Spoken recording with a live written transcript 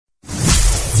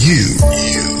You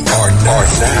are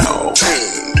now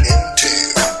tuned into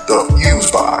the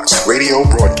Fusebox radio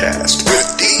broadcast with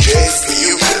DJ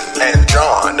Fusion and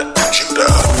John Judah.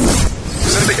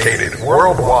 Syndicated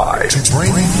worldwide to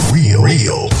bring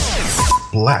real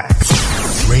black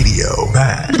radio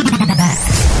back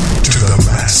to the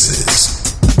masses.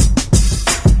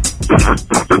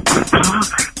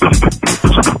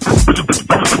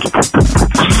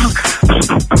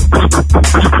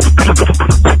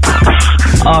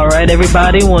 All right,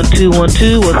 everybody, 1 2 1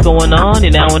 2. What's going on?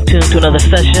 You're now in tune to another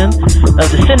session of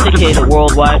the syndicated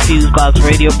worldwide Fusebox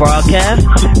radio broadcast,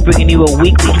 bringing you a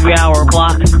weekly 3-hour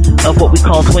block of what we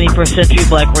call 21st century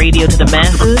black radio to the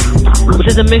masses, which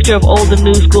is a mixture of old and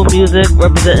new school music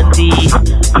representing the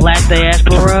black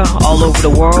diaspora all over the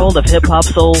world of hip hop,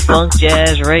 soul, funk,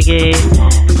 jazz, reggae,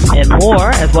 and more,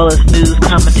 as well as news,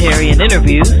 commentary, and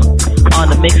interviews. On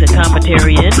the mix and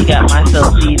commentary end, you got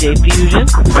myself, DJ Fusion.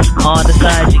 On the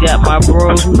side, you got my bro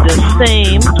who's the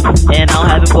same, and I'll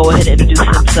have him go ahead and introduce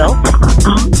himself.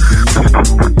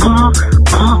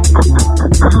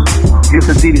 Yes,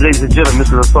 indeed, ladies and gentlemen,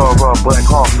 Mr. Asar Ra Black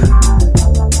Hawk.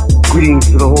 Greetings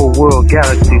to the whole world,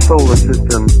 galaxy, solar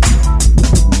system.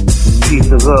 Peace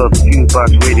and love,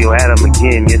 Fusebox Radio, Adam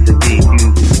again. Yes, indeed,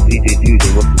 DJ Fusion,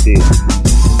 what's the deal?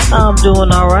 I'm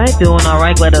doing all right.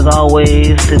 Glad as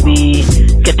always to be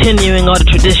continuing all the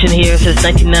tradition here since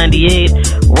 1998,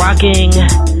 rocking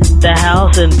the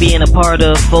house and being a part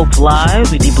of folks' lives.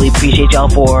 We deeply appreciate y'all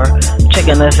for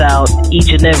checking us out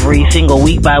each and every single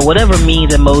week by whatever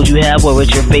means and modes you have, whether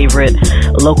it's your favorite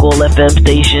local FM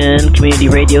station, community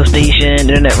radio station,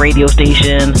 internet radio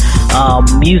station,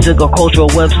 music or cultural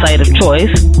website of choice,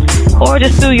 or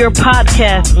just through your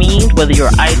podcast means, whether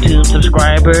you're iTunes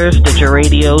subscribers, Stitcher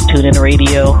Radio, TuneIn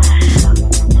Radio,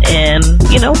 and,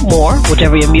 more,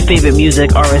 whichever your favorite music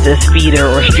RSS feeder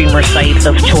or streamer site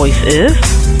of choice is.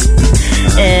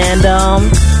 And,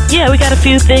 we got a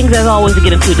few things, as always, to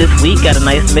get into this week. Got a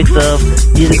nice mix of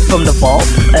music from the vault,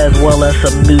 as well as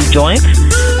some new joints,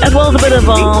 as well as a bit of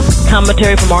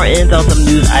commentary from our ends on some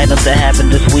news items that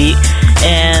happened this week,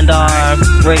 and our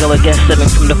regular guest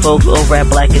segment from the folks over at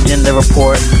Black Agenda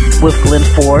Report with Glenn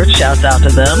Ford. Shouts out to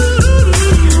them.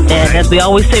 And as we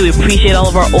always say, we appreciate all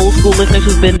of our old school listeners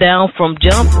who've been down from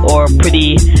jump or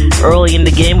pretty early in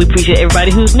the game. We appreciate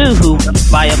everybody who's new, who,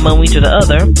 via one week or the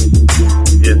other,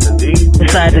 yes, indeed,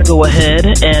 decided to go ahead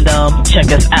and check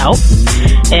us out.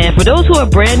 And for those who are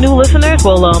brand new listeners,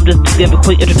 well, just to give a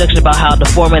quick introduction about how the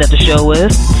format of the show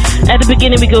is. At the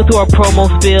beginning, we go through our promo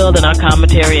spiel and our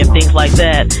commentary and things like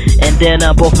that. And then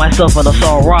both myself and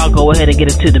Asar Ra go ahead and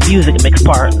get into the music mix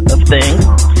part of things.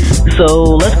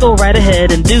 So let's go right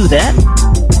ahead and do that.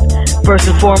 First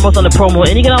and foremost on the promo,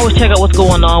 and you can always check out what's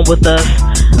going on with us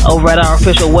over at our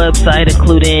official website,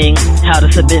 including how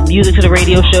to submit music to the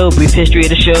radio show, brief history of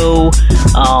the show,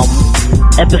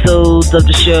 episodes of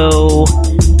the show,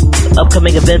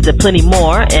 upcoming events, and plenty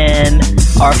more. And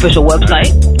our official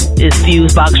website is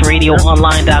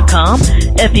FuseboxRadioOnline.com,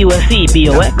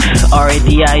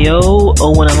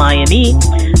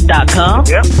 FuseboxRadioOnline.com.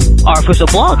 Yep. Our official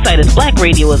blog site is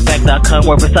BlackRadioIsBack.com,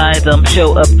 where besides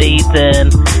show updates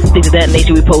and things of that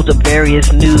nature, we post up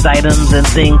various news items and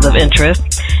things of interest.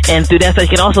 And through that site, you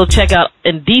can also check out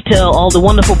in detail all the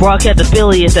wonderful broadcast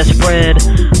affiliates that spread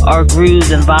our grooves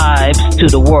and vibes to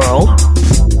the world.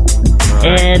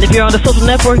 And if you're on the social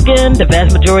network end, the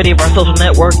vast majority of our social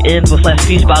network ends with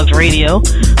 /Fusebox Radio.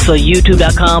 So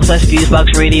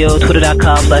YouTube.com/Fusebox Radio,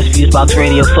 Twitter.com/Fusebox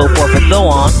Radio, so forth and so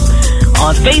on.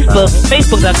 On Facebook,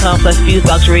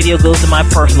 Facebook.com/Fusebox Radio goes to my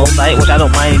personal site, which I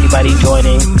don't mind anybody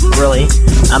joining, really.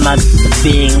 I'm not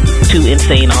being too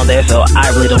insane on there, so I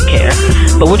really don't care.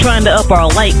 But we're trying to up our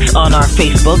likes on our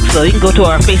Facebook, so you can go to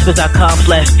our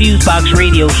Facebook.com/Fusebox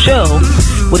Radio Show,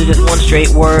 which is just one straight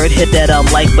word. Hit that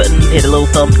like button, hit a little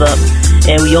thumbs up,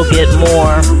 and you'll get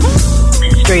more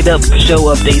straight up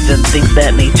show updates and things of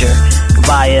that nature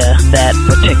via that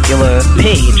particular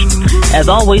page. As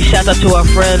always, shout out to our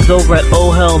friends over at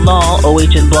Oh Hell Null,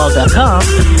 ohnblog.com,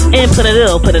 and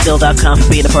Planetill.com for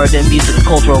being a part of the music and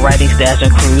cultural writing stash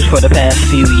and crews for the past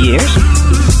few years.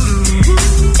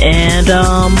 And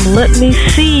let me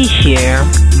see here.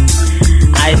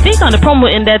 I think on the promo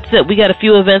end, that's it. We got a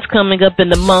few events coming up in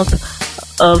the month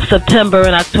of September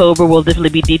and October. We'll definitely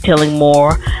be detailing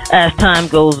more as time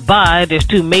goes by. There's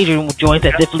two major joints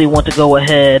I definitely want to go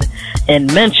ahead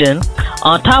and mention.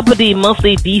 On top of the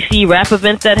monthly DC rap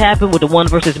events that happen with the One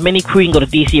versus Many crew, you can go to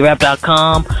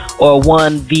DCRap.com or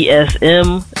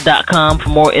 1VSM.com for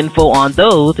more info on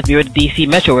those if you're in the DC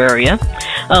metro area.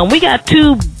 We got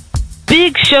two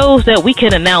big shows that we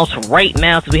can announce right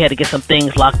now, so we had to get some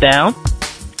things locked down.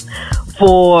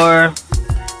 for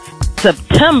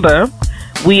September,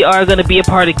 we are going to be a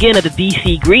part again of the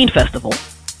DC Green Festival.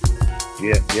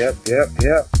 Yep.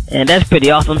 And that's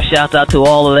pretty awesome. Shouts out to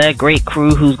all of that great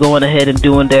crew who's going ahead and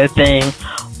doing their thing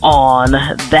on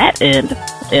that end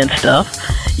and stuff.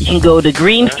 You can go to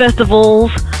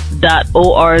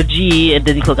greenfestivals.org and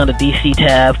then you click on the DC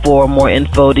tab for more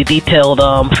info. The detailed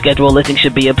schedule listing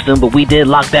should be up soon, but we did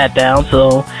lock that down.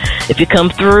 So if you come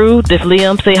through, definitely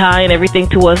say hi and everything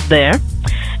to us there.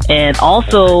 And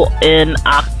also in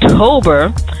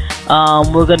October,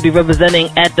 we're going to be representing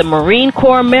at the Marine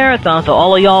Corps Marathon. So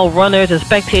all of y'all runners and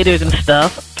spectators and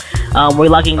stuff, we're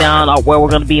locking down where we're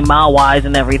going to be mile-wise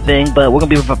and everything. But we're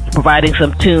going to be providing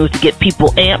some tunes to get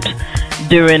people amped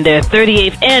during their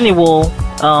 38th annual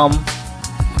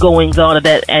goings-on of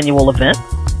that annual event.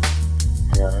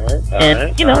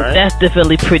 That's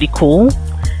definitely pretty cool.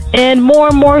 And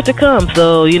more to come.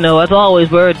 So, as always,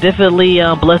 we're definitely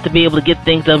blessed to be able to get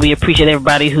things done. We appreciate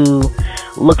everybody who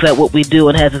looks at what we do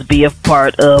and has us be a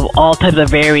part of all types of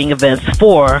varying events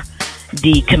for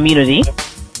the community.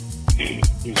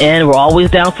 And we're always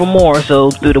down for more.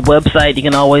 So through the website, you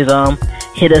can always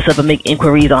hit us up and make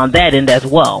inquiries on that end as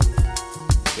well.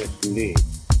 Yes, indeed.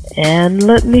 And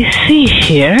let me see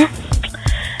here.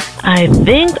 I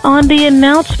think on the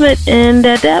announcement end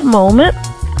at that moment,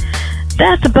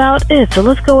 that's about it. So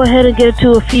let's go ahead and get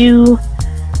to a few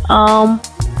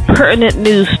pertinent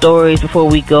news stories before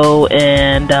we go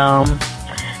and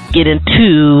get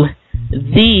into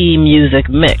the music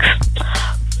mix.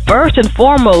 First and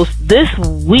foremost, this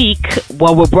week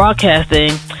while we're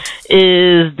broadcasting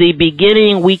is the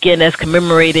beginning weekend that's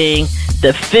commemorating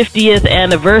the 50th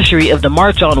anniversary of the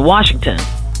March on Washington.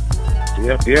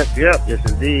 Yep. Yes,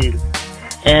 indeed.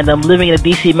 And living in the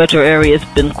DC metro area, it's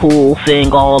been cool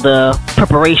seeing all the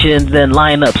preparations and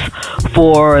lineups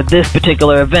for this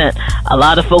particular event. A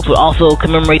lot of folks would also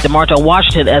commemorate the March on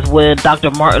Washington as when Dr.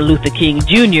 Martin Luther King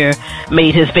Jr.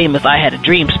 made his famous I Had a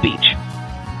Dream speech.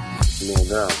 No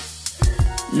doubt.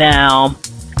 Now,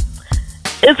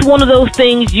 it's one of those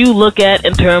things you look at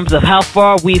in terms of how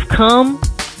far we've come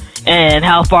and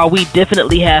how far we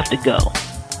definitely have to go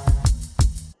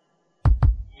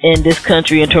in this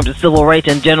country in terms of civil rights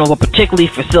in general, but particularly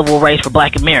for civil rights for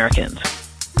Black Americans.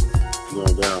 No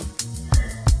doubt.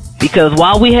 Because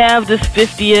while we have this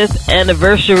 50th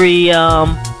anniversary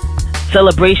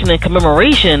celebration and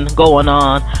commemoration going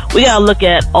on, we gotta look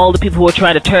at all the people who are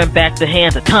trying to turn back the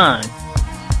hands of time.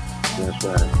 That's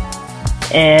right.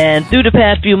 And through the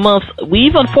past few months,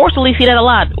 we've unfortunately seen that a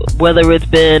lot, whether it's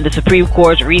been the Supreme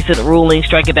Court's recent ruling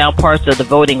striking down parts of the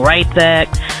Voting Rights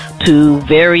Act, to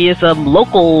various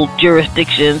local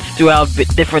jurisdictions throughout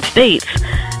different states,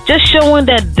 just showing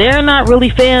that they're not really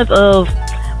fans of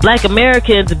Black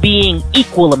Americans being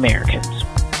equal Americans.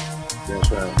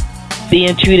 That's right.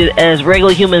 Being treated as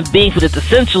regular human beings, but it's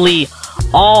essentially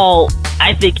all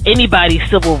I think anybody's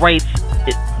civil rights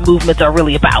movements are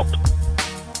really about.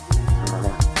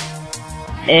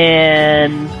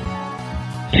 And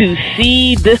to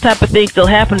see this type of thing still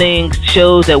happening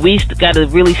shows that we got to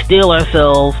really steel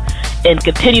ourselves and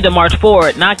continue to march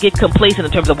forward, not get complacent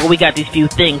in terms of, well, we got these few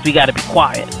things, we got to be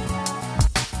quiet.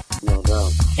 No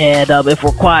doubt. And if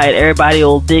we're quiet, everybody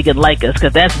will dig and like us,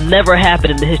 because that's never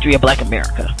happened in the history of Black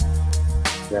America.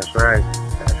 That's right.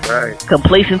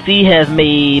 Complacency has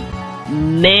made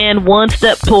one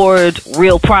step towards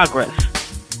real progress.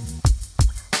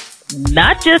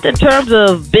 Not just in terms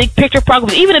of big picture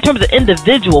progress, even in terms of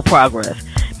individual progress.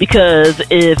 Because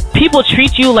if people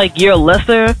treat you like you're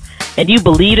lesser, and you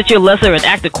believe that you're lesser and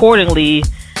act accordingly,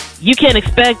 you can't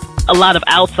expect a lot of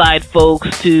outside folks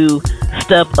to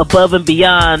step above and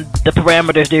beyond the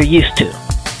parameters they're used to.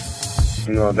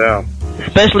 No doubt.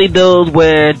 Especially those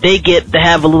where they get to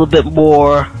have a little bit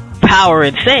more power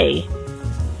and say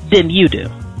than you do.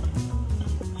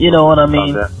 You know what I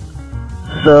mean?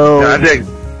 So I think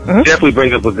definitely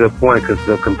brings up a good point, because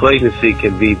the complacency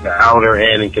can be the outer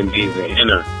and it can be the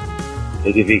inner.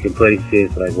 It can be complacency.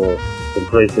 It's like, well,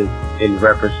 complacent in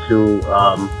reference to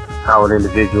how an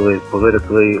individual is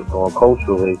politically or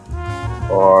culturally,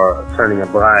 or turning a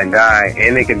blind eye,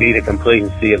 and it can be the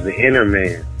complacency of the inner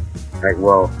man. Like,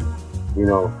 well,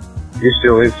 you're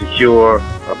still insecure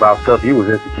about stuff you was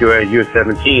insecure at. You're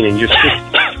 17 and you're 60.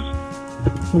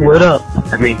 What up?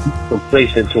 I mean,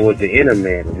 complacent toward the inner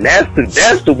man, and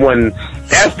that's the one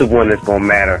that's gonna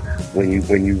matter when you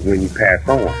pass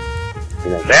on.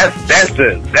 That's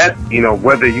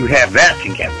whether you have that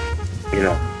together,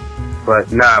 but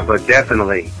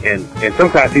definitely, and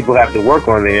sometimes people have to work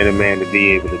on the inner man to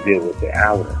be able to deal with the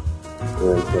outer.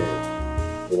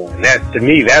 And that, to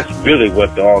me, that's really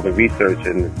what all the research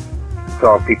and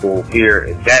saw people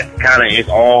here. That kind of is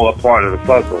all a part of the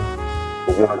puzzle.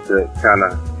 But want to kind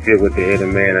of deal with the inner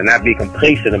man and not be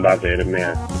complacent about the inner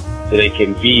man, so they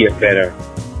can be a better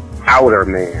outer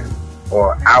man,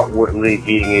 or outwardly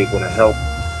being able to help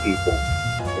people.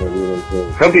 And, you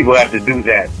know, some people have to do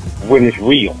that when it's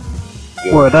real.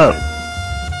 Word up.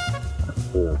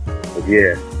 But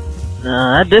yeah.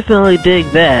 I definitely dig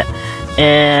that.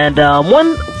 And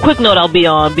one quick note I'll be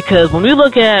on, because when we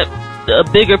look at a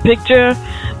bigger picture,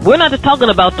 we're not just talking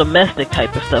about domestic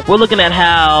type of stuff. We're looking at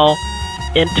how,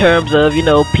 in terms of, you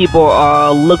know, people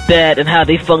are looked at and how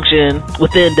they function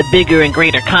within the bigger and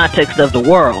greater context of the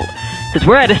world. Because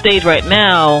we're at a stage right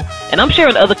now, and I'm sure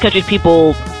in other countries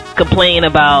people complain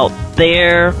about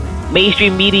their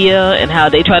mainstream media and how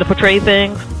they try to portray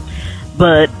things.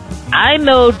 But I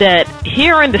know that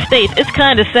here in the States, it's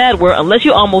kind of sad where unless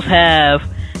you almost have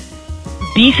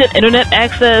decent internet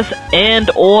access and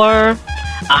or a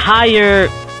higher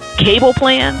cable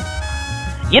plan,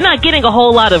 you're not getting a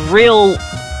whole lot of real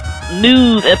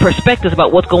news and perspectives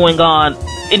about what's going on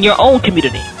in your own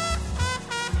community,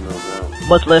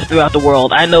 much less throughout the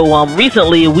world. I know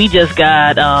recently we just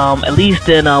got, at least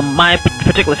in my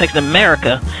particular section of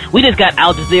America, we just got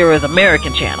Al Jazeera's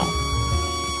American channel.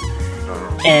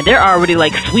 And they're already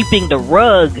like sweeping the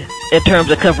rug in terms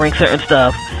of covering certain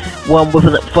stuff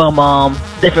from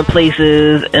different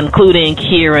places, including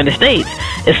here in the States,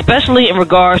 especially in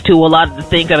regards to a lot of the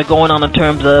things that are going on in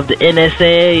terms of the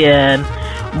NSA and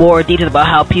more details about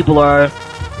how people are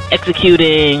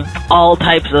executing all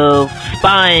types of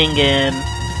spying and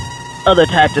other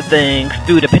types of things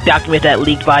through the documents that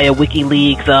leaked via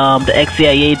WikiLeaks, the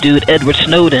ex-CIA dude Edward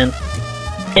Snowden,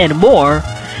 and more.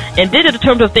 And then in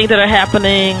terms of things that are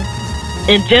happening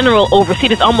in general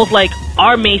overseas, it's almost like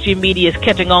our mainstream media is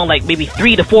catching on like maybe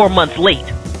 3 to 4 months late.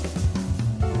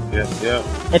 Yeah.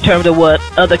 In terms of what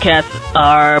other cats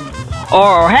are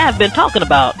or have been talking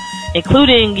about,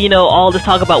 including, you know, all this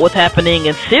talk about what's happening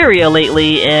in Syria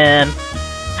lately and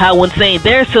how insane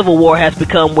their civil war has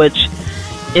become, which,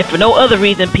 if for no other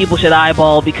reason, people should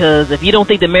eyeball, because if you don't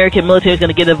think the American military is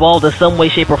going to get involved in some way,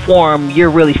 shape, or form, you're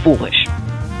really foolish.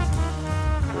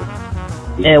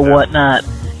 And whatnot.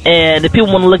 And if people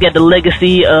want to look at the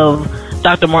legacy of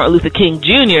Dr. Martin Luther King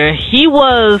Jr., he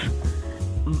was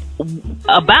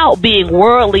about being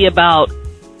worldly about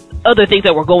other things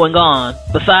that were going on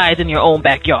besides in your own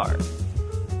backyard.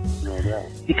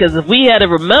 Because if we had to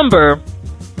remember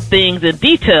things in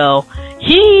detail,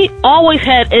 he always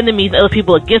had enemies and other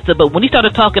people against him, but when he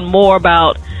started talking more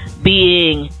about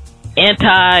being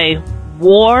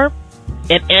anti-war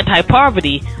and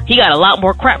anti-poverty, he got a lot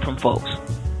more crap from folks.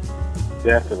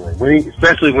 Definitely.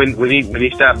 Especially when he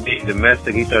stopped being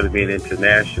domestic, he started being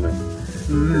international.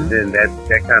 Mm-hmm. And then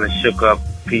that kind of shook up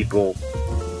people.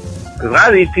 Because a lot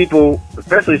of these people,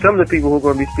 especially some of the people who are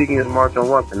going to be speaking at March on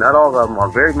One, and not all of them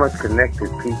are very much connected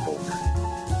people.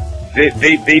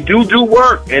 They do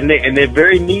work, and they're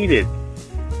very needed.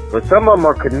 But some of them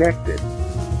are connected.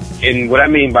 And what I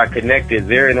mean by connected,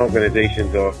 they're in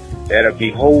organizations that are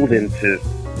beholden to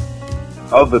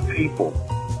other people.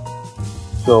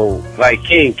 So, like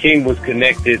King was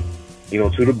connected, you know,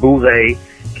 to the Boule.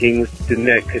 King was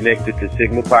connected to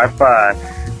Sigma Pi Phi,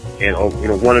 and, you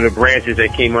know, one of the branches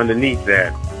that came underneath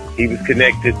that. He was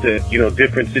connected to, you know,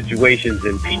 different situations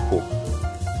and people,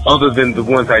 other than the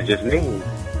ones I just named.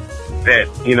 That,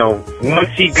 you know, once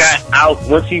he got out,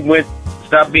 once he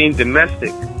stopped being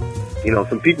domestic, you know,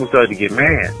 some people started to get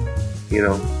mad. You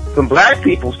know, some black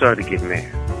people started to get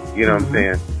mad. You know what I'm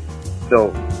saying?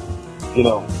 So, you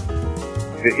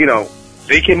know,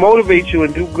 they can motivate you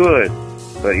and do good,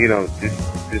 but, you know, just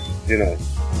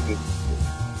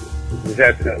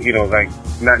have to, you know, like,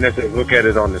 not necessarily look at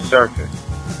it on the surface.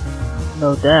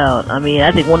 No doubt. I mean,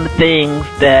 I think one of the things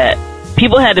that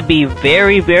people had to be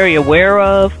very, very aware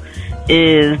of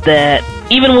is that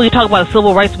even when we talk about the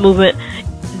civil rights movement,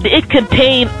 it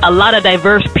contained a lot of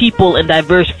diverse people and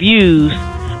diverse views,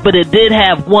 but it did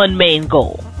have one main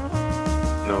goal.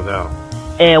 No doubt.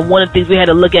 And one of the things we had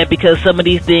to look at, because some of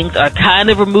these things are kind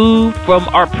of removed from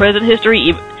our present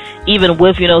history, even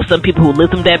with, you know, some people who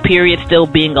lived through that period still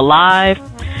being alive,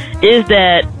 is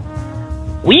that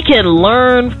we can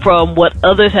learn from what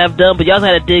others have done, but you also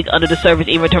had to dig under the surface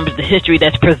even in terms of the history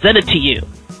that's presented to you.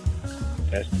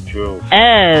 That's true.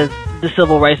 As the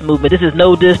civil rights movement. This is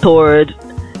no diss toward,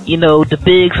 you know, the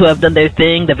bigs who have done their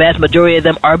thing. The vast majority of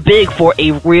them are big for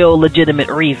a real legitimate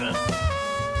reason.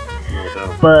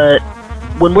 But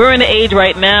when we're in an age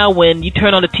right now when you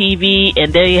turn on the TV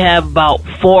and there you have about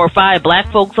 4 or 5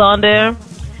 black folks on there,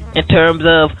 in terms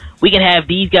of we can have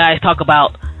these guys talk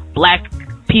about Black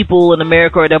people in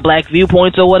America or their black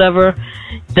viewpoints or whatever,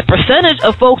 the percentage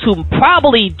of folks who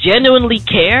probably genuinely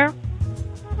care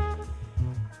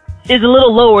is a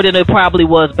little lower than it probably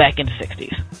was back in the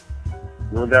 60s.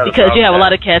 No doubt. Because you have a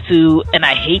lot of cats who, and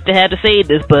I hate to have to say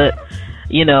this, but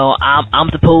you know, I'm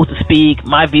supposed to speak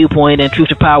my viewpoint and truth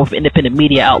to power with independent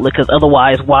media outlet, because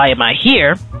otherwise, why am I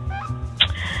here?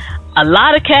 A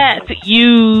lot of cats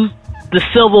use the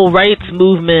civil rights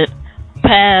movement,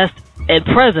 past and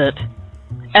present,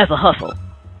 as a hustle.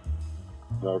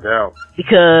 No doubt.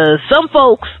 Because some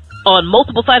folks on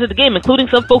multiple sides of the game, including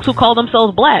some folks who call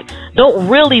themselves black, don't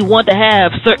really want to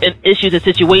have certain issues and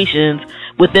situations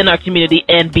within our community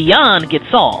and beyond get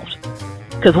solved.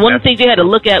 Because one of the things you had to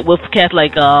look at with cats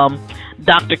like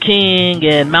Dr. King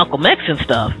and Malcolm X and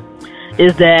stuff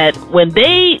is that when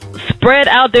they spread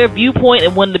out their viewpoint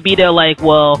and wanted to be there, like,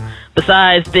 well,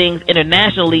 besides things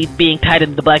internationally being tied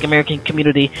into the black American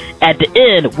community, at the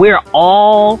end, we're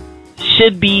all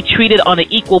should be treated on an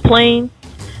equal plane.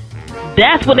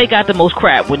 That's when they got the most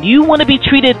crap. When you want to be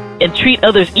treated and treat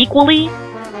others equally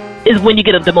is when you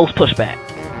get the most pushback.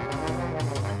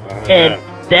 And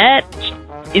that,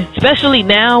 especially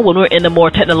now when we're in a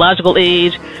more technological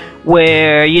age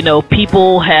where, you know,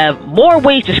 people have more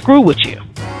ways to screw with you.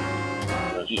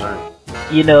 That's right.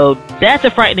 You know, that's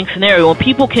a frightening scenario when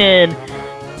people can,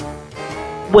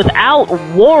 without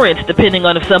warrants, depending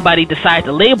on if somebody decides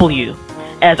to label you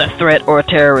as a threat or a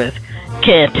terrorist,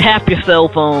 can tap your cell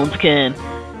phones, can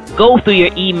go through your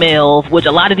emails, which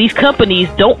a lot of these companies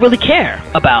don't really care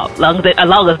about, as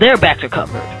long as their backs are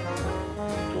covered.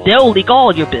 They'll leak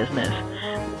all your business.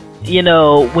 You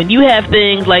know, when you have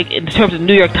things like, in terms of the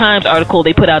New York Times article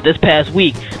they put out this past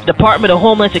week, Department of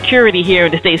Homeland Security here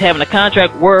in the States having a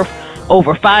contract worth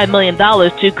over $5 million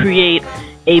to create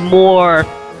a more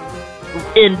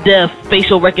in-depth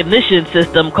facial recognition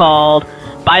system called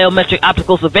Biometric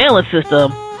Optical Surveillance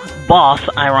System, BOSS,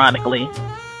 ironically,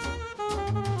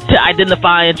 to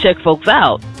identify and check folks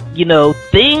out. You know,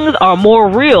 things are more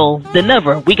real than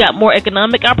ever. We got more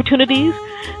economic opportunities.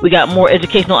 We got more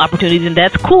educational opportunities, and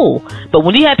that's cool. But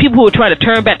when you have people who are trying to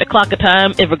turn back the clock of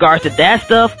time in regards to that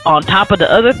stuff on top of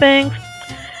the other things,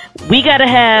 we got to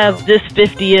have this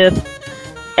 50th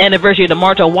anniversary of the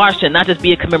March on Washington not just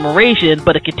be a commemoration,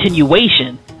 but a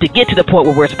continuation to get to the point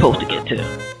where we're supposed to get to.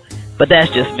 But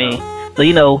that's just me. So,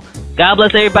 you know, God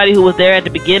bless everybody who was there at the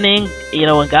beginning, you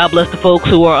know, and God bless the folks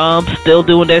who are still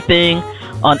doing their thing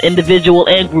on individual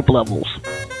and group levels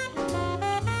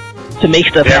to make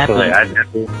stuff happen. I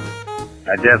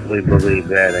definitely believe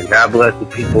that, and God bless the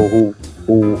people who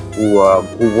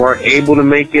weren't able to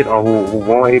make it, or who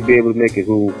won't be able to make it,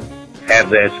 who have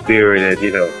that spirit, and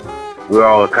you know, we're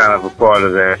all kind of a part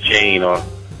of that chain, or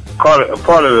a part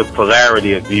of the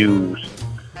polarity of views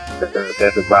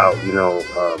that's about, you know,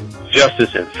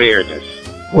 justice and fairness.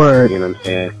 Word. You know what I'm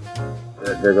saying?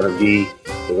 There are gonna be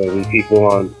people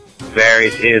on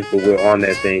various ends, but we're on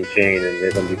that same chain, and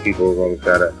there's gonna be people who are gonna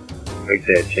try to break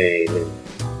that chain, and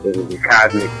there's gonna be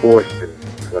cosmic forces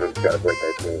gonna try to break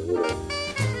that chain. You know,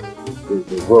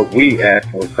 what we ask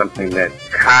for is something that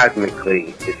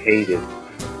cosmically is hated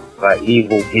by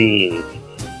evil beings.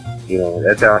 You know,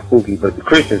 that sounds spooky, but the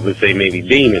Christians would say maybe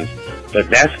demons, but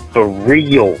that's for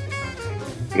real.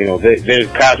 You know, there's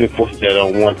cosmic forces that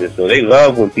don't want this, so they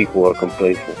love when people are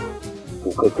complacent.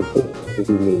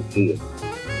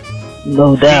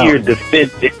 No doubt.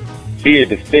 Fear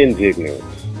defends ignorance.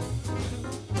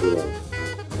 You know,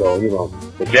 so, you know,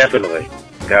 but definitely,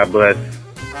 God bless,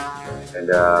 and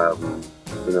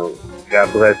you know,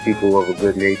 God bless people of a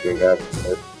good nature, and God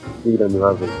bless freedom,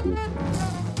 love, and peace.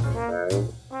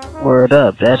 Right? Word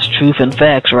up. That's truth and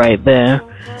facts right there.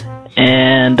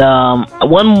 And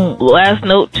one last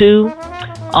note too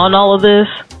on all of this: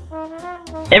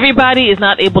 everybody is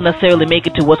not able to necessarily make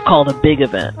it to what's called a big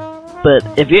event, but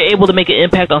if you're able to make an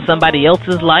impact on somebody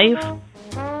else's life,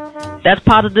 that's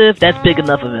positive. That's big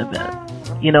enough of an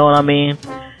event. You know what I mean?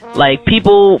 Like,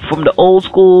 people from the old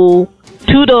school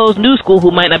to those new school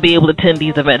who might not be able to attend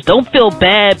these events, don't feel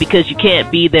bad because you can't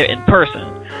be there in person.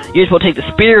 You're supposed to take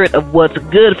the spirit of what's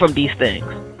good from these things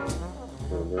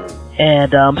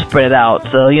and spread it out.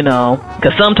 So, you know,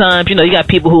 because sometimes, you know, you got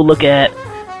people who look at,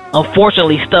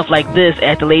 unfortunately, stuff like this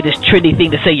as the latest trendy thing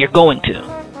to say you're going to,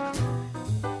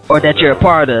 or that you're a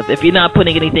part of. If you're not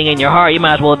putting anything in your heart, you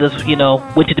might as well just, you know,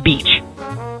 went to the beach,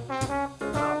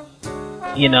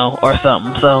 you know, or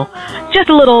something. So, just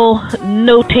a little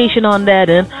notation on that.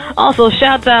 And also,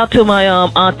 shouts out to my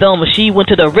Aunt Thelma. She went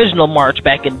to the original march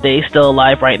back in the day, still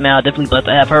alive right now. Definitely blessed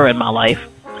to have her in my life.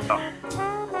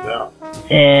 Yeah.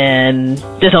 And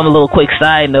just on a little quick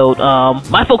side note,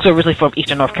 my folks are originally from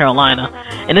Eastern North Carolina,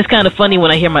 and it's kind of funny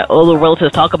when I hear my older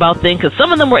relatives talk about things, because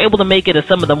some of them were able to make it and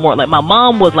some of them weren't. Like, my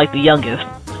mom was like the youngest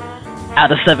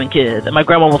out of 7 kids, and my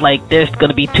grandma was like, there's going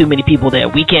to be too many people there.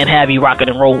 We can't have you rocking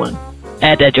and rolling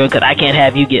at that joint because I can't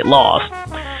have you get lost.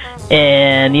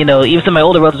 And, you know, even some of my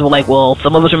older relatives were like, well,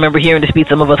 some of us remember hearing the speech,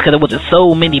 some of us, because it was just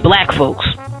so many black folks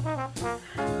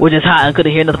were just high and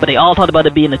couldn't hear nothing, but they all talked about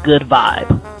it being a good vibe.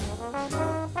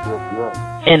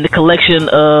 And the collection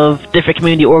of different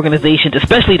community organizations,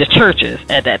 especially the churches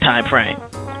at that time frame,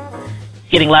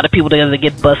 getting a lot of people together to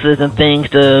get buses and things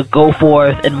to go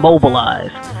forth and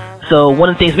mobilize. So one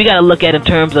of the things we got to look at in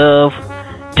terms of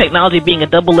technology being a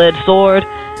double-edged sword,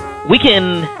 we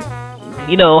can,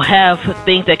 you know, have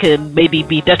things that could maybe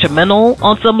be detrimental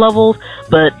on some levels,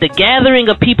 but the gathering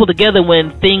of people together when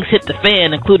things hit the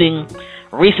fan, including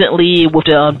recently with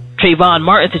the Trayvon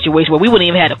Martin situation, where we wouldn't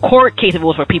even have a court case if it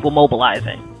was for people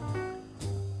mobilizing.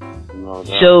 No.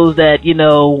 Shows that, you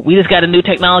know, we just got a new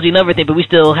technology and everything, but we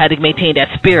still had to maintain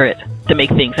that spirit to make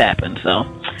things happen. So,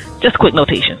 just a quick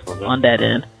notation on that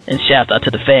end. And shout out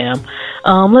to the fam.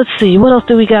 Let's see, what else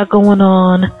do we got going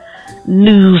on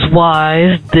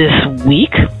news-wise this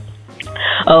week?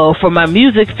 Oh, for my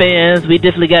music fans, we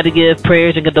definitely got to give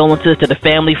prayers and condolences to the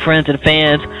family, friends, and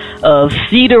fans of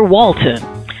Cedar Walton.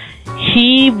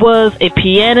 He was a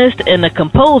pianist and a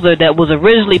composer that was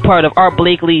originally part of Art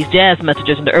Blakey's Jazz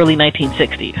Messengers in the early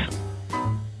 1960s.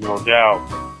 No doubt.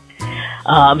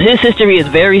 His history is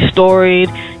very storied.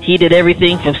 He did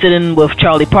everything from sitting with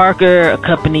Charlie Parker,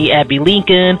 accompany Abbey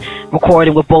Lincoln,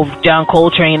 recording with both John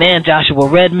Coltrane and Joshua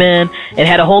Redman, and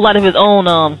had a whole lot of his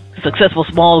own successful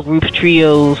small groups,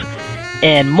 trios,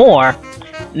 and more.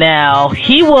 Now,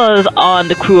 he was on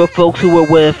the crew of folks who were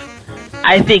with,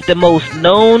 I think, the most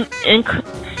known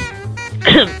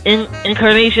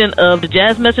incarnation of the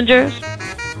Jazz Messengers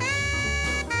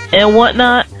and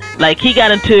whatnot. Like, he got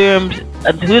in terms,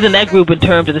 he was in that group in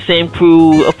terms of the same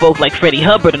crew of folks like Freddie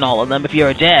Hubbard and all of them, if you're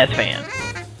a jazz fan.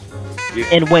 Yeah.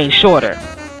 And Wayne Shorter.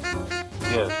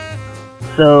 Yes.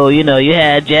 So, you know, you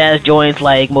had jazz joints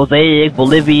like Mosaic,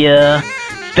 Bolivia,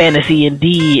 Fantasy and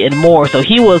D, and more. So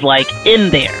he was, like, in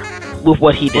there with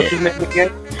what he did. What's his name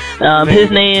again? His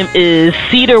name is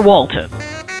Cedar Walton.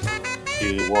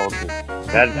 Cedar Walton.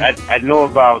 I know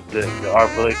about the Art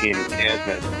Blakey and the Jazz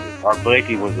Messengers. Art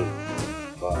Blakey was a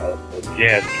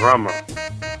jazz drummer,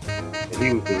 and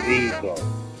he was the lead, so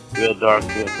Bill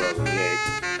Dark-Smith brother.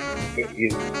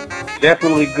 Yeah,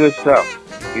 definitely good stuff.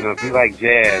 You know, if you like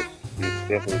jazz, it's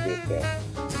definitely good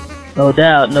stuff. No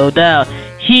doubt, no doubt.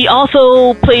 He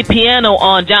also played piano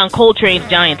on John Coltrane's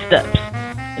Giant Steps.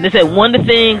 And they said one of the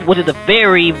things, which is a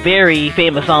very, very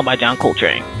famous song by John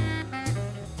Coltrane.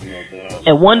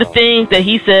 And one of the things that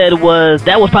he said was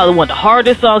that was probably one of the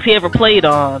hardest songs he ever played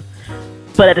on.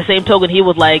 But at the same token, he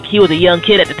was a young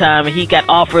kid at the time, and he got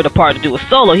offered a part to do a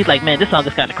solo. He's like, man, this song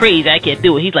is kind of crazy. I can't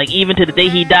do it. He's like, even to the day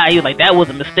he died, he was like, that was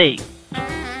a mistake.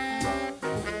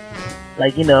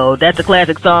 Like, you know, that's a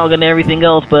classic song and everything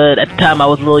else, but at the time I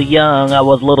was a little young. I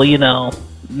was a little, you know,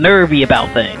 nervy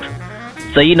about things.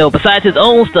 So, you know, besides his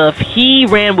own stuff, he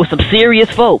ran with some serious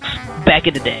folks back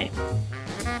in the day.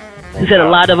 He said a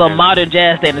lot of modern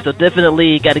jazz standards, so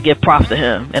definitely got to give props to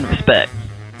him and respect.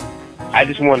 I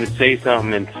just wanted to say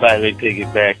something and slightly take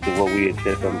it back to what we had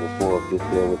said something before. If this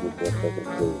deal with this second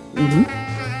clue.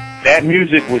 That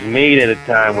music was made at a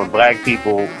time when black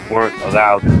people weren't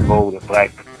allowed to vote, and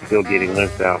black people still getting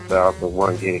lynched down south and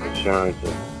weren't getting insurance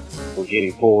and were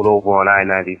getting pulled over on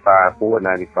I-95,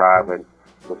 495, and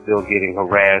were still getting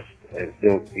harassed and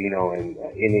still, you know, and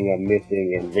ending up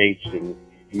missing and rapes and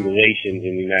mutilations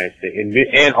in the United States,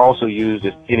 and also used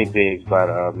as guinea pigs by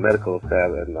the medical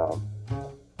establishment and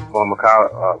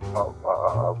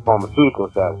pharmaceutical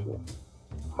establishment.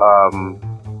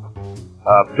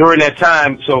 During that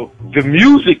time, so the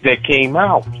music that came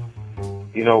out,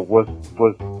 you know, was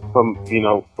from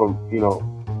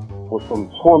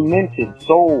tormented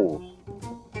souls.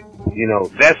 You know,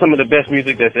 that's some of the best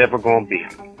music that's ever going to be.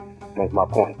 That's my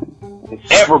point.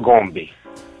 It's ever going to be.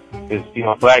 It's, you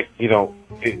know, black, you know,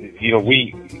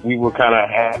 we were kind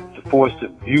of forced to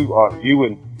view our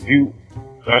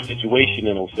situation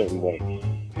in a certain way.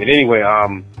 But anyway,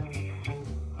 I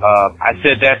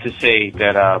said that to say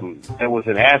that there was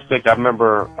an aspect. I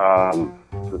remember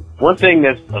one thing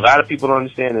that a lot of people don't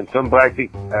understand, and some black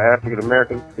people, African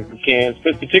Americans, if you can,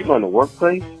 particularly in the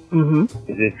workplace, is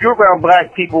if you're around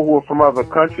black people who are from other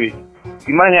countries,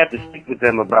 you might have to speak with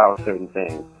them about certain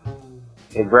things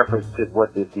in reference to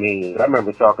what this means. I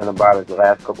remember talking about it the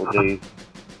last couple of days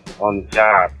on the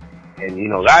job, and you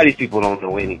know, a lot of these people don't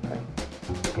know anything.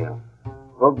 You know,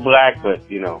 look black, but,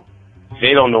 you know,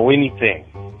 they don't know anything.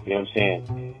 You know what I'm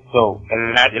saying? So,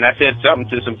 and I said something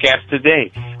to some cats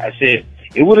today. I said,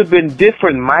 it would have been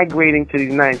different migrating to the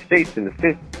United States in the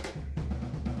 50s.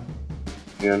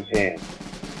 You know what I'm saying?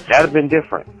 That would have been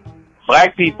different.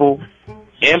 Black people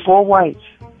and poor whites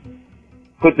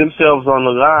put themselves on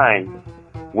the line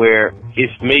where it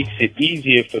makes it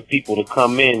easier for people to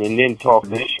come in and then talk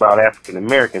about African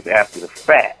Americans after the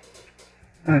fact.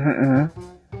 And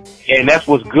that's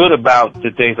what's good about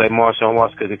the things like Martial on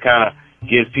Mars, because it kind of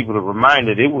gives people the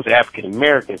reminder that it was African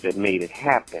Americans that made it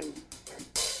happen.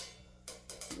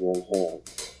 You know what I'm saying?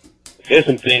 There's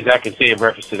some things I can say in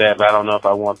reference to that, but I don't know if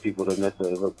I want people to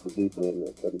necessarily look too deeply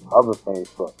into other things.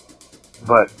 But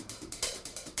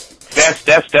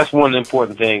that's one of the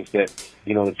important things that,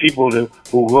 you know, the people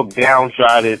who look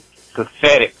downtrodden,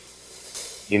 pathetic,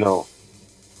 you know,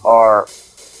 are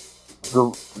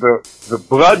the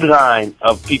bloodline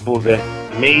of people that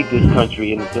made this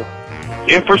country, and the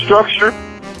infrastructure,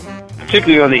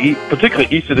 particularly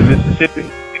east of the Mississippi,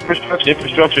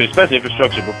 infrastructure, especially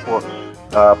infrastructure before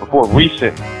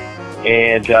recent,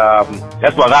 and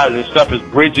that's why a lot of this stuff is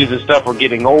bridges and stuff are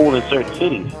getting old in certain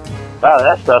cities. A lot of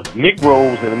that stuff,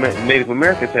 Negroes and Native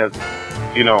Americans have,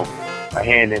 you know, a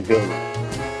hand in building.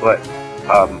 But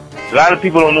a lot of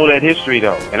people don't know that history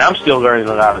though, and I'm still learning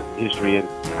a lot of history, and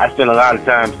I spend a lot of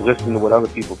time listening to what other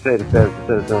people said instead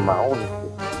of doing my own history,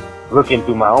 looking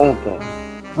through my own thing.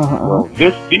 Well,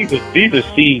 these are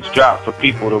seeds dropped for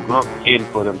people to look in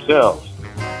for themselves.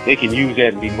 They can use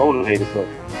that and be motivated, but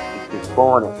it's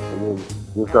born it, and then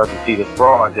you'll start to see the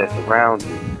fraud that's around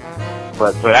you.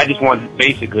 But I just wanted to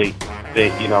basically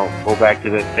say, you know, go back to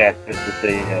that just to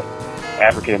say that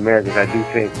African Americans, I do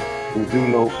think, who do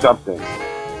know something,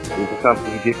 there's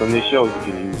something you get from this show you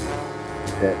can use.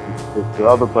 That the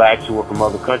other blacks who are from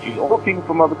other countries, or people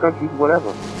from other countries,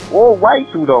 whatever, or whites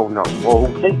who don't know, or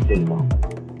who think they know,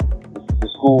 to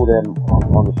school them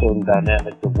on the certain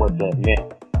dynamics of what that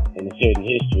meant in a certain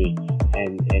history,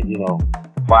 and you know,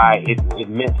 why it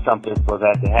meant something for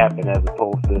that to happen, as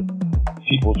opposed to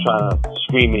people trying to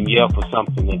scream and yell for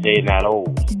something that they're not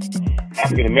old.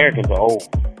 African Americans are old.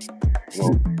 You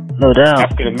know, no doubt.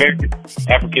 African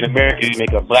Americans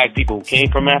make up black people who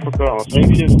came from Africa on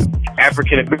slave ships.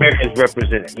 African Americans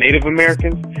represent Native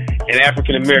Americans, and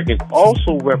African Americans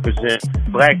also represent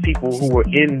black people who were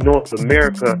in North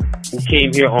America who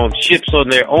came here on ships on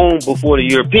their own before the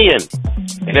Europeans,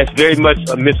 and that's very much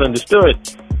misunderstood.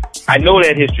 I know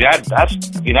that history.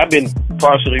 I've been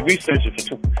partially researching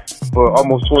for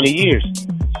almost 20 years.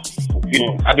 You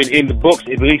know, I've been in the books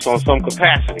at least on some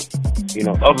capacity, you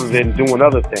know, other than doing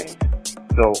other things.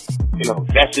 So, you know,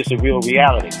 that's just a real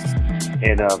reality.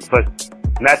 And, but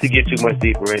not to get too much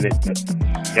deeper in it, but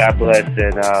God bless.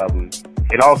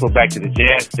 And also back to the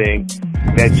jazz thing,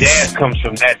 that jazz comes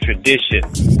from that tradition,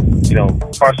 you know,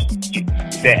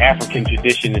 that African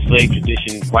tradition, the slave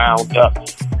tradition wound up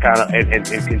kind of and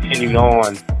continued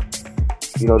on.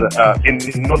 You know, in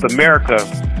North America,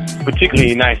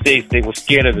 particularly in the United States, they were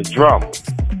scared of the drum.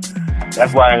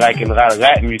 That's why, like in a lot of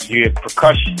Latin music, you hear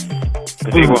percussion,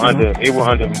 because they were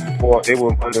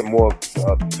under more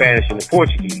Spanish and the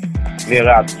Portuguese. They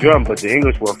allowed the drum, but the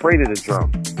English were afraid of the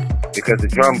drum, because the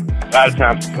drum, a lot of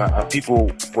times, people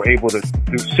were able to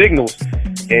do signals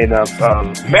and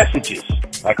messages,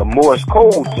 like a Morse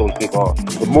code, so to speak, or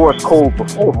the Morse code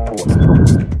before Morse.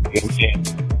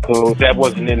 So that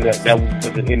wasn't in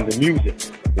the music.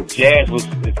 The jazz is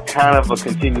kind of a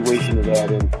continuation of that,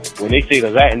 and when they say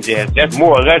the Latin jazz, that's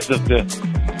more or less of the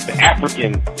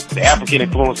African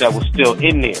influence that was still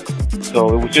in there.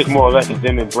 So it was just more or less of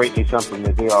them embracing something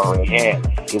that they already had.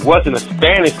 It wasn't a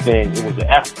Spanish thing; it was an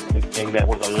African thing that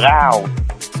was allowed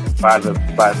by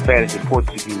Spanish and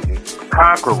Portuguese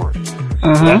conquerors.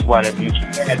 So that's why that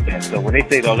music had that. So when they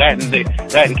say the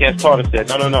Latin cats taught us that,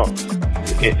 no.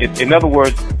 In other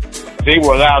words, they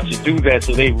were allowed to do that,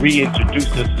 so they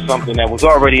reintroduced us to something that was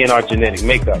already in our genetic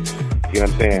makeup. You know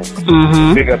what I'm saying?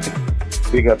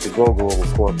 Big up to Gogo,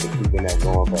 of course, for keeping that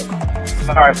going. But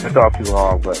sorry to talk too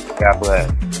long, but God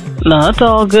bless. No, it's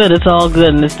all good. It's all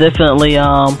good, and it's definitely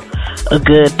a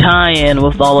good tie-in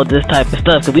with all of this type of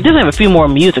stuff. Because we just have a few more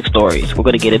music stories we're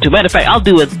going to get into. Matter of fact, I'll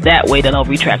do it that way, then I'll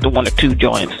retract to one or two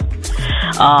joints.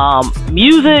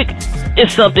 Music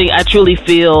is something I truly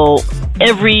feel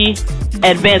every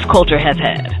advanced culture has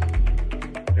had.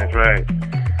 That's right.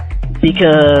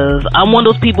 Because I'm one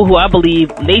of those people who I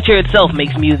believe nature itself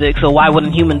makes music, so why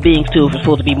wouldn't human beings too if it's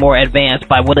supposed to be more advanced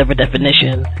by whatever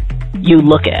definition you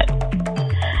look at?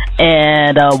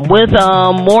 And with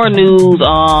more news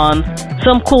on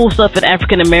some cool stuff in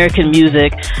African American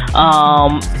music,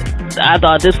 I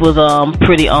thought this was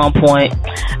pretty on point.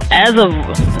 I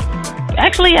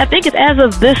think it's as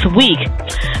of this week.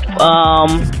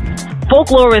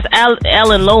 Folklorist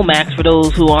Alan Lomax, for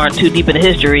those who aren't too deep in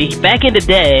history, back in the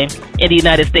day in the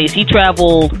United States, he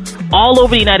traveled all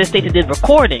over the United States and did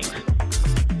recordings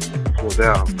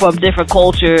from different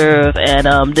cultures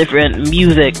and different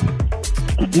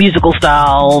musical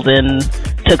styles, and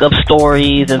took up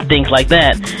stories and things like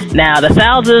that. Now, the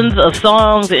thousands of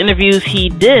songs and interviews he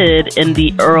did in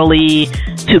the early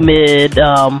to mid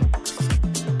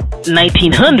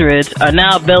 1900s are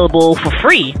now available for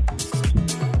free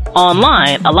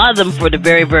online, a lot of them for the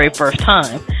very, very first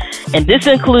time. And this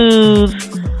includes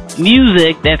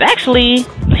music that's actually,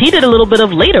 he did a little bit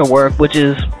of later work, which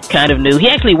is kind of new. He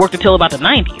actually worked until about the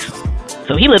 90s.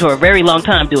 So he lived for a very long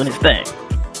time doing his thing.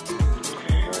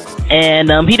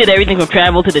 And he did everything from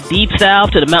travel to the deep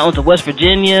south, to the mountains of West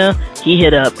Virginia. He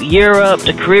hit up Europe,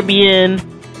 the Caribbean,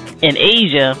 and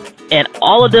Asia. And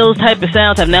all of those type of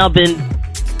sounds have now been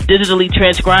digitally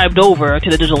transcribed over to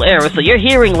the digital era. So you're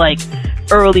hearing like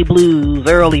early blues,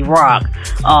 early rock,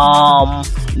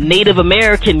 Native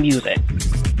American music,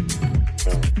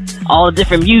 all the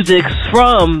different musics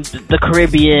from the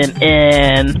Caribbean,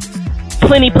 and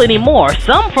plenty more.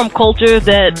 Some from cultures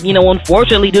that,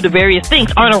 unfortunately, due to various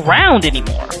things, aren't around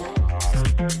anymore.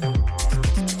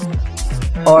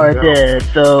 Or dead.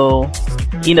 So,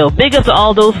 big up to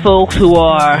all those folks who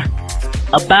are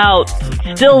about,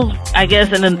 still, I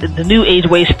guess, in the new age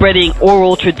way, spreading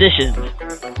oral traditions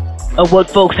of what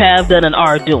folks have done and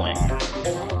are doing.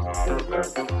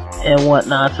 And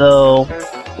whatnot. So,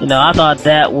 I thought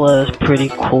that was pretty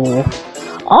cool.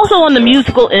 Also on the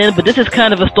musical end, but this is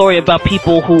kind of a story about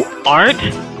people who aren't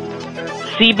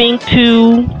seeming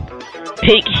to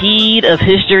take heed of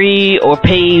history or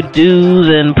pay dues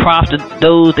and props to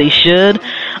those they should.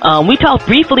 We talked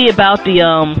briefly about the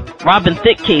Robin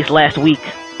Thicke case last week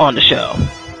on the show,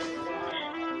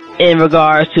 in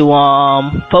regards to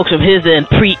folks from his end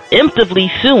preemptively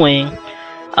suing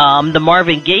the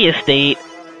Marvin Gaye estate,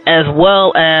 as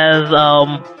well as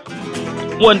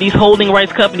one of these holding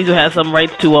rights companies who has some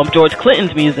rights to George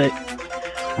Clinton's music,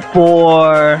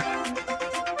 for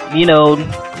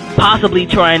possibly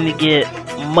trying to get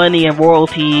money and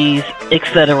royalties,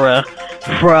 etc.,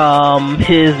 from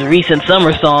his recent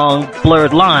summer song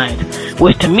Blurred Lines,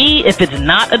 which to me, if it's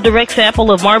not a direct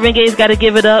sample of Marvin Gaye's Gotta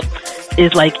Give It Up,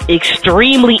 is like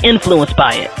extremely influenced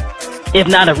by it, if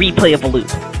not a replay of a loop,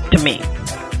 to me.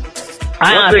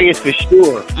 One thing is for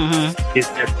sure is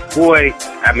that the boy,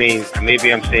 I mean,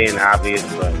 maybe I'm saying obvious,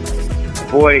 but the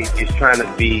boy is trying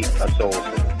to be a soul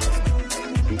singer.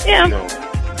 Yeah.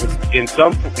 In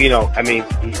some, he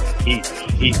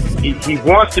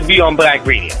wants to be on black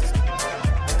radio.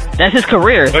 That's his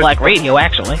career, is black radio,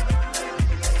 actually.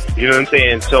 You know what I'm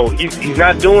saying? So he's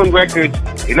not doing records.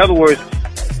 In other words,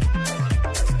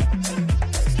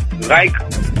 like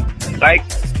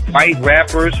white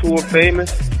rappers who are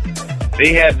famous,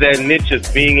 they have that niche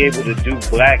of being able to do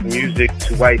black music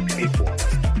to white people,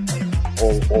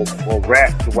 or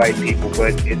rap to white people,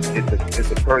 but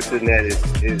it's a person that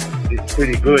is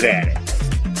pretty good at it.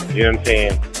 You know what I'm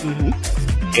saying? Mm-hmm.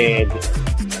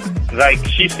 And like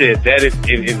she said, that is,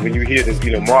 and when you hear the,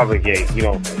 Marvin Gaye,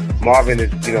 Marvin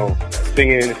is,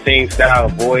 singing in the same style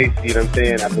of voice. You know what I'm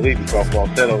saying? I believe he's called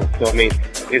falsetto. So I mean,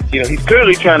 it's, he's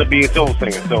clearly trying to be a soul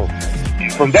singer. So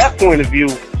from that point of view,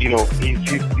 he's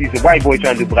a white boy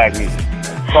trying to do black music.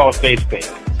 Call a spade.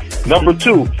 Number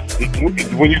two,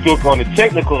 when you look on the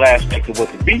technical aspect of what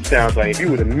the beat sounds like, if you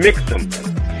were to mix them,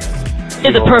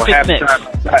 it's a perfect mix.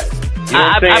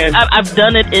 I've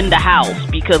done it in the house,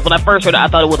 because when I first heard it, I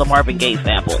thought it was a Marvin Gaye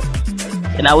sample,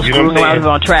 and I was screwing around with it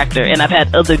on Tractor, and I've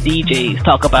had other DJs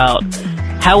talk about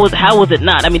how was it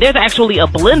not? I mean, there's actually a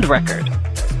blend record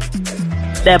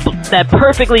that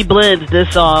perfectly blends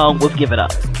this song with "Give It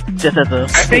Up." Just as a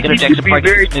I think you should be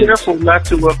very careful not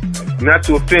to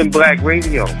offend black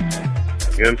radio.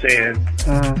 You know what I'm saying?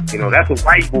 That's a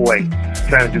white boy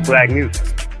trying to do black music.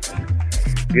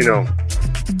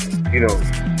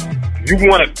 You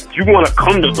wanna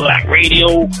come to black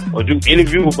radio or do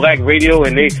interview with black radio,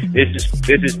 and there's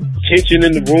this tension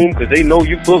in the room because they know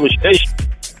you full of shit.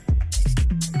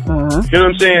 You know what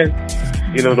I'm saying?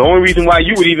 The only reason why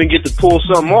you would even get to pull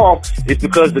something off is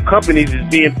because the companies is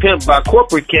being pimped by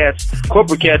corporate cats.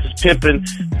 Corporate cats is pimping,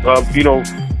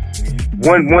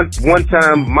 one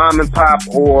time mom and pop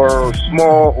or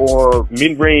small or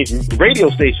mid-range radio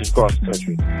stations across the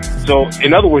country. So,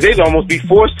 in other words, they'd almost be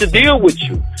forced to deal with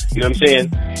you. You know what I'm saying?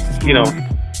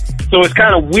 So it's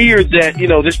kind of weird that,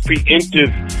 this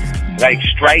preemptive, like,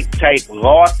 strike type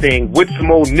law thing with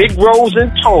some old Negroes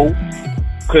in tow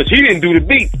because he didn't do the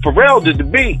beat. Pharrell did the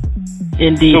beat.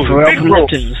 Indeed, so Pharrell from bro.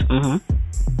 Neptunes.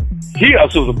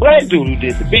 So it was a black dude who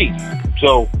did the beat.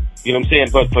 So, you know what I'm saying?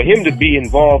 But for him to be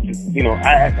involved, you know,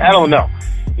 I don't know.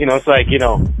 You know, it's like, you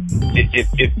know, if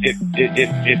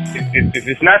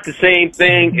it's not the same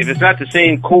thing, if it's not the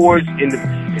same chords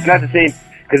it's not the same,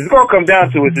 because it's gonna come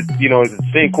down to is it the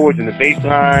same chords in the bass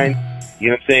line. You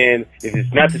know what I'm saying? If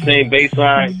it's not the same bass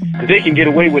line, because they can get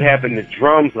away with having the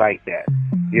drums like that.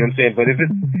 You know what I'm saying? But if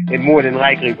it's more than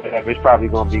likely whatever, it's probably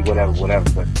gonna be whatever.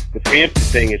 But the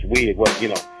preemptive thing is weird. I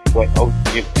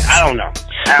don't know.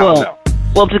 I don't know.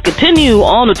 Well, to continue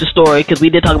on with the story, because we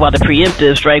did talk about the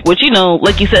preemptive strike, which, you know,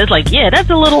 like you said, it's like, yeah, that's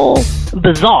a little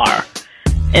bizarre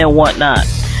and whatnot.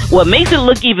 What makes it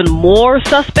look even more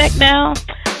suspect now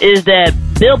is that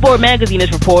Billboard magazine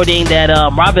is reporting that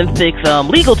Robin Thicke's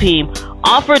legal team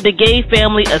offered the gay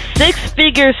family a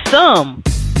 6-figure sum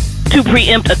to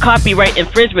preempt a copyright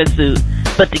infringement suit,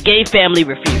 but the gay family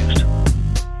refused.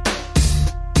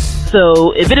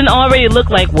 So if it didn't already look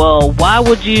like, well, why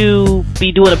would you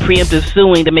be doing a preemptive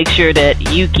suing to make sure that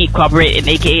you keep copyright, and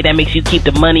aka that makes you keep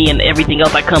the money and everything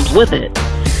else that comes with it?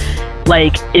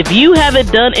 Like, if you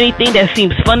haven't done anything that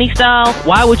seems funny style,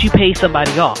 why would you pay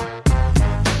somebody off?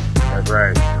 That's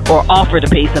right. Or offer to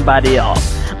pay somebody off?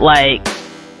 Like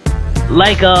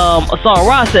Asar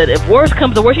Ross said, if worse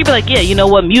comes to worse, you'd be like, yeah, you know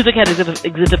what, music has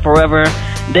existed forever.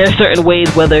 There's certain ways,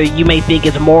 whether you may think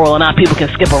it's moral or not, people can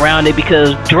skip around it,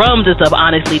 because drums and stuff,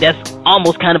 honestly, that's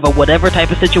almost kind of a whatever type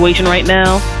of situation right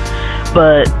now.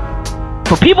 But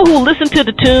for people who listen to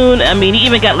the tune, I mean, he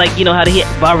even got, like, you know how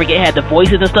Marvin Gaye had the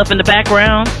voices and stuff in the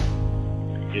background.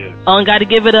 Yeah. On Got to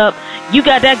Give It Up. You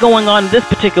got that going on in this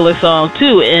particular song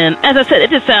too, and as I said, it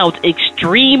just sounds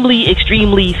extremely,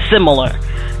 extremely similar.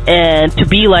 And to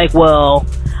be like, well,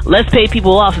 let's pay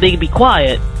people off so they can be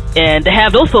quiet, and to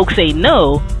have those folks say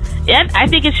no, I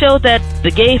think it shows that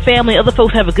the gay family and other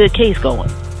folks have a good case going.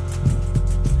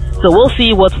 So we'll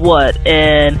see what's what.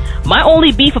 And my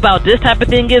only beef about this type of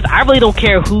thing is I really don't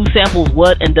care who samples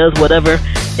what and does whatever.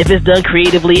 If it's done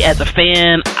creatively, as a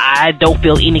fan, I don't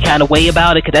feel any kind of way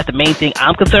about it, because that's the main thing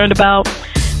I'm concerned about.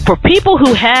 For people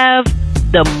who have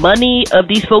the money of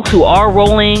these folks who are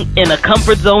rolling in a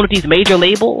comfort zone with these major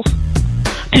labels,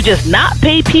 to just not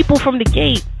pay people from the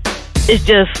gate is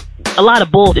just a lot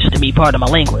of bullshit to me, pardon my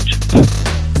language.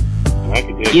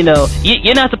 You know,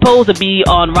 you're not supposed to be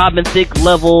on Robin Thicke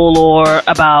level, or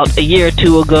about a year or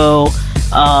two ago,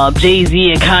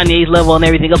 Jay-Z and Kanye's level and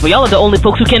everything else, but y'all are the only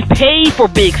folks who can pay for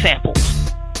big samples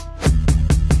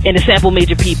and to sample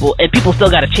major people, and people still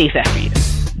gotta chase after you.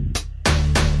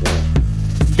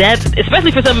 That's,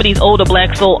 especially for some of these older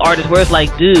black soul artists, where it's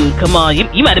like, dude, come on,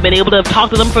 you might have been able to talk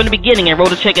to them from the beginning and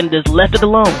wrote a check and just left it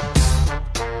alone.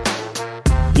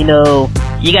 You know,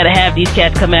 you gotta have these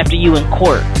cats come after you in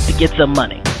court to get some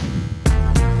money.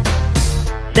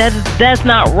 That's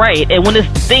not right. And when it's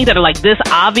things that are like this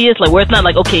obvious, like where it's not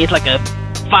like, okay, it's like a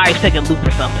 5-second loop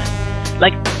or something.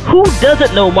 Like, who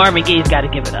doesn't know Marvin Gaye's Gotta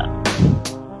Give It Up?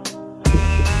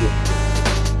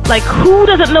 Like, who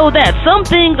doesn't know that? Some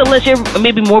things, unless you're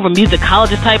maybe more of a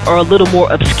musicologist type, are a little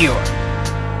more obscure.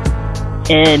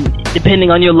 And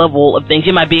depending on your level of things,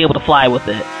 you might be able to fly with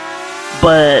it.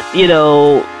 But, you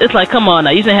know, it's like, come on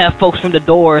now, you shouldn't have folks from the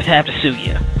Doors have to sue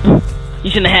you. You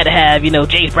shouldn't have had to have, you know,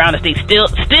 James Brown Estate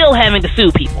still having to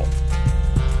sue people.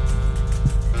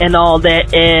 And all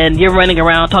that, and you're running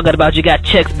around talking about you got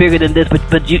checks bigger than this,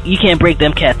 but you can't break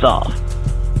them cats off.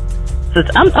 So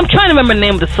I'm trying to remember the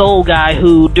name of the soul guy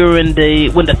who, when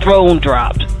the throne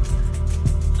dropped,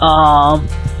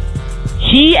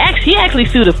 he actually had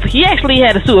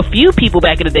to sue a few people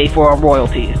back in the day for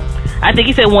royalties. I think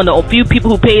he said one of the few people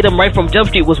who paid him right from Jump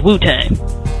Street was Wu-Tang.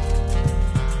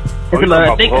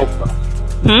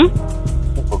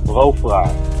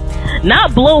 Blowfly.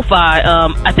 Not Blowfly.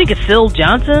 I think it's Syl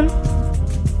Johnson.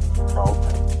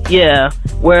 Yeah,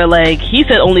 where like he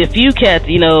said only a few cats,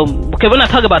 you know, because we're not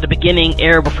talking about the beginning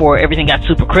era before everything got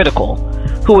super critical,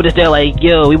 who were just there like,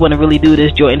 yo, we want to really do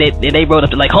this joint, and they wrote up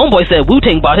to, like, Homeboy said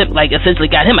Wu-Tang bought him, like, essentially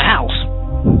got him a house.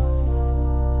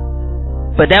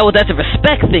 But that's a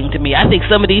respect thing to me. I think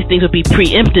some of these things would be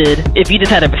preempted if you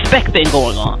just had a respect thing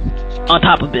going on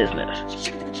top of business.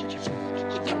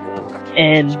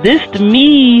 And this, to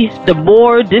me, the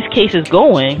more this case is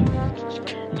going,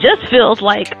 just feels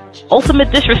like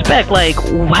ultimate disrespect. Like,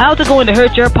 how's it going to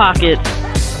hurt your pockets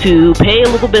to pay a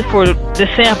little bit for the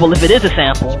sample, if it is a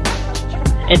sample,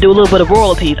 and do a little bit of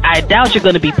royalties? I doubt you're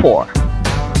going to be poor.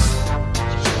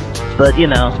 But, you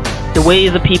know, the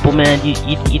ways of people, man,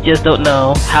 you just don't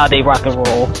know how they rock and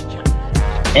roll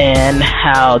and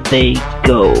how they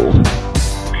go.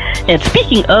 And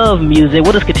speaking of music,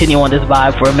 we'll just continue on this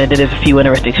vibe for a minute. There's a few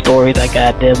interesting stories I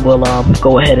got, then we'll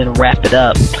go ahead and wrap it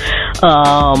up.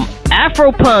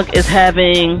 Afropunk is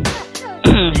having,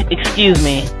 excuse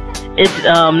me, its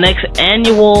next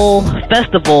annual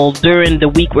festival during the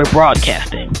week we're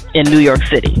broadcasting in New York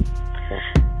City.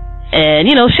 And,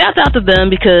 you know, shouts out to them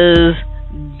because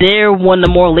they're one of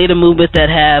the more later movements that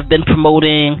have been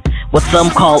promoting what some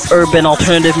call urban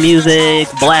alternative music,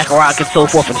 black rock, and so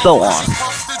forth and so on.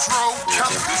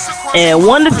 And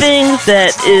one of the things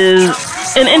that is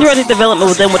an interesting development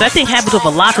with them, which I think happens with a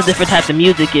lot of different types of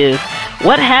music, is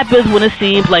what happens when it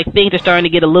seems like things are starting to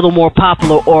get a little more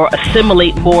popular or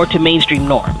assimilate more to mainstream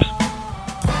norms.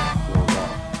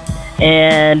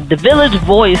 And the Village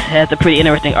Voice has a pretty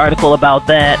interesting article about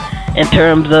that in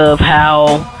terms of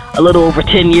how a little over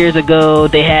 10 years ago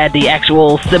they had the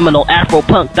actual seminal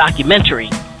Afropunk documentary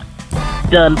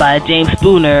done by James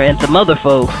Spooner and some other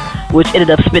folks, which ended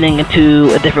up spinning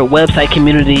into a different website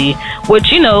community,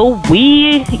 which, you know,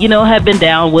 we, you know, have been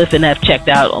down with and have checked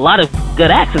out a lot of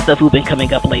good acts and stuff who've been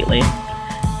coming up lately.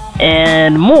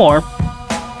 And more.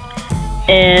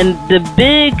 And the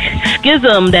big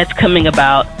schism that's coming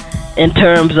about in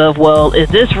terms of, well, is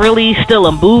this really still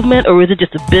a movement or is it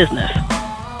just a business?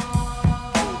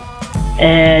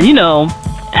 And, you know,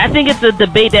 I think it's a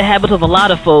debate that happens with a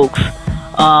lot of folks,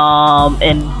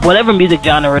 and whatever music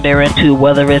genre they're into,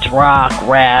 whether it's rock,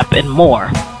 rap, and more.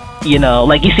 You know,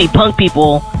 like you see punk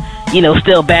people, you know,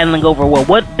 still battling over, well,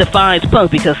 what defines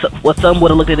punk? Because what some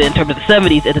would have looked at it in terms of the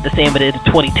 70s isn't the same as it is in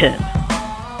 2010.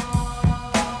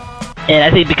 And I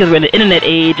think because we're in the internet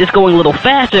age, it's going a little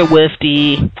faster with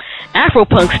the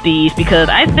Afropunk steez, because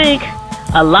I think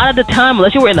a lot of the time,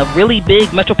 unless you were in a really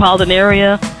big metropolitan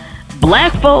area,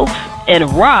 black folks and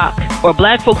rock, or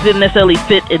black folks didn't necessarily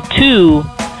fit into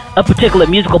a particular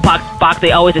musical box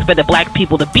they always expected black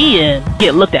people to be in,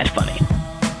 get looked at funny.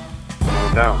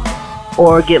 No doubt.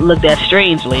 Or get looked at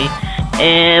strangely.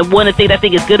 And one of the things I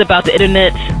think is good about the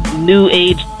internet's new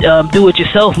age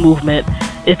do-it-yourself movement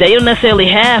is that you don't necessarily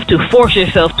have to force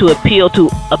yourself to appeal to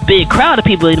a big crowd of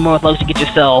people anymore as long as you get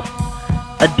yourself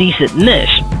a decent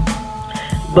niche.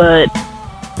 But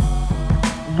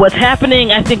what's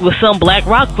happening, I think, with some black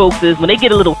rock folks is when they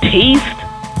get a little taste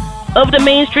of the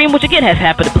mainstream, which again has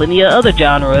happened to plenty of other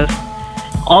genres,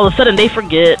 all of a sudden they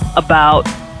forget about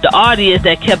the audience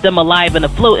that kept them alive and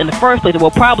afloat in the first place, and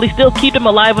will probably still keep them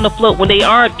alive and afloat when they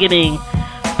aren't getting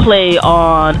play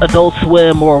on Adult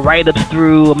Swim or write-ups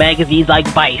through magazines like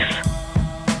Vice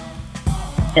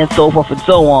and so forth and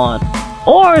so on.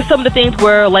 Or some of the things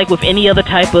where, like with any other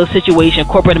type of situation,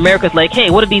 corporate America's like, hey,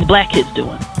 what are these black kids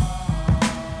doing?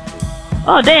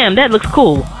 Oh, damn, that looks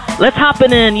cool. Let's hop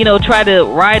in and, you know, try to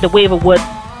ride the wave of what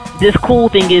this cool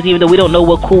thing is, even though we don't know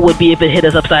what cool would be if it hit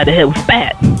us upside the head with a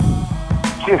bat.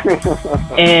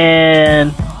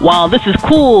 And while this is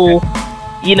cool,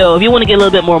 you know, if you want to get a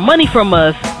little bit more money from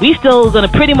us, we still going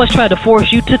to pretty much try to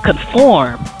force you to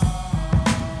conform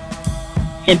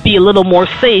and be a little more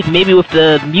safe, maybe with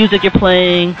the music you're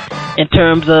playing in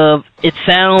terms of its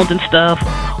sounds and stuff,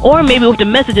 or maybe with the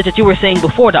messages that you were saying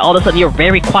before that all of a sudden you're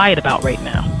very quiet about right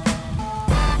now.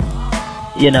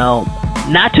 You know,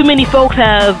 not too many folks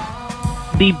have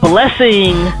the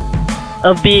blessing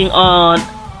of being on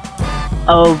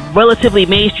a relatively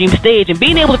mainstream stage and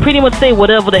being able to pretty much say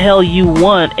whatever the hell you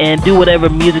want and do whatever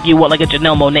music you want, like a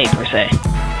Janelle Monáe per se,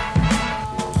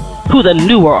 who's a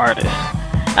newer artist.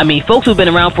 I mean, folks who've been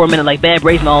around for a minute, like Bad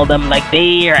Brains and all of them, like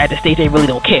they are at the stage they really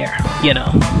don't care, you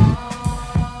know,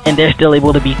 and they're still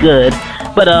able to be good.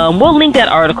 But we'll link that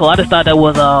article. I just thought that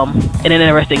was an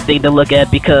interesting thing to look at,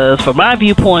 because from my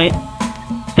viewpoint,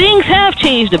 things have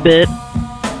changed a bit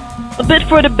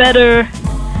for the better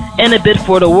and a bit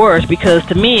for the worse, because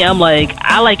to me, I'm like,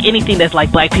 I like anything that's like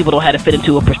black people don't have to fit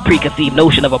into a preconceived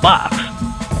notion of a box.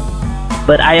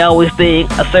 But I always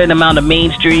think a certain amount of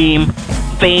mainstream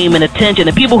fame and attention,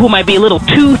 and people who might be a little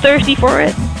too thirsty for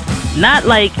it, not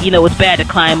like, you know, it's bad to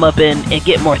climb up and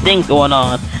get more things going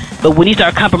on, but when you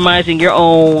start compromising your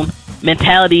own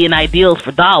mentality and ideals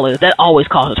for dollars, that always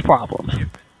causes problems.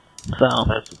 So,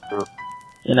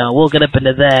 you know, we'll get up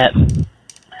into that.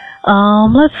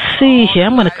 Let's see here.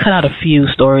 I'm going to cut out a few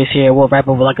stories here. We'll wrap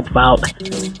over like about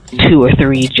 2 or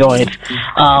 3 joints.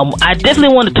 I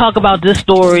definitely want to talk about this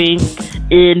story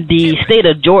in the state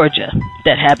of Georgia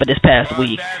that happened this past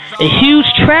week. A huge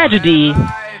tragedy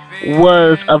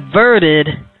was averted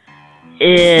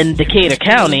in Decatur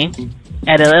County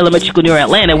at an elementary school near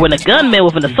Atlanta when a gunman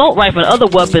with an assault rifle and other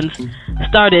weapons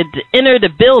started to enter the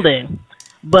building.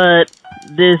 But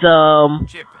this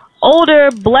older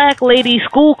black lady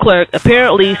school clerk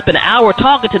apparently spent an hour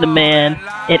talking to the man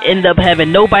and ended up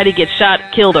having nobody get shot,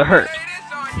 killed, or hurt.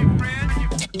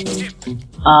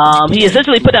 He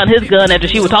essentially put down his gun after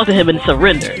she would talk to him and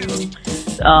surrendered.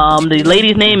 The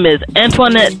lady's name is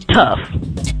Antoinette Tuff.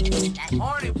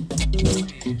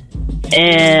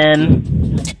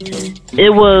 And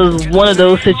it was one of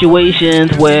those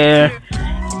situations where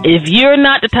if you're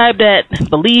not the type that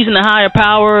believes in a higher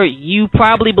power, you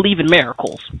probably believe in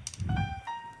miracles.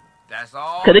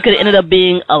 Because it could have ended up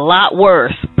being a lot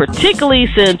worse, particularly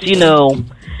since, you know,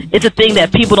 it's a thing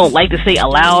that people don't like to say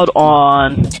aloud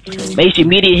on mainstream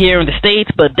media here in the States,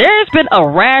 but there's been a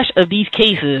rash of these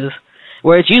cases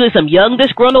where it's usually some young,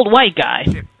 disgruntled white guy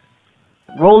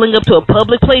rolling up to a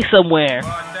public place somewhere,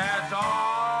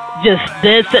 just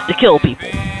dead set to kill people.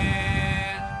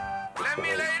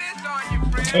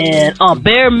 And on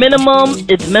bare minimum,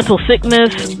 it's mental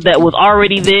sickness that was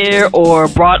already there or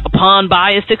brought upon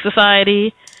by a sick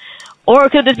society. Or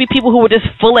it could just be people who were just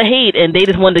full of hate and they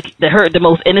just wanted to hurt the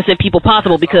most innocent people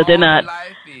possible because they're not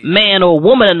man or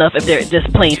woman enough, if they're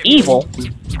just plain evil,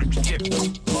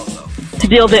 to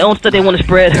deal with their own stuff. They want to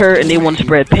spread hurt and they want to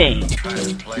spread pain.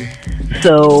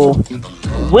 So,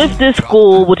 with this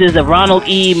school, which is the Ronald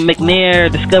E. McNair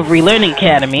Discovery Learning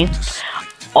Academy,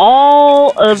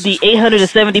 all of the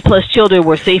 870 plus children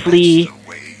were safely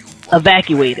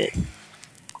evacuated.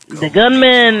 The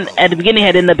gunman at the beginning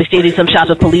had ended up exchanging some shots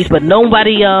with police, but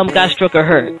nobody got struck or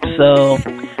hurt. So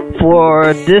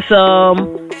for this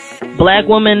black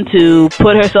woman to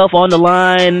put herself on the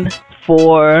line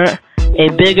for a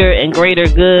bigger and greater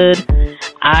good,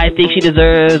 I think she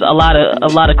deserves a lot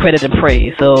of credit and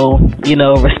praise. So, you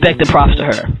know, respect and props to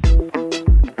her.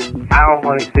 I don't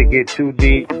want it to get too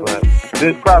deep, but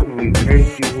there's probably very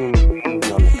few human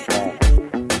beings on the planet.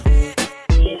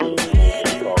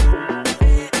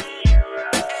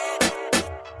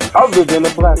 Other than a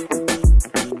black person.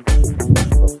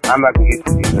 I'm not gonna get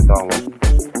too deep, that's all.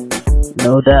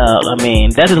 No doubt. I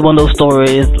mean, that's just one of those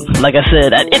stories, like I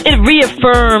said, it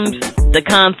reaffirms the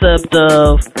concept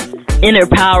of inner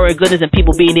power and goodness and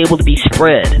people being able to be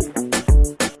spread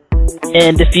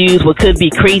and diffuse what could be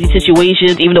crazy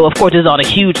situations, even though, of course, it's on a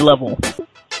huge level.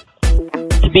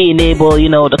 To being able, you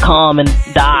know, to calm and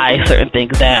die certain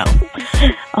things down.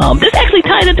 This actually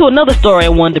ties into another story I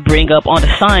wanted to bring up on the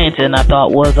science, and I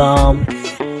thought was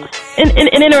an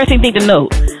interesting thing to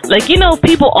note. Like, you know,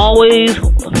 people always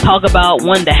talk about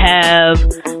wanting to have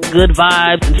good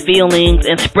vibes and feelings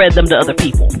and spread them to other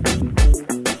people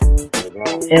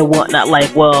and whatnot.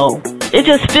 Like, well, it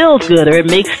just feels good, or it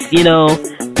makes, you know,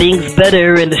 things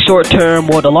better in the short term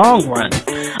or the long run.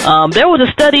 There was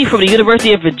a study from the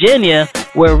University of Virginia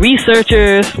where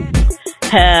researchers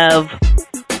have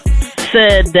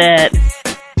said that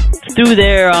through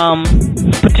their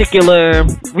particular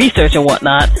research and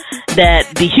whatnot, that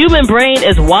the human brain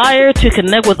is wired to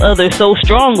connect with others so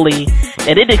strongly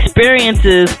that it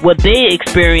experiences what they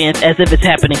experience as if it's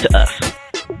happening to us.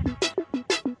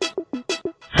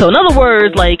 So in other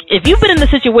words, like, if you've been in a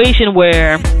situation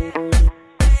where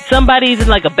somebody's in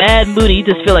like a bad mood and you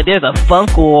just feel like there's a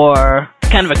funk or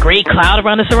kind of a gray cloud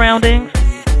around the surroundings,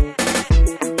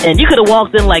 and you could have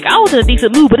walked in like, I was in a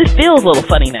decent mood, but it feels a little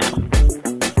funny now.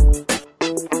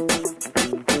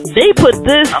 They put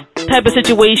this type of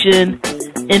situation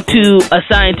into a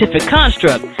scientific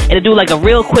construct, and to do like a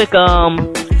real quick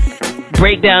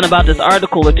breakdown about this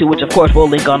article or two, which of course we'll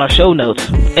link on our show notes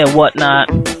and whatnot.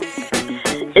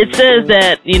 It says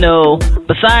that, you know,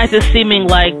 besides this seeming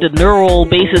like the neural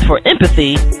basis for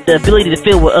empathy, the ability to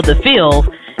feel what others feel,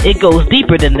 it goes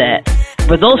deeper than that.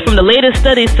 Results from the latest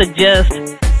studies suggest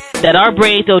that our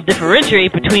brains don't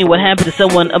differentiate between what happens to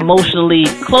someone emotionally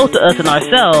close to us and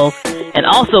ourselves, and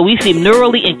also we seem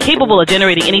neurally incapable of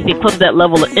generating anything close to that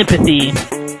level of empathy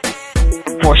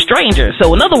for strangers.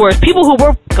 So in other words, people who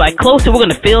we're like close to, we're going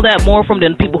to feel that more from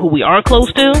than people who we aren't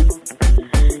close to.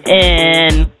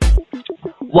 And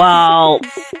while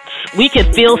we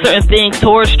can feel certain things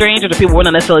towards strangers or people we're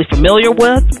not necessarily familiar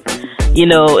with, you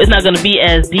know, it's not going to be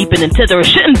as deep and intense, or it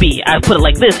shouldn't be, I put it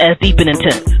like this, as deep and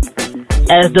intense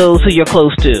as those who you're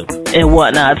close to and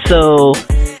whatnot. So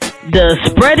the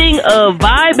spreading of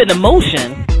vibe and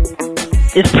emotion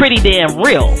is pretty damn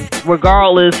real,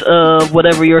 regardless of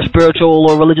whatever your spiritual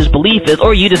or religious belief is,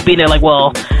 or you just being there like,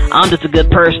 well, I'm just a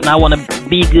good person, I want to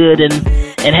be good and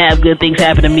have good things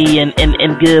happen to me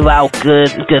and give out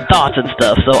good thoughts and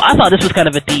stuff. So I thought this was kind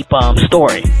of a deep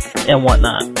story and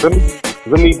whatnot.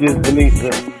 Let me just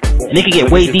and it could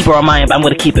get way deeper on mine, but I'm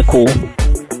going to keep it cool.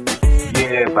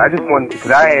 Yeah, but I just wanted,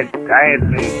 because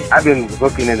I've been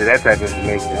looking into that type of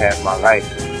information half my life.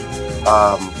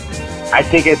 I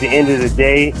think at the end of the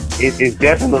day, it's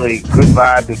definitely good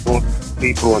vibes influence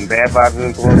people and bad vibes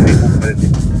influence people, but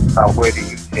it's about whether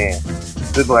you stand.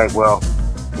 It's like, well,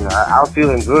 you know, I'm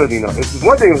feeling good, you know. It's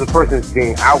one thing if a person is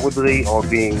being outwardly or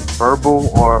being verbal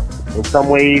or in some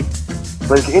ways,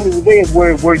 but at the end of the day, it's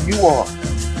where you are.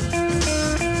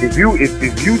 If you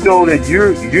know that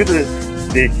you're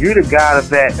the God of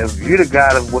that, if you're the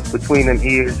God of what's between them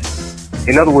ears,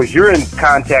 in other words, you're in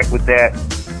contact with that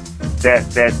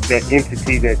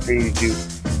entity that created you,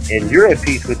 and you're at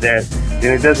peace with that,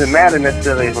 then it doesn't matter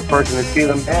necessarily if a person is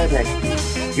feeling bad next to you.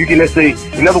 You can necessarily,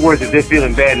 in other words, if they're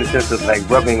feeling bad in the sense of like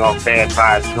rubbing off bad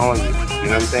vibes on you, you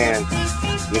know what I'm saying?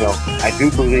 You know, I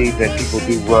do believe that people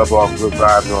do rub off good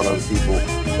vibes on other people,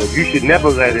 but you should never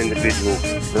let an individual,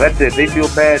 so that's it, if they feel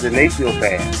bad, then they feel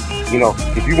bad. You know,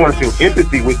 if you want to feel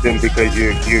empathy with them because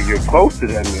you're close to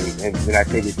them, and I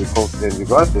think if you're close to them, you're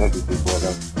going to feel empathy for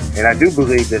them. And I do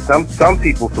believe that some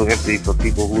people feel empathy for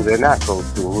people who they're not close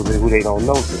to, who they don't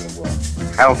know very well.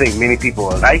 I don't think many people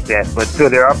are like that, but still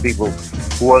there are people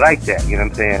who are like that, you know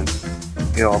what I'm saying?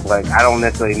 You know, like, I don't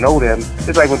necessarily know them.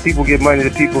 It's like when people give money to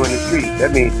people in the street,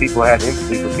 that means people have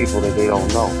empathy for people that they don't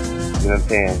know. You know what I'm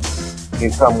saying?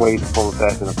 In some ways, full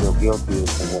fashion, I feel guilty in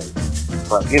some ways.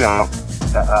 But, you know,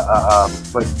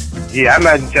 but yeah, I'm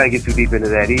not trying to get too deep into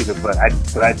that either, but I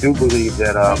do believe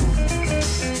that,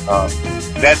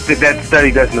 that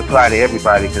study doesn't apply to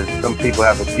everybody, because some people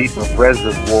have a deeper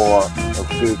reservoir of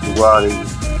spirituality,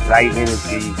 light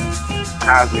energy,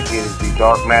 cosmic energy,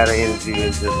 dark matter energy,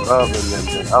 and just love in them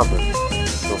than others.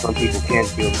 So some people can't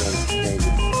feel things the same as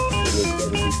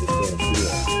other people can't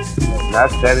feel.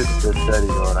 That is the study,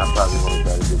 though, and I probably want to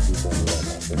try to get deep into that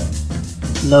after that.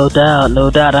 No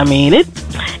doubt. I mean, it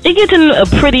gets in a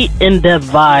pretty in-depth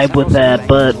vibe with that,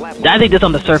 but I think just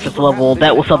on the surface level,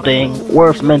 that was something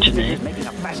worth mentioning.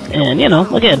 And, you know,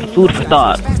 again, food for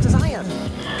thought.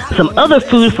 Some other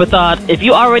food for thought, if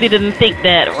you already didn't think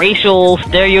that racial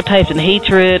stereotypes and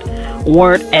hatred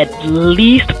weren't at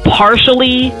least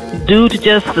partially due to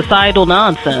just societal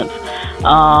nonsense,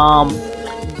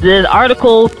 the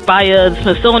article by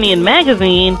Smithsonian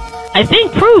Magazine, I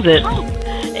think, proves it.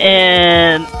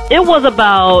 And it was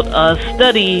about a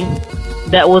study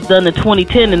that was done in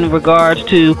 2010 in regards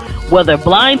to whether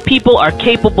blind people are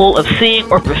capable of seeing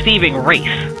or perceiving race.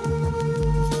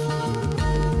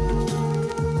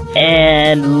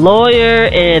 And lawyer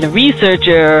and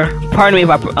researcher, pardon me if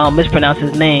I mispronounce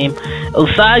his name,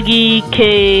 Usagi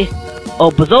K.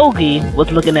 Obazogi was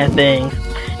looking at things.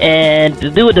 And to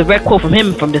do a direct quote from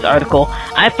him from this article,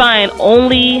 I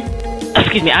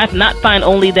not find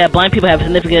only that blind people have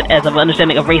significant as of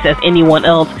understanding of race as anyone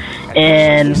else,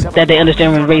 and that they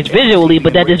understand race visually,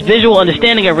 but that this visual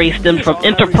understanding of race stems from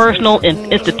interpersonal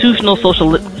and institutional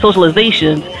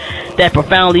socializations that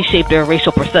profoundly shape their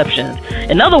racial perceptions.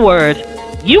 In other words,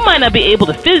 you might not be able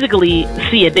to physically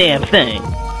see a damn thing,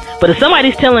 but if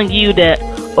somebody's telling you that,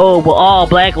 oh, well, all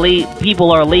black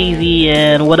people are lazy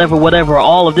and whatever,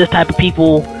 all of this type of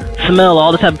people smell,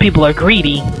 all this type of people are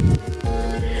greedy,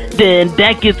 then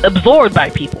that gets absorbed by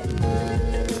people.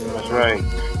 That's right.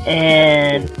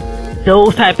 And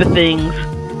those type of things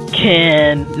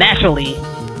can naturally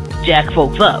jack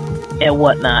folks up and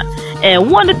whatnot.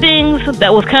 And one of the things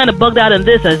that was kind of bugged out in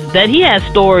this is that he had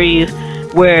stories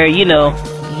where, you know,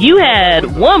 you had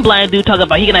one blind dude talking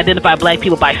about he can identify black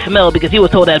people by smell because he was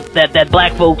told that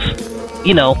black folks,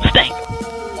 you know, stink.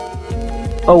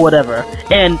 Or whatever.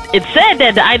 And it said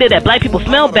that the idea that black people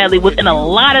smell badly was in a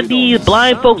lot of these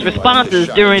blind folks' responses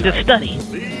during the study.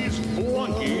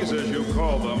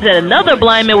 That another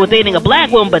blind man was dating a black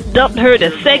woman but dumped her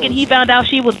the second he found out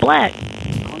she was black.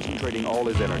 Concentrating all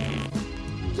his energy.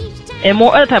 And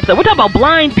more other types of stuff. We're talking about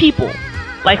blind people.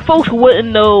 Like folks who wouldn't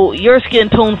know your skin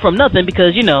tone from nothing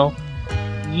because, you know,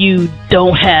 you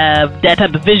don't have that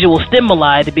type of visual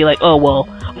stimuli to be like, oh, well,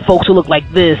 folks who look like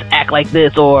this act like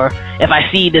this, or if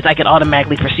I see this, I can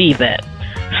automatically perceive that.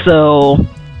 So,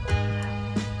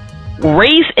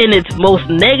 race in its most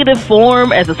negative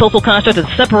form as a social construct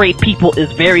to separate people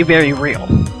is very, very real.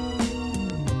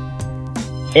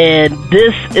 And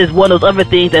this is one of those other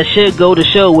things that should go to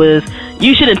show is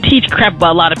you shouldn't teach crap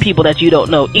about a lot of people that you don't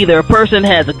know. Either a person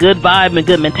has a good vibe and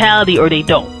good mentality, or they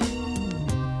don't.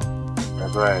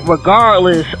 That's right.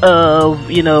 Regardless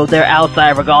of, you know, their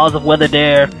outside, regardless of whether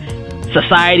their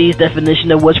society's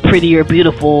definition of what's pretty or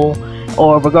beautiful,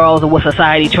 or regardless of what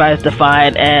society tries to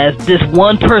define as this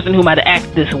one person who might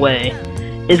act this way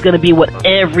is going to be what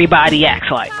everybody acts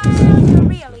like.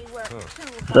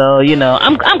 So, you know,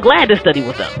 I'm glad this study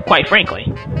was done, quite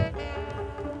frankly.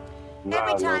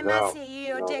 Because,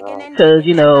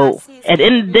 you know, at the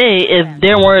end of the day,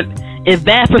 if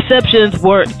bad perceptions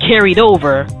weren't carried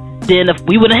over, then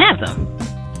we wouldn't have them.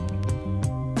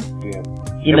 Yeah.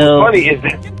 You know, what's funny is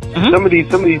that some of these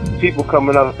people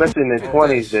coming up, especially in their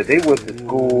 20s, that they went to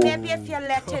school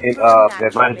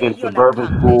that might have been suburban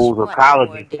schools or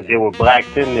colleges, but there were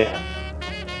blacks in there,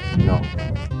 you know,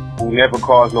 who never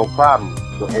caused no problems,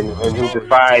 and who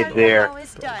defied their,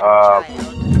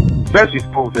 especially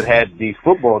schools that had these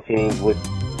football teams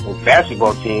and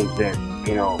basketball teams that,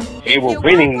 you know, they were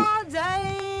winning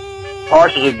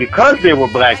partially because there were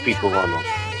black people on them.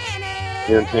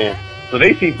 You know what I'm saying? So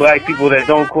they see black people that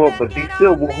don't quote, but they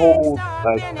still will hold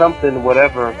like something,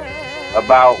 whatever,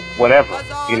 about whatever.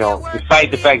 You know,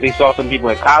 despite the fact they saw some people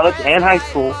in college and high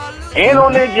school and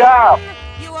on their job.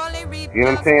 You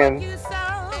know what I'm saying?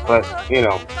 But, you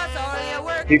know,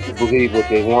 people believe what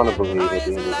they want to believe at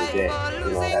the end of the day.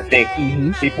 You know, and I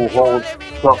think people hold,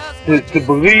 so to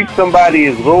believe somebody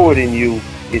is lower than you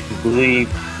is to believe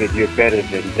that you're better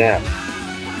than them.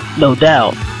 No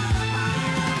doubt.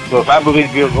 So if I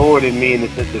believe you're lower than me in the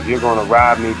sense of you're going to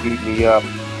rob me, beat me up,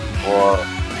 or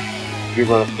you're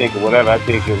going to stink or whatever, I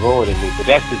think you're lower than me. But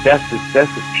that's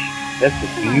the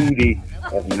beauty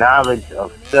of knowledge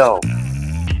of self,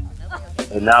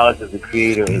 the knowledge of the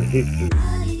Creator in history.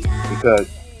 Because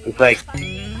it's like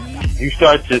you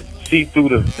start to see through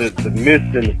the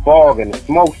mist and the fog and the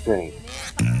smoke screen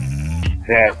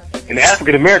that, and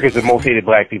African Americans are the most hated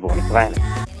black people on the planet.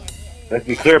 Let's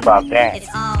be clear about that.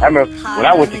 I remember when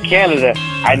I went to Canada,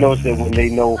 I noticed that when they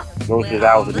noticed that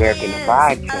I was American, the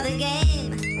vibe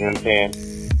changed. You know what I'm saying?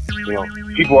 You know,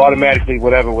 people automatically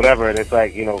whatever, and it's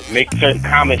like, you know, make certain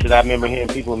comments that I remember hearing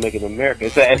people making in America.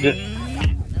 It's just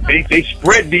they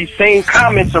spread these same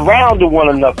comments around to one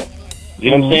another.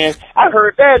 You know what I'm saying? I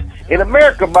heard that in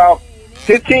America about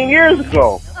 15 years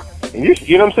ago. And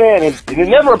you know what I'm saying? And it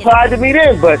never applied to me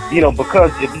then, but, you know,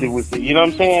 because it was, you know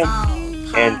what I'm saying?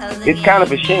 And it's kind of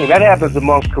a shame. That happens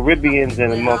amongst Caribbeans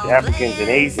and amongst Africans and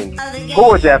Asians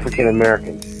towards African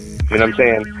Americans. You know what I'm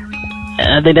saying?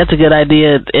 I think that's a good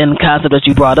idea and concept that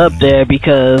you brought up there,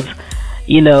 because,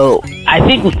 you know, I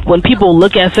think when people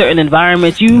look at certain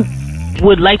environments, you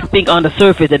would like to think on the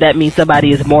surface that means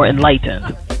somebody is more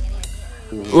enlightened.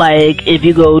 Like if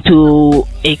you go to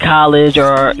a college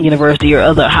or university or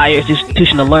other higher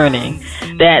institution of learning,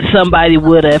 that somebody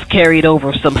would have carried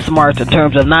over some smarts in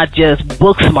terms of not just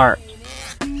book smart,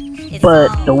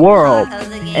 but the world.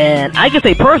 And I can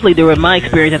say personally, during my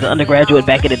experience as an undergraduate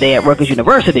back in the day at Rutgers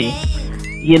University,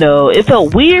 you know, it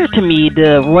felt weird to me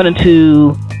to run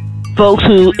into folks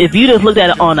who, if you just looked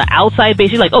at it on the outside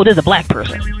basis, you're like, oh, there's a black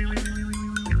person.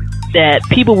 That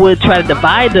people would try to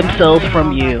divide themselves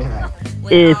from you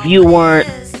if you weren't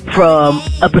from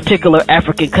a particular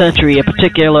African country, a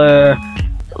particular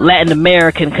Latin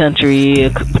American country, a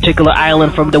particular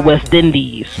island from the West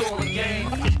Indies,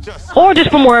 or just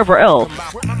from wherever else.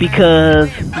 Because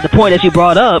the point that you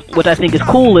brought up, which I think is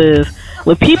cool, is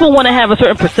when people want to have a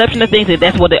certain perception of things, and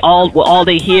that's what all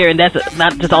they hear, and that's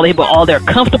not just all they hear, but all they're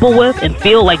comfortable with and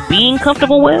feel like being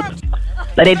comfortable with,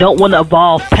 that they don't want to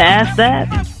evolve past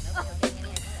that,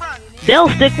 they'll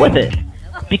stick with it.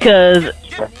 Because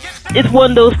it's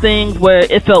one of those things where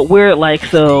it felt weird, like,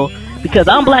 so, because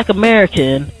I'm black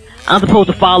American, I'm supposed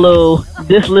to follow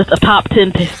this list of top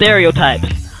 10 stereotypes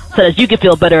so that you can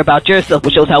feel better about yourself,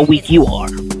 which shows how weak you are.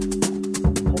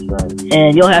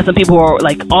 And you'll have some people who are,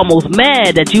 like, almost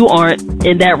mad that you aren't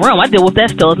in that realm. I deal with that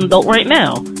still as an adult right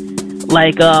now.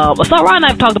 Like, Sarah and I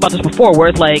have talked about this before, where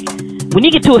it's like, when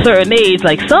you get to a certain age,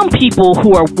 like, some people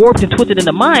who are warped and twisted in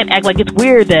the mind act like it's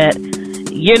weird that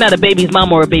you're not a baby's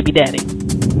mom or a baby daddy.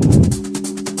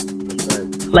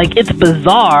 Like, it's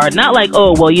bizarre. Not like,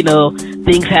 oh, well, you know,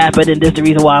 things happen and this is the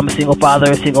reason why I'm a single father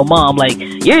or a single mom. Like,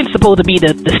 you're supposed to be the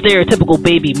stereotypical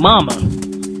baby mama,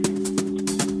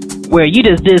 where you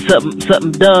just did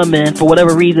something dumb, and for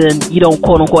whatever reason, you don't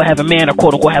quote-unquote have a man or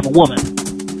quote-unquote have a woman.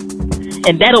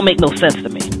 And that don't make no sense to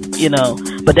me, you know.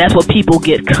 But that's what people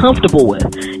get comfortable with.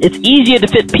 It's easier to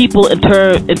fit people into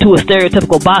a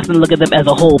stereotypical box than look at them as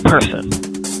a whole person.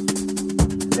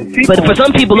 But for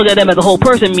some people, look at them as a whole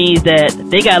person means that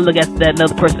they gotta look at that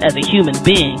another person as a human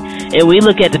being. And we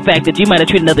look at the fact that you might have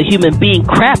treated another human being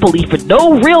crappily for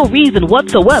no real reason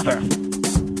whatsoever.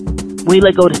 We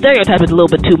let go of the stereotype is a little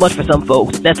bit too much for some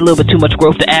folks. That's a little bit too much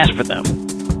growth to ask for them.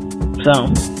 So,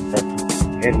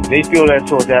 and they feel that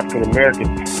towards African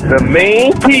Americans. The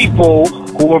main people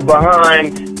who are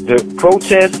behind the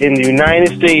protests in the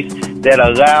United States that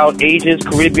allowed Asians,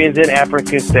 Caribbeans, and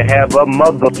Africans to have a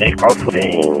mother thing.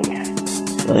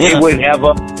 They wouldn't have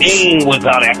a thing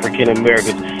without African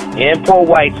Americans and poor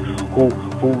whites who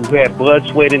had blood,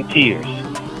 sweat, and tears.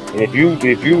 And if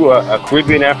you are a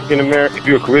Caribbean African American, if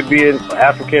you're a Caribbean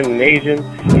African and Asian,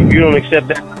 if you don't accept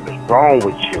that, what's wrong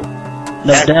with you?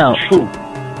 No doubt. The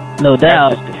truth. No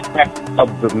doubt. That's the fact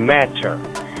of the matter.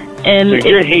 And so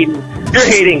you're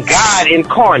hating God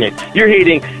incarnate. You're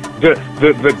hating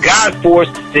the God force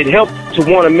that helped to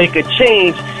want to make a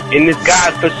change in this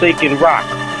God-forsaken rock.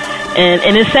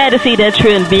 And it's sad to see that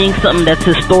trend being something that's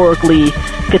historically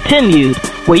continued,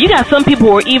 where you got some people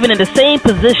who are even in the same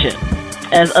position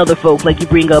as other folks. Like you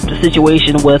bring up the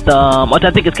situation with, which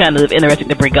I think is kind of interesting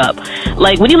to bring up.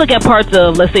 Like when you look at parts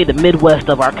of, let's say, the Midwest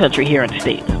of our country here in the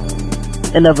States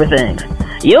and other things,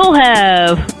 you'll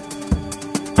have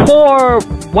poor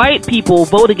white people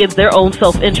vote against their own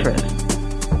self-interest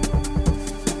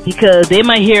because they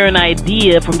might hear an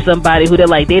idea from somebody who they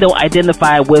don't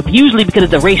identify with, usually because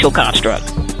it's a racial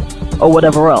construct or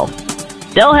whatever else.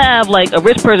 They'll have like a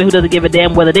rich person who doesn't give a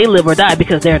damn whether they live or die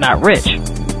because they're not rich.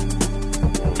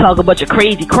 Talk a bunch of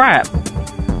crazy crap.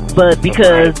 But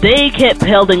because they kept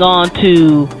holding on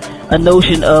to a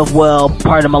notion of, well,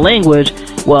 pardon my language,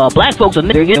 well, black folks are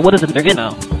niggas, what is a nigga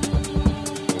now?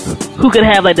 Who could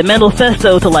have like the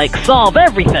manifesto to like solve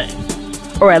everything,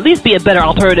 or at least be a better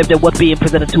alternative than what's being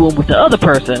presented to them with the other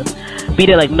person. Be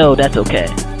there like, no, that's okay.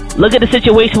 Look at the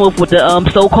situation with the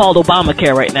so-called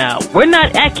Obamacare right now. We're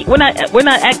not at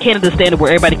Canada's standard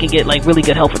where everybody can get like really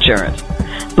good health insurance,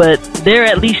 but they're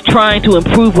at least trying to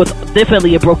improve what's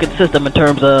definitely a broken system in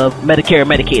terms of Medicare and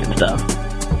Medicaid and stuff.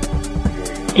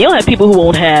 You'll have people who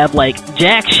won't have like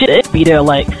jack shit. Be there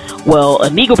like, well, a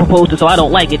Negro proposed it, so I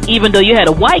don't like it, even though you had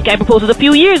a white guy propose it a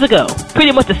few years ago.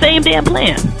 Pretty much the same damn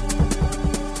plan.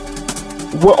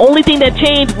 The only thing that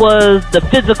changed was the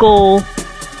physical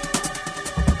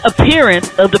appearance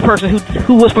of the person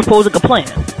who was proposing a plan.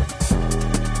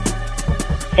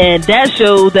 And that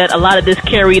shows that a lot of this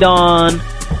carried on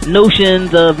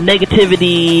notions of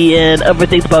negativity and other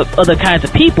things about other kinds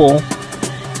of people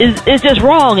is just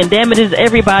wrong and damages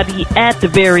everybody at the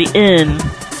very end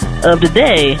of the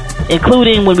day,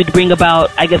 including when we bring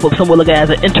about, I guess what some would look at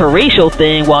as an interracial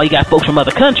thing while you got folks from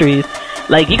other countries.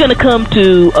 Like, you're gonna come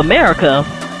to America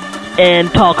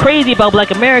and talk crazy about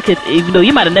black Americans even though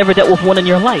you might have never dealt with one in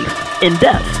your life in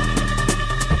death.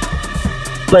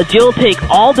 But you'll take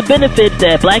all the benefits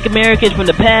that black Americans from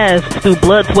the past through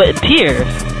blood, sweat, and tears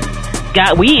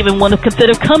we even want to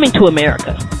consider coming to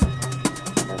America.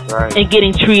 That's right. And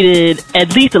getting treated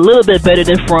at least a little bit better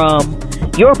than from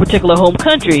your particular home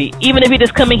country, even if you're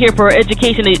just coming here for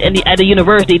education at a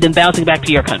university, then bouncing back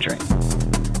to your country.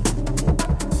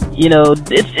 You know,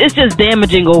 it's just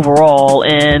damaging overall,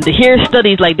 and to hear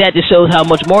studies like that just shows how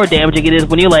much more damaging it is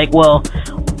when you're like, well,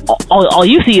 all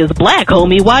you see is black,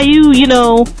 homie. Why you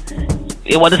know,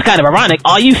 well, it's kind of ironic.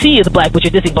 All you see is black, but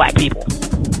you're dissing black people.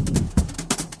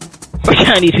 Or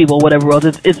Chinese people, whatever else.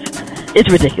 It's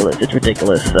ridiculous. It's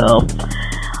ridiculous. So,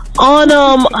 on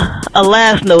a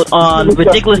last note on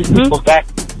ridiculous.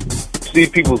 See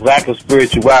people's lack of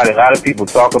spirituality. A lot of people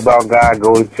talk about God,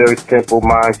 go to church, temple,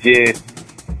 mindset,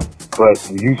 but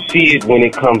you see it when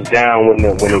it comes down, when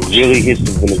it really hits,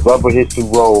 when the rubber hits the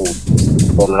road.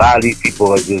 But a lot of these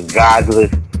people are just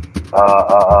godless,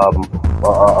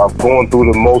 going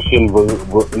through the motion,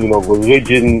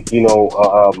 religion,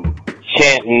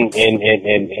 chanting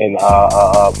and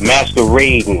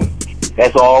masquerading.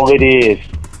 That's all it is.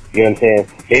 You know what I'm saying?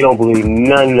 They don't believe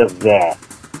none of that.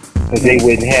 Because they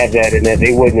wouldn't have that in that.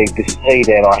 They wouldn't display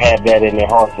that or have that in their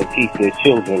hearts to teach their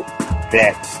children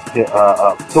that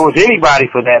towards anybody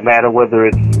for that matter, whether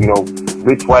it's,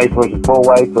 rich whites versus poor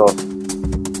whites, or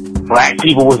black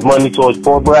people with money towards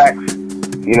poor blacks,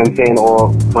 you know what I'm saying,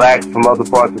 or blacks from other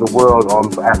parts of the world on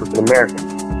African Americans.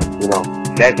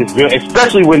 That's just real,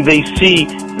 especially when they see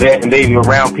that and they're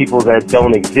around people that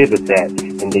don't exhibit that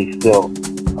and they still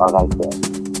are like that.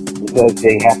 Because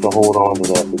they have to hold on to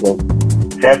that, because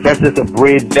that's just a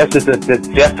bridge, that's just a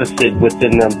deficit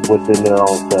within their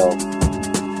own selves.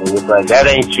 And it's like, that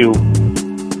ain't you,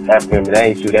 that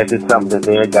ain't you, that's just something that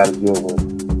they gotta deal with. You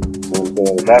know what I'm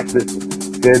saying? That's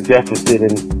just their deficit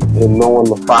in knowing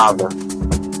the Father.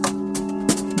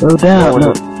 No doubt,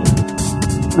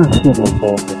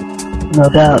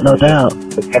 no doubt.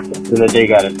 But that's something that they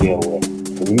gotta deal with.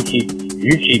 And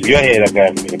you keep your head up,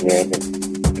 African Americans,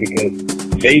 because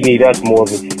they need us more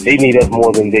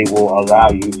than they will allow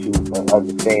you to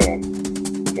understand. You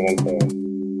know what I'm saying?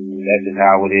 That's just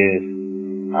how it is.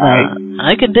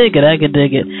 I can dig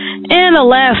it. And a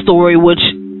last story, which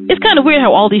it's kind of weird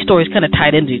how all these stories kind of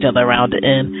tied into each other around it.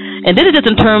 And this is just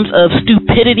in terms of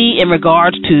stupidity in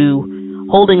regards to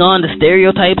holding on to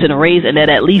stereotypes and race, and that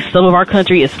at least some of our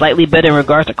country is slightly better in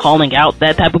regards to calling out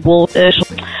that type of bullshit.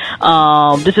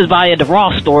 This is via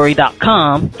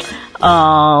therawstory.com.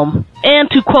 And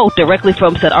to quote directly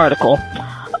from said article,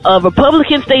 a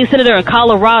Republican state senator in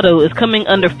Colorado is coming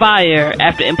under fire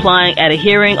after implying at a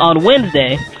hearing on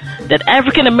Wednesday that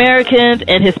African Americans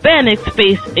and Hispanics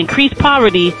face increased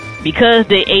poverty because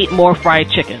they ate more fried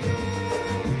chicken.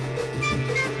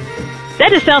 That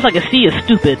just sounds like a sea of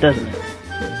stupid, doesn't it?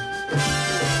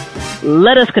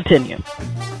 Let us continue.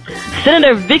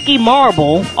 Senator Vicky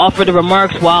Marble offered the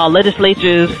remarks while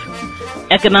legislature's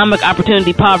Economic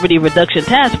Opportunity Poverty Reduction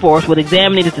Task Force was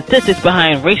examining the statistics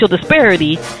behind racial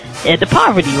disparity and the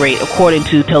poverty rate, according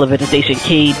to television station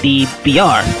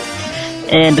KDBR.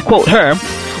 And to quote her,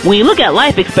 when you look at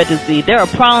life expectancy, there are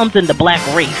problems in the black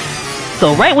race.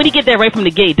 So right when you get that right from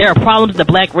the gate, there are problems in the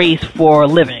black race for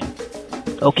living.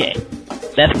 Okay,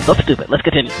 that's stupid. Let's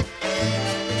continue.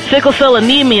 Sickle cell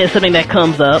anemia is something that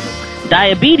comes up.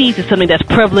 Diabetes is something that's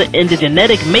prevalent in the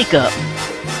genetic makeup.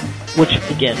 Which,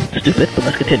 again, stupid, but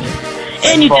let's continue.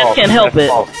 And you just can't help it,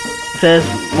 says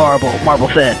Marble. Marble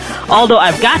said, although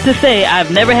I've got to say, I've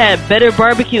never had better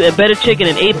barbecue and better chicken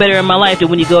and ate better in my life than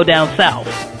when you go down south.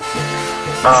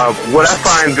 What I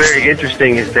find very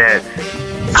interesting is that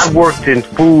I've worked in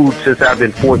food since I've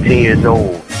been 14 years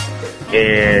old.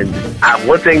 And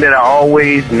one thing that I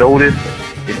always noticed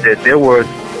is that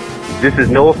this is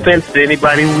no offense to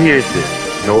anybody who hears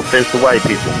this, no offense to white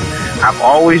people. I've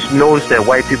always noticed that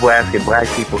white people asking black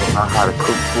people about how to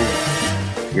cook food.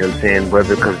 You know what I'm saying?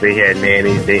 Whether because they had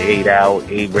nannies, they ate out of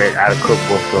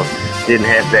cookbooks, or didn't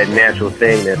have that natural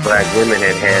thing that black women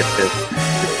had since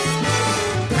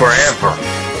forever.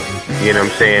 You know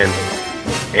what I'm saying?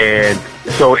 And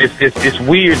so it's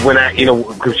weird when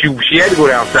because she had to go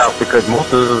down south because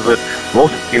most of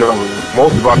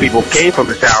our people came from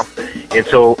the south. And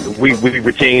so we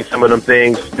retained some of them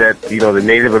things that, the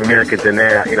Native Americans and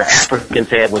Africans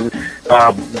had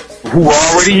who were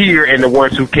already here, and the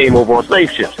ones who came over on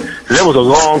slave ships. So that was a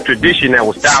long tradition that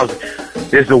was thousands.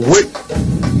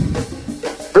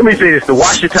 Let me say this, the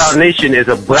Washita Nation is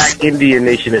a black Indian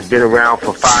nation that's been around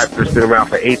for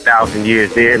 8,000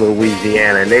 years. They're in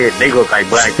Louisiana, and they look like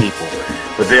black people.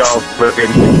 But they're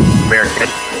American.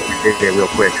 They're real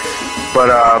quick. But,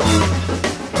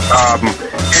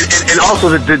 and also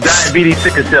the diabetes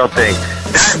sickle cell thing.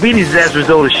 Diabetes is as a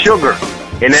result of sugar,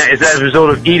 and that is as a result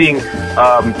of eating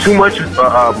too much,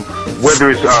 whether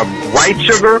it's white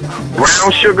sugar,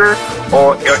 brown sugar,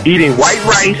 or eating white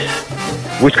rice,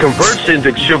 which converts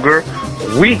into sugar.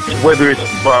 Wheat, whether it's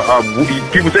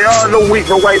people say, oh, no wheat,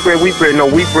 no white bread, wheat bread. No,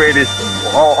 wheat bread is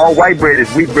all white bread is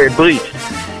wheat bread bleached,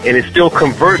 and it still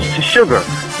converts to sugar.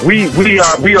 We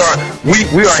are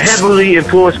heavily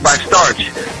influenced by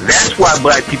starch. That's why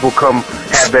black people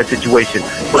have that situation.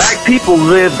 Black people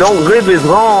don't live as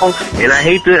long, and I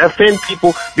hate to offend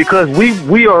people because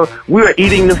we are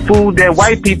eating the food that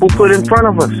white people put in front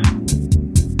of us.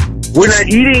 We're not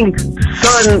eating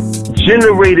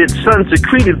sun-generated,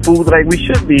 sun-secreted food like we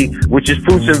should be, which is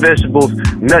fruits and vegetables,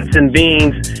 nuts and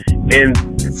beans, and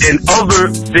other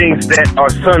things that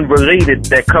are sun-related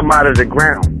that come out of the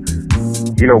ground.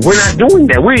 We're not doing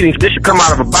that. We're eating, this should come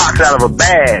out of a box, out of a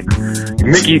bag.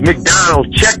 McDonald's,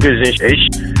 Checkers and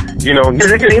shit. They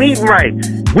ain't eating right.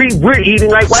 We're eating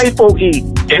like white folk eat.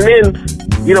 And then,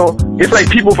 it's like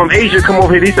people from Asia come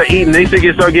over here, they start eating, they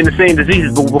start getting the same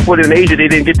diseases, but before they're in Asia, they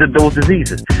didn't get those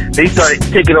diseases. They started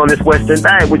taking on this Western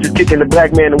diet, which is kicking the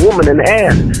black man and woman in the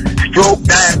ass. Stroke,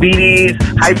 diabetes,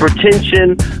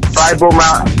 hypertension,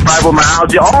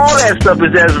 fibromyalgia, all that stuff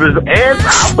is as a result, and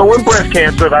also in breast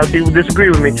cancer, a lot of people disagree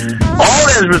with me, all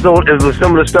as a result of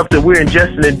some of the stuff that we're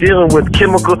ingesting and dealing with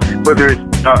chemical, whether it's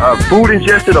food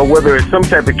ingested or whether it's some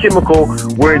type of chemical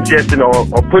we're ingesting or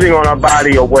putting on our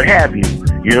body or what have you.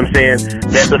 You know what I'm saying?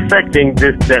 That's affecting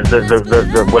the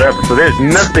whatever. So there's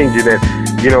nothing to that.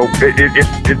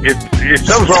 If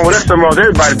something's wrong with us, something wrong with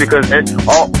everybody because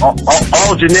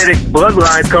all genetic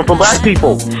bloodlines come from black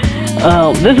people.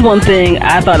 This is one thing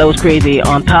I thought that was crazy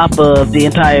on top of the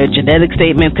entire genetic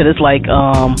statement, because it's like,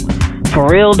 for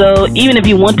real though, even if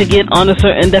you want to get on a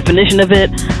certain definition of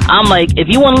it, I'm like, if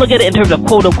you want to look at it in terms of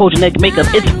quote-unquote genetic makeup,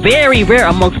 it's very rare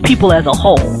amongst people as a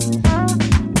whole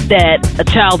that a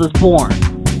child is born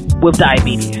with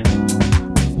diabetes.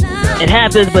 It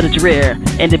happens, but it's rare.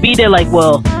 And to be there like,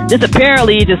 well, this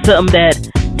apparently is just something that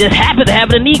just happens to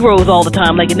happen to Negroes all the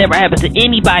time, like it never happens to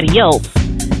anybody else,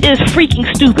 is freaking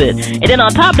stupid. And then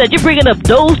on top of that, you're bringing up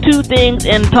those two things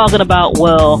and talking about,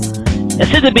 well,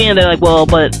 instead of being there like, well,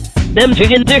 but them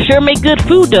chickens, they sure make good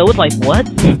food though. It's like, what?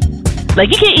 Like,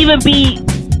 you can't even be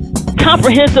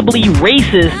comprehensively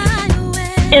racist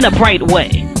in a bright way.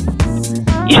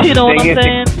 You know what I'm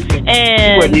saying?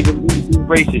 And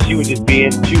racist. She was just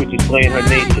playing her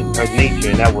nature,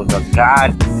 and that was a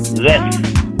godless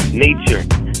nature.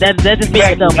 That just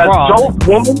makes them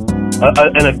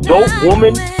an adult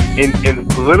woman in a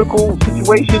political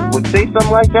situation would say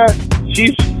something like that.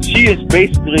 She is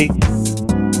basically,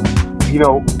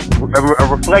 a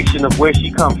reflection of where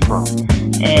she comes from,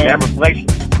 and that reflection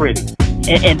is pretty.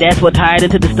 And that's what tied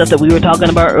into the stuff that we were talking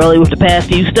about earlier with the past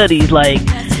few studies.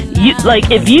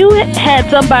 If you had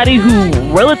somebody who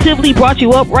relatively brought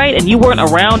you up right, and you weren't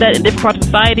around that in different parts of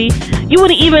society, you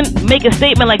wouldn't even make a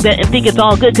statement like that and think it's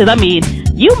all good. Because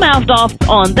you mouthed off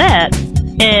on that,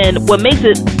 and what makes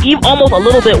it even almost a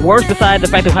little bit worse, besides the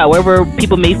fact of however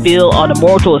people may feel on a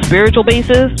moral or spiritual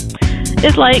basis,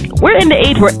 it's like we're in the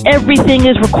age where everything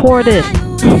is recorded.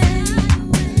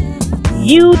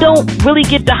 You don't really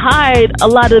get to hide a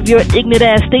lot of your ignorant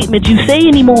ass statements you say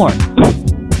anymore.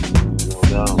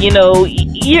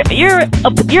 You're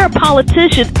a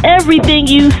politician. Everything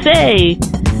you say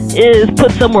is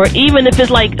put somewhere, even if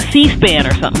it's like C-SPAN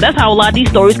or something. That's how a lot of these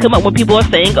stories come up when people are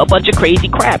saying a bunch of crazy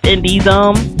crap in these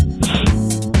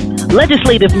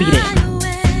legislative meetings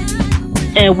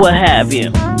and what have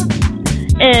you.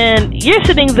 And you're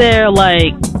sitting there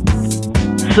like,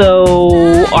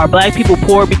 so are black people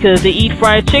poor because they eat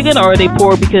fried chicken, or are they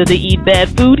poor because they eat bad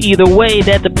food? Either way,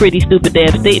 that's a pretty stupid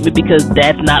damn statement, because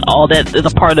that's not all that is a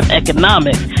part of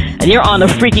economics. And you're on a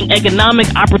freaking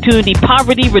economic opportunity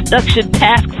poverty reduction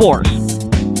task force.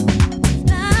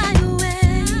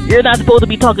 You're not supposed to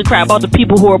be talking crap about the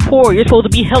people who are poor. You're supposed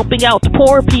to be helping out the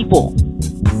poor people.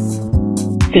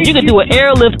 Because you can do an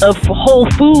airlift of Whole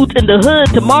Foods in the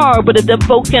hood tomorrow, but if them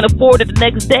folks can't afford it the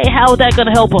next day, how is that going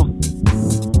to help them?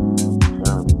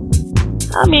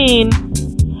 I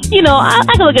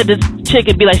can look at this chick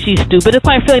and be like, she's stupid. It's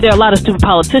quite feeling there are a lot of stupid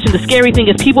politicians. The scary thing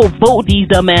is people vote these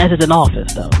dumbasses in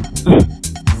office, though.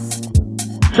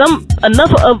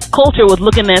 Enough of culture was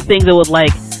looking at things that was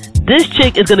like, this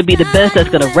chick is going to be the best that's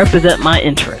going to represent my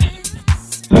interest.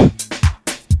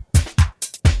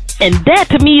 And that,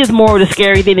 to me, is more of the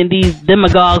scary thing than these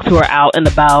demagogues who are out and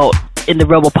about in the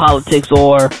rebel politics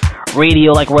or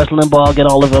radio like Rush Limbaugh and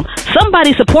all of them.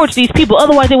 Somebody supports these people,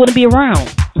 otherwise they wouldn't be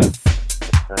around.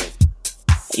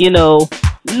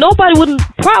 Nobody wouldn't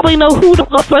probably know who the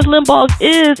fuck Rush Limbaugh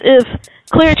is if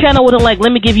Clear Channel wasn't like,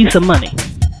 let me give you some money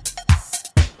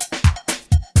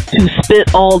to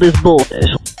spit all this bullshit.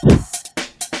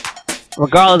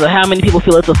 Regardless of how many people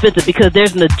feel it's offensive, because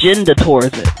there's an agenda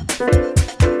towards it.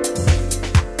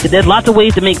 There's lots of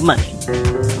ways to make money.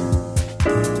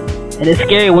 And it's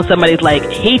scary when somebody's like,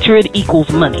 hatred equals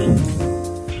money.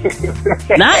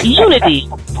 Not unity,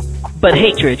 but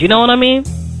hatred. You know what I mean?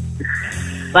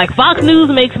 Like, Fox News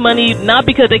makes money not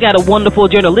because they got a wonderful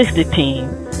journalistic team,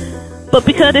 but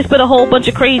because they spit a whole bunch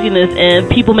of craziness and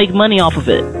people make money off of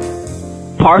it.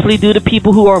 Partially due to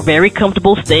people who are very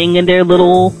comfortable staying in their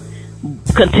little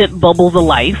content bubbles of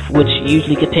life, which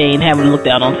usually contain having to look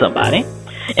down on somebody.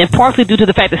 And partially due to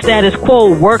the fact that status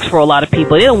quo works for a lot of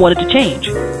people. They don't want it to change.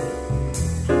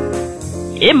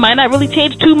 It might not really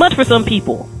change too much for some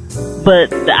people. But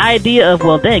the idea of,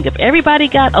 well, dang, if everybody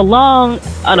got along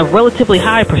on a relatively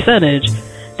high percentage,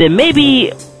 then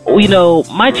maybe,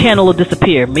 my channel will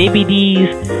disappear. Maybe these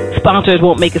sponsors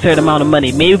won't make a certain amount of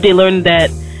money. Maybe if they learn that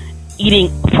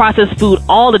eating processed food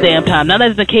all the damn time, not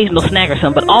as an occasional snack or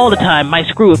something, but all the time might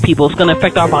screw with people. It's going to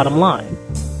affect our bottom line.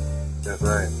 That's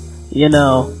right.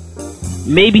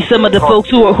 Maybe some of the folks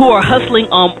who are hustling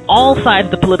on all sides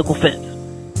of the political fence.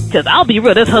 Because I'll be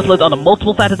real, there's hustlers on the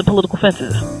multiple sides of the political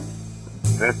fences.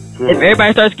 That's true. If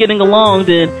everybody starts getting along,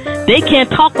 then they can't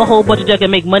talk a whole bunch of junk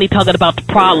and make money talking about the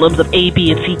problems of A,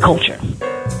 B, and C culture.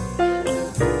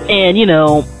 And,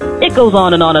 it goes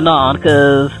on and on and on,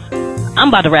 because I'm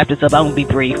about to wrap this up. I'm going to be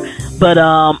brief. But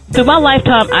through my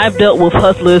lifetime, I've dealt with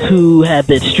hustlers who have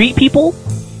been street people,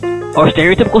 or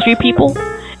stereotypical street people.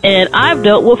 And I've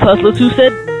dealt with hustlers who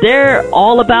said they're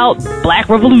all about black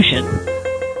revolution.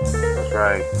 That's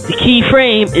right. The key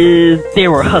frame is they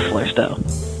were hustlers, though.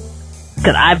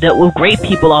 Because I've dealt with great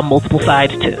people on multiple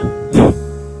sides, too.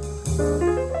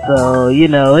 So,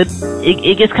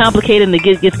 it gets complicated and it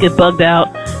gets bugged out.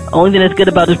 Only thing that's good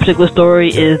about this particular story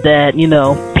is that,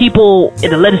 people in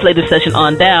the legislative session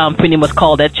on down pretty much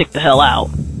called that chick the hell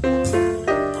out.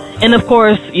 And of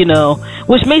course,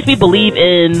 which makes me believe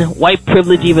in white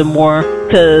privilege even more,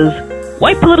 because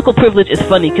white political privilege is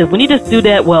funny, because when you just do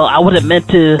that, well, I wasn't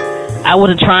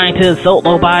trying to insult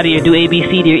nobody or do A, B,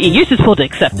 C, D, or E, you're just supposed to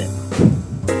accept it.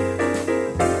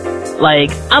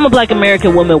 Like, I'm a black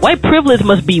American woman, white privilege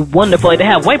must be wonderful, like, to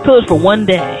have white privilege for one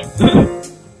day.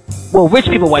 Well, rich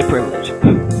people white privilege.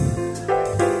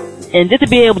 And just to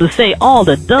be able to say all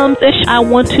the dumb shit I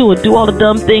want to and do all the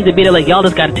dumb things and be there like, y'all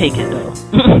just gotta take it though.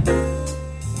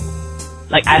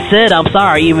 Like I said, I'm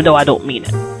sorry even though I don't mean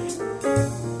it.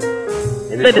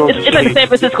 It's like the San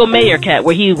Francisco mayor cat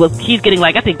where he's getting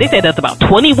like, I think they said that's about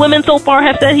 20 women so far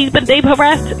have said he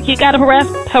got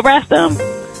harassed them.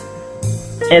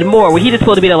 And more, where he just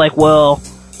supposed to be there like, well,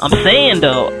 I'm saying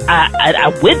though,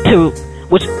 I went to,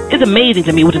 which is amazing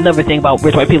to me, which is another thing about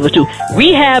rich white people too.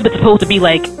 Rehab is supposed to be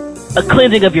like a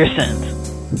cleansing of your sins.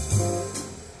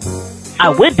 I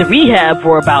went to rehab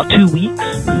for about 2 weeks.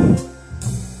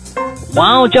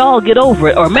 Why don't y'all get over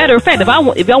it? Or matter of fact, if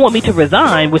y'all want me to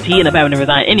resign, which he ended up having to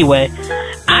resign anyway,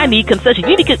 I need concessions.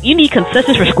 You need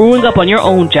concessions for screwing up on your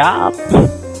own job?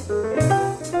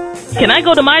 Can I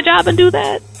go to my job and do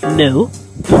that? No.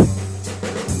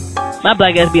 My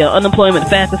black ass be on unemployment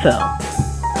fast as hell.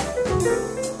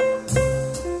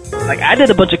 Like, I did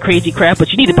a bunch of crazy crap,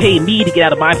 but you need to pay me to get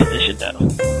out of my position, though.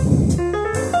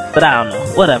 But I don't know.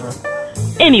 Whatever.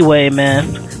 Anyway,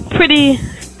 man. Pretty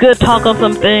good talk on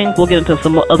some things. We'll get into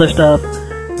some other stuff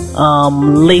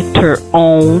later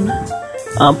on.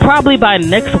 Probably by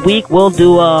next week, we'll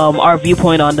do our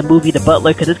viewpoint on the movie The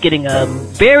Butler, because it's getting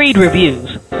varied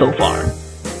reviews so far.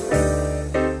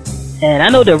 And I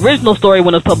know the original story,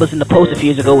 when it was published in the Post a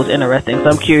few years ago, was interesting, so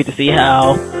I'm curious to see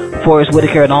how Forrest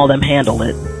Whitaker and all them handle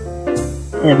it.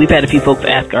 And we've had a few folks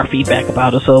ask our feedback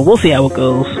about it, so we'll see how it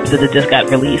goes, since it just got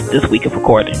released this week of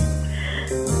recording.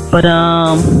 But,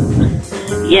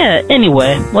 yeah,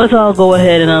 anyway, let's all go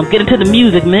ahead and get into the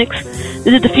music mix.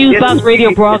 This is the Fusebox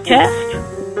Radio broadcast.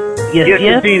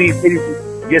 Yes,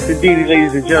 indeed,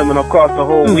 ladies and gentlemen, across the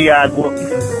whole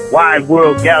wide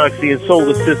world, galaxy, and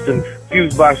solar system,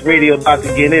 Fusebox Radio about to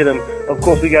get in them. Of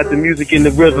course, we got the music and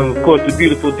the rhythm, of course, the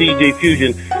beautiful DJ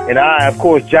Fusion, and I, of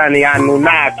course, Johnny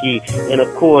Anunnaki, and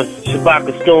of course,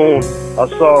 Shabaka Stone,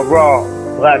 Assault Raw,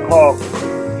 Black Hawk,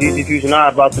 DJ Fusion, I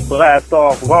about to blast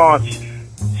off, launch.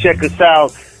 Check us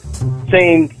out.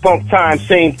 Same funk time,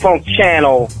 same funk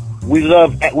channel. We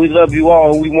love you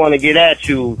all. We want to get at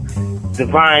you.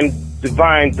 Divine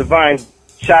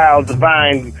child,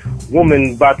 divine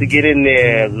woman about to get in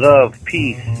there. Love,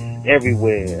 peace,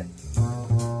 everywhere.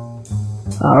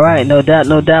 Alright, no doubt.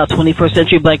 21st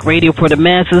Century Black Radio for the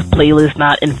masses. Playlist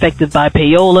not infected by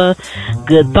payola.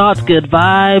 Good thoughts, good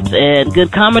vibes, and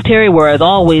good commentary. Whereas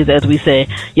always, as we say,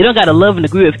 you don't gotta love and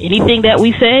agree with anything that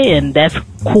we say, and that's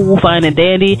cool, fine, and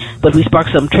dandy. But if we spark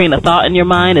some train of thought in your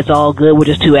mind, it's all good. We're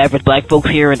just two average black folks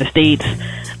here in the States,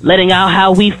 letting out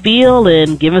how we feel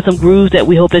and giving some grooves that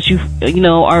we hope that you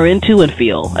are into and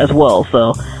feel as well.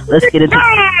 So let's get into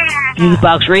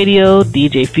Fusebox Radio,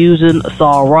 DJ Fusion,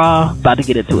 Saul Raw, about to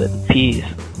get into it. Peace.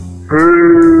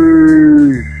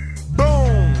 Boom.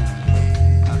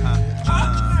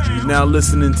 You're now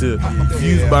listening to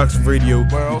Fusebox Radio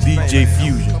with DJ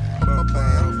Fusion.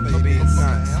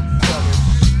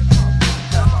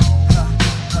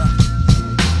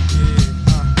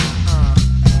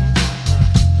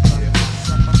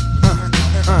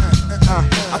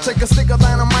 I take a stick of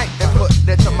dynamite and put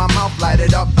that to my mouth, light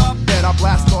it up, then I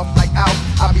blast off like out.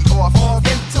 I be off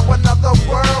into another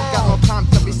world. Got no time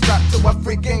to be strapped to a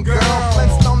freaking girl.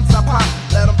 Flintstones I pop,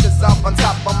 let them dissolve on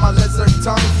top of my lizard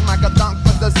tongue. Smack a dunk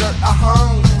for dessert, I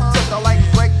hung. Took a like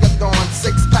break of dawn,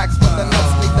 6 packs for the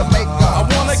nuts, need to make up.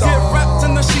 I wanna get wrapped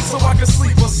in the sheets so I can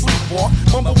sleep or sleepwalk.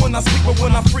 Mumble when I speak, but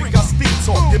when I freak, I speak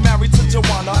talk. Get married to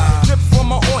Joanna, dip from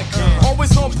my oink.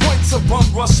 Always on point to bum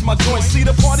rush my joints. See,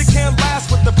 the party can't last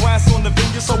with the brass on the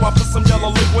venue, so I put some yellow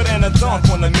liquid and a dunk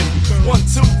on the menu. 1,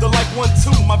 2, the like 1,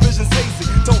 2, my vision's hazy.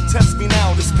 Don't test me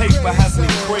now, this paper has me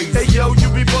crazy. Hey yo, you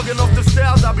be bugging off the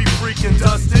styles, I be freaking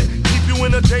dusted. Keep you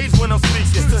in the days when I'm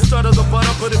speaking. Stutter the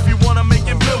butter, but if you wanna make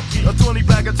it milky, a 20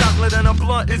 bag of chocolate and a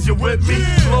blunt, is you with me?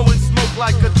 Blowing smoke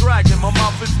like a dragon, my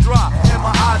mouth is dry and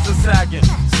my eyes are sagging.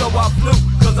 So I flew,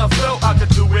 cause I felt I could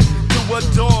do it. To a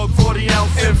dog, 40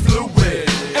 ounce and fluid.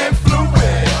 And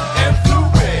fluid, and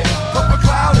fluid. Pump a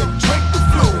cloud and drink the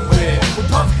fluid. We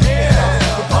puff hair,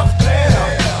 we puff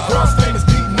hair. World's famous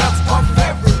beat nuts puff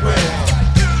everywhere.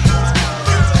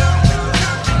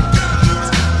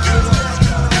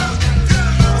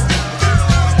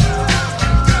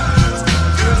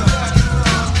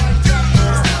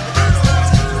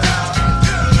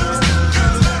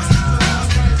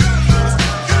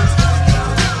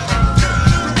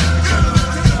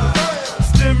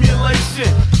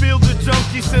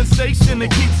 Sensation,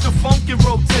 it keeps the funk in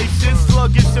rotation.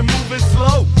 Sluggish and moving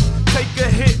slow. Take a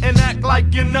hit and act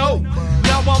like you know.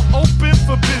 Now I'm open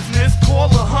for business. Call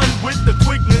a hun with the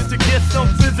quickness to get some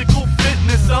physical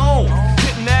fitness on.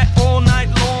 Hitting that all night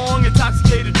long.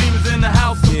 Intoxicated demons in the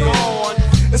house are gone.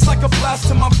 It's like a blast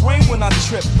to my brain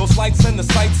trip. Those lights and the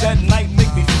sights at night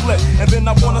make me flip. And then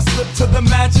I wanna slip to the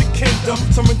magic kingdom.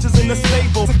 Some riches in the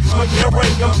stable, but here I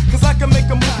am. Cause I can make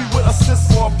a movie with a sis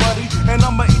or a buddy. And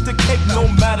I'ma eat the cake no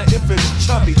matter if it's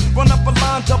chubby. Run up a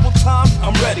line, double time,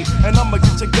 I'm ready. And I'ma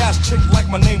get your gas chick like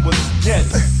my name was Getty.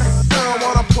 I don't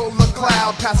wanna pull the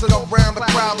cloud, pass it around the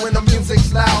crowd when the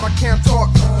music's loud. I can't talk,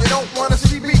 you don't wanna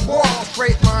see me walk a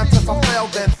straight line till I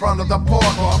failed in front of the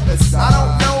pork office. I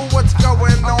don't know what's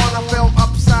going on, I fell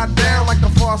upside down like the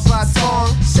Far Side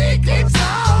song. She keeps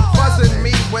on buzzing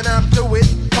me when I'm through it,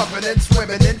 puffing and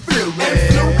swimming in fluid.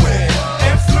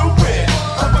 And fluid,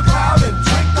 up a cloud and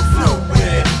drink the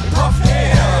fluid. Puff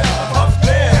here, puff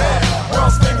there,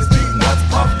 world's famous beat nuts,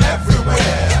 puff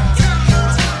everywhere.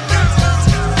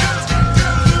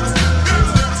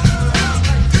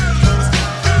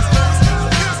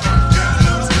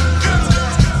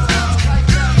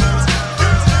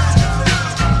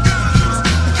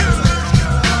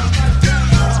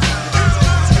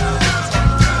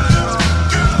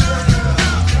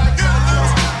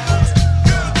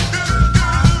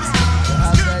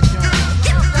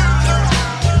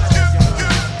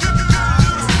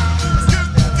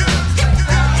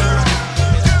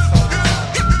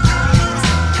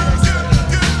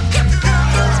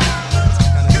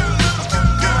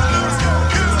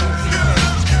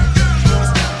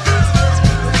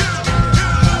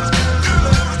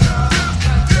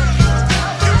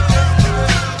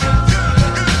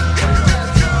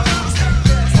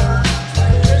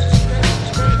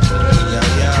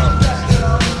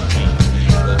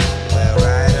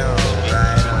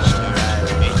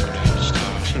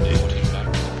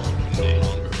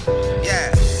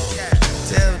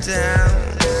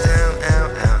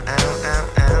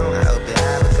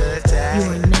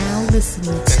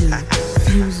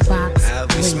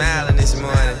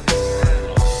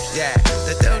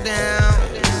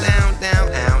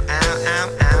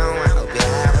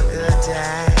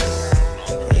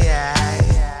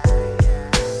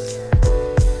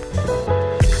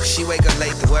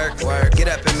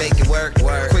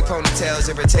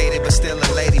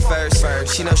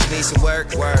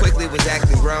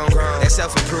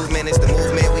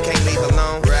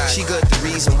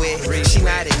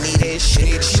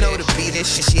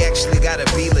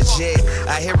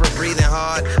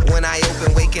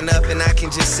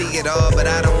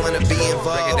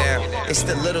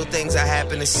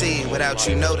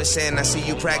 You noticing, I see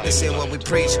you practicing what we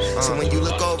preach. So when you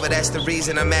look over, that's the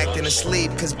reason I'm acting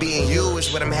asleep. Cause being you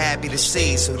is what I'm happy to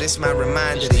see. So this my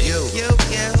reminder to you.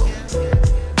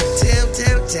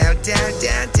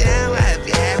 Down. I hope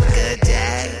you have a good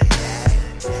day.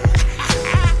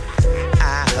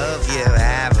 I hope you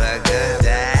have a good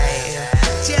day.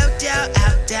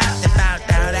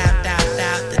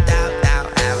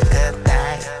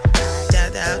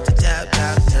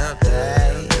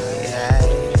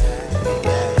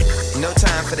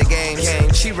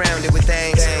 She rounded with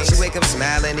things. She wake up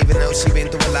smiling even though she been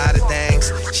through a lot of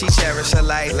things. She cherish her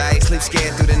life, sleep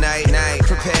scared through the night.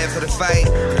 Prepared for the fight.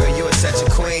 Girl, you are such a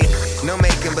queen. No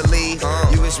making believe.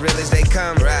 You as real as they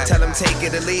come. Tell them take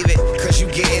it or leave it, cause you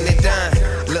getting it done.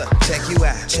 Look, check you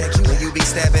out. When you be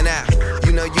stepping out.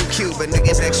 You know you cute, but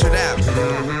niggas extra out.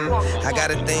 I got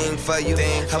a thing for you.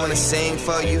 I wanna sing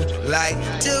for you. Like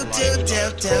do.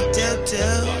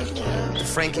 The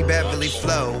Frankie Beverly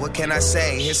flow. What can I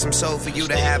say? Here's some soul for you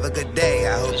to have a good day.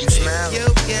 I hope you smile.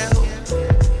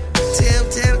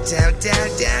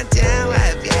 Down. I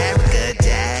hope you have a good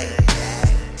day.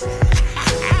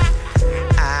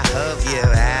 I hope you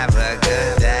have a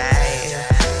good day.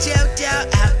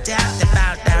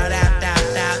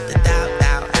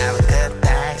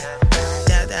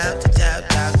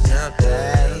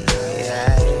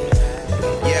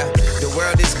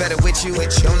 Better with you.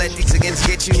 Don't let these against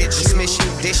get you. Dismiss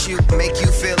you, dish you, make you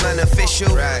feel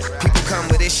unofficial. People come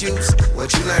with issues.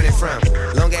 What you learning from?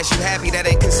 Long as you happy, that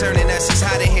ain't concerning us. It's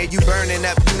hot in here, you burning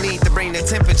up. You need to bring the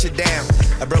temperature down.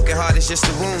 A broken heart is just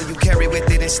a wound you carry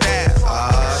with it in style.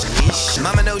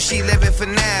 Mama knows she living for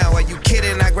now. Are you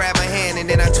kidding? I grab her hand and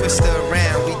then I twist her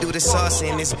around. We do the sauce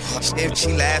in this. If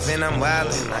she laughing, I'm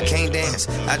wildin'. I can't dance.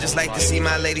 I just like to see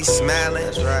my lady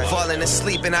smiling. Falling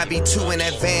asleep and I be too in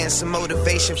advance. Some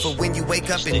motivation for when you wake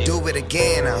up and do it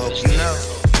again. I hope you know.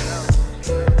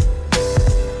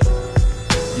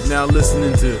 You're now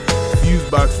listening to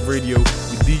Fusebox Radio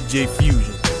with DJ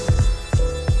Fusion.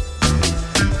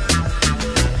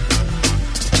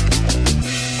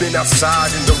 Been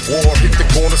outside in the war, hit the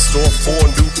corner store for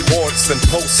Newports and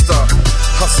Poster.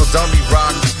 Hustle dummy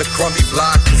rock, the crummy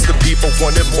block, cause the people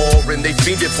wanted more and they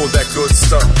fiended for that good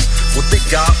stuff. What they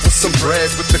got was some bread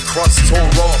with the crust tore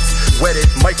off. Wet it,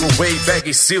 might microwave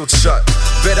baggie sealed shut.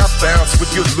 Bet I bounce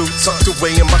with your loot tucked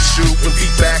away in my shoe and be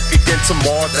back again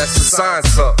tomorrow. That's the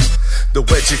science of the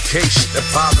education and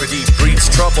poverty breeds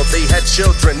trouble. They had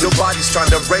children, nobody's trying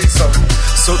to raise them.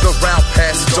 So the route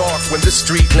past dark when the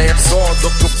street lamps on,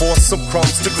 looking for some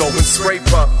crumbs to go and scrape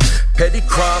up. Petty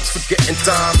crimes for getting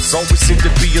dimes always seem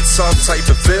to be in some type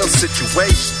of veiled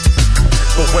situation.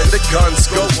 But when the guns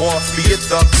go off, be it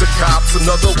thugs or cops,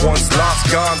 another one's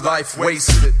lost, gone, life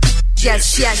wasted.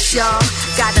 Yes, yes, y'all.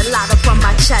 Got a lot up on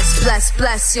my chest, bless,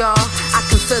 bless, y'all. I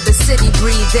can feel the city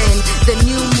breathing. The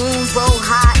new moon roll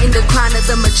high in the crown of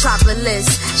the metropolis,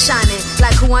 shining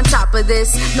like who on top of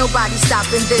this? Nobody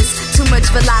stopping this. Too much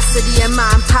velocity and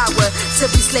mind power to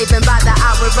be slaving by the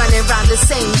hour, running around the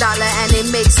same dollar, and it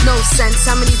makes no sense.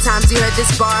 How many times you heard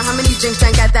this bar? How many drinks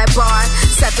drank at that bar?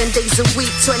 7 days a week,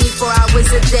 24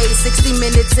 hours a day, 60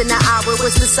 minutes in an hour.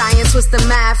 What's the science? What's the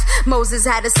math? Moses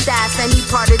had a staff and he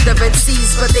parted the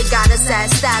seas, but they got a sad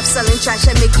staff selling trash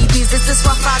at Mickey D's. Is this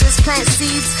why fathers plant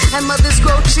seeds and mothers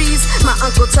grow trees? My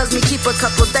uncle tells me keep a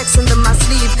couple decks under my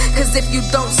sleeve, cause if you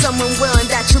don't, someone will,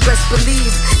 and that you best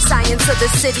believe. Science of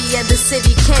the city, and the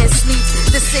city can't sleep,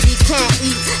 the city can't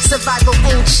eat. Survival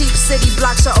ain't cheap, city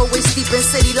blocks are always steep, and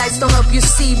city lights don't help you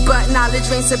see, but knowledge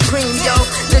reigns supreme. Yo,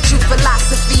 the true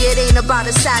philosophy, it ain't about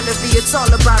a salary, it's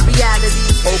all about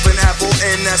reality. Open Apple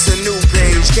and that's a new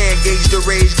page. Can't gauge the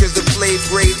rage cause the flave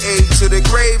grade A to the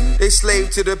grave, they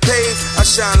slave to the pave. I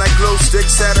shine like glow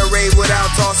sticks at a rave without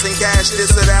tossing cash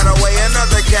this or that away.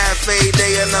 Another cafe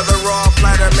day, another raw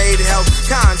platter made health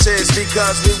conscious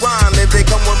because we rhyme. If they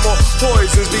come with more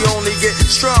poisons, we only get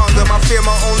stronger. My fear,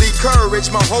 my only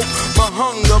courage, my hope, my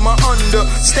hunger, my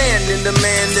understanding,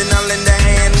 demanding. I lend a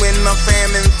hand when I'm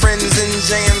famine, friends and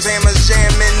jams, hammers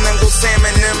jamming, Uncle Sam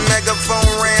and them megaphone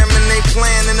ramming. They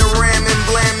planning and ramming,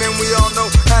 blamming. We all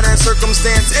know how that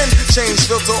circumstance ends. Change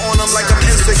filter on them like I'm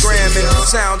Instagramming.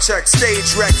 Sound check,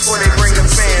 stage wreck before they bring the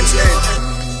fans in.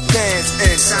 Fans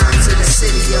in. Sign to the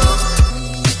city, y'all.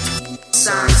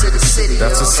 Sign to the city,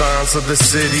 that's a sign to the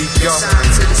city, y'all. Sign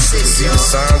to the city, see the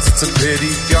signs, it's a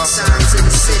pity, y'all. Sign to the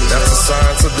city, that's a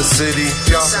sign to the city,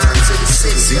 y'all. Sign to the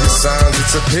city, see the signs,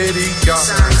 it's a pity, y'all.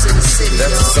 Sign to the city,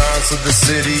 that's a sign to the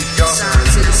city, y'all. Sign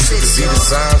to the city, see the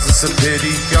signs, it's a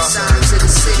pity, y'all. Sign to the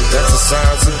city, that's a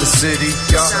sign to the city,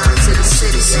 y'all. Sign to the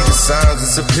city, see the signs,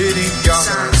 it's a pity, y'all.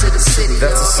 Sign to the city,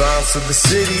 that's a sign to the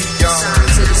city, y'all. Sign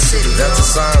to the city, that's a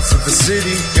sign to the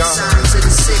city, y'all. Sign to the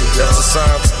city, that's a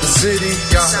sign to the city,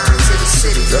 y'all. To the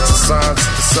city, that's a sign to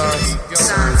the sign.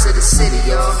 Sign to the city,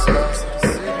 y'all.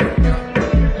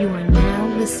 You are now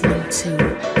listening to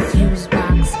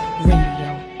Fusebox Radio.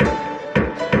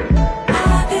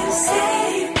 I've been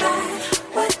saved by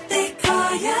what they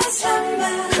call your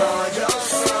slumber.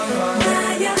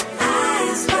 Now your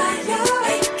eyes while you're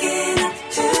waking up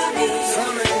to me.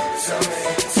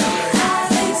 I've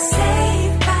been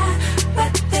saved by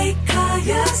what they call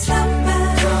your slumber.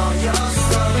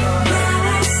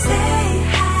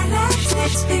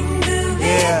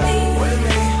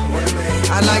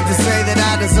 I'd like to say that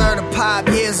I deserved a pop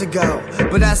years ago,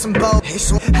 but that's some bull.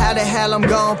 How the hell I'm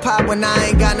gon' pop when I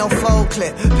ain't got no full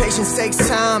clip? Patience takes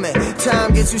time, and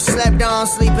time gets you slept on.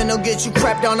 Sleeping will get you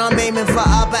crept on. I'm aiming for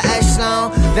upper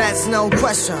echelon, that's no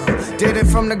question. Did it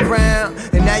from the ground,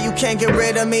 and now you can't get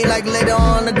rid of me like litter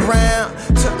on the ground.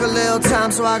 Took a little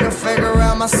time so I could figure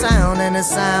out my sound, and it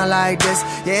sound like this,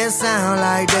 yeah, it sound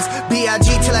like this. B.I.G.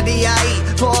 till I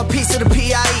D.I.E. for a piece of the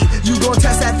P.I.E. You gon'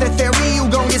 test that theory, you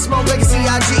gon' get smoked like a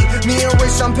C.I.G. Me and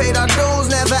Rich, I'm paid our dues,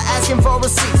 never asking for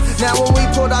receipts. Now when we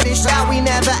pulled out this shot, we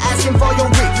never asking for your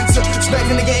reach.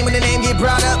 Expecting the game when the name get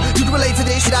brought up. You can relate to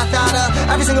this shit I thought of.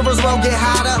 Every single verse won't get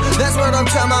hotter. That's word up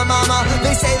to my mama.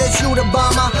 They say that you the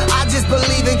bomber. I just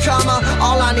believe in karma.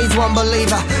 All I need's one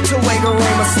believer to wake a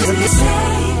room of sleep.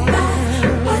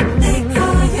 What they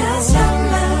call your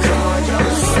slumber.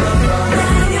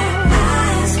 Now your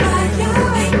eyes while you're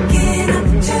waking up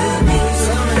to me.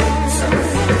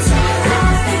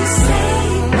 I've been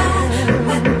saved by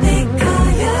what they call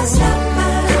your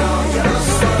slumber.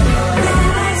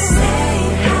 Now I say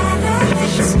how long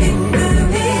it's been good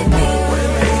with me.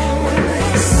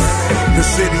 The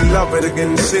city love it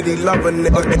again, the city loving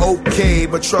it. Okay,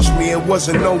 but trust me, it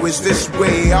wasn't always this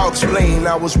way. I'll explain.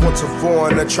 I was once a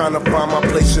foreigner trying to find my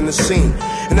place in the scene.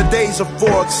 In the days of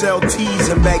 4XL tees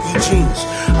and baggy jeans,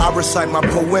 I recite my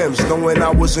poems, knowing I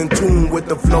was in tune with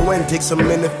the flow. And takes a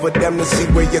minute for them to see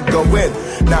where you're going.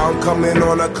 Now I'm coming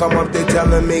on a come up, they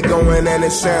telling me going, and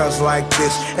it sounds like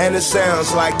this, and it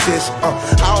sounds like this.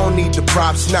 I don't need the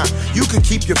props now. You can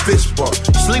keep your fist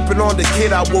bumped. Sleeping on the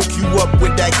kid, I woke you up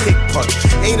with that kick punch.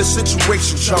 Ain't a situation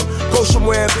situation, chunk. Go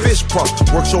somewhere and fist pump.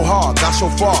 Work so hard, got so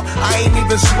far, I ain't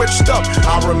even switched up.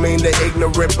 I remain the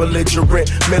ignorant,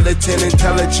 belligerent, militant,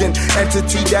 intelligent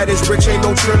entity that is rich, ain't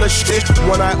no triller shit.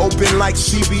 When I open like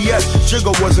CBS,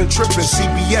 Jigga wasn't tripping.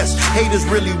 CBS haters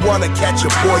really wanna catch a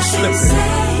boy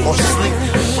slipping or sleeping.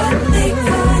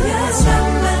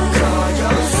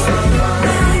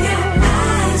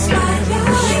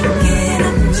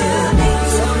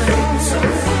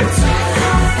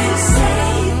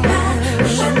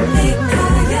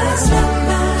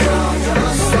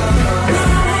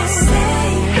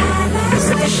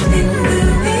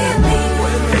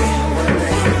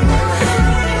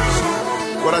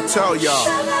 What I tell y'all,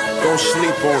 don't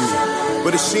sleep on me.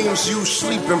 But it seems you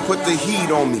sleep and put the heat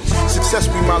on me. Success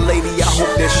be my lady, I hope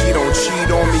that she don't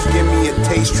cheat on me. Give me a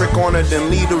taste, trick on her,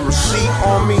 then leave a receipt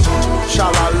on me.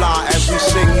 Sha-la-la as we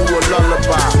sing you a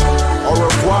lullaby. Au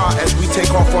revoir as we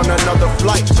take off on another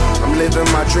flight. I'm living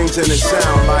my dreams and it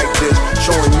sound like this.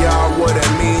 Showing y'all what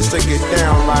it means to get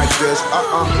down like this.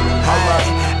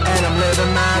 Alright. And I'm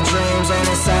living my dreams and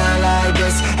it sound like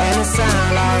this. And it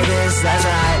sound like this. That's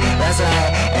right, that's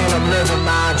right. And I'm living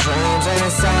my dreams and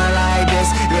it sound like this.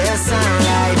 Yeah, it sound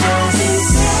like this.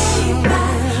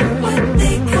 What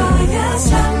they call your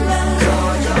summer.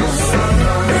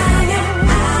 Now your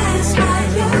eyes while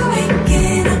you're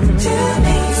waking up to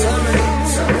me.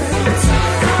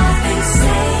 I've been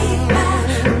saved by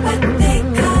what they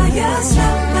call your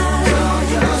summer.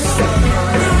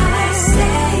 Now I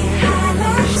say how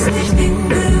long's this been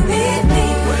good with me.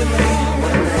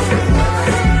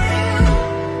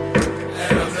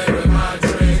 And I'm living my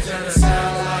dreams and it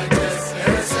sound like this.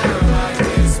 And it sound like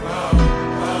this.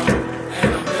 And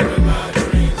I'm living my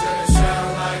dreams and it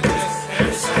sound like this. And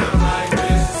it sound like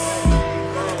this.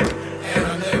 And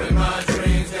I'm living my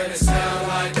dreams and it sound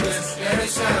like this. And it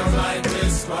sound like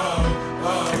this.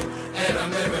 And I'm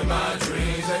living my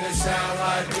dreams and it sound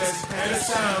like this. And it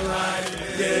sound like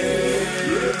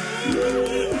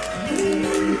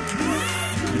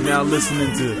You're now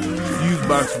listening to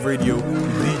Fusebox Radio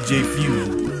with DJ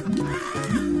Fuse.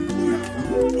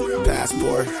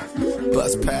 Passport,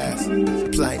 bus pass,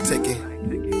 plane ticket,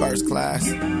 first class,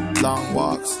 long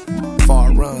walks,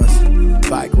 far runs,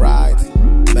 bike rides,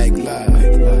 make love,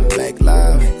 make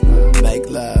love, make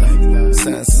love,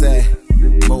 sunset,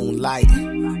 moonlight,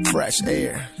 fresh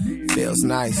air, feels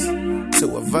nice.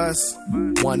 Two of us,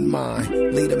 one mind,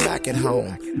 leave a Mac at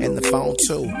home, and the phone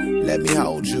too. Let me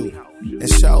hold you and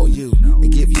show you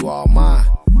and give you all my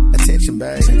attention,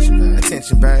 babe.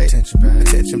 Attention, babe.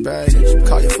 Attention, babe.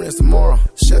 Call your friends tomorrow.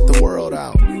 Shut the world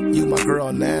out. You my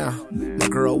girl now. My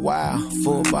girl, wow.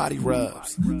 Full body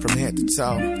rubs from head to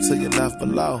toe to your left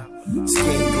below.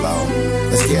 Skin glow.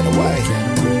 Let's get away. Get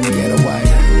away. Get away.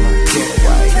 Get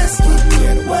away. Let's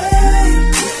get away.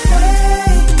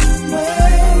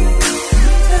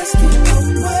 Let's get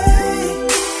away.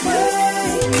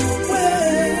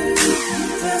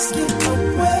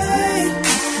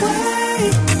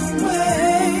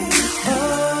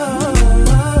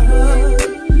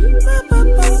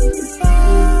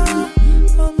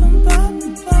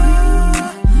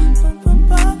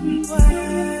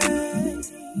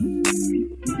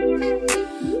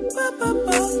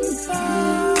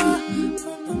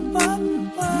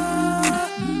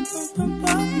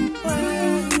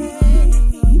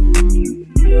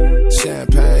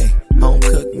 Champagne, home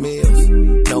cooked meals,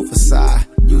 no facade,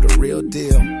 you the real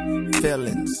deal.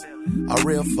 Feelings are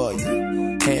real for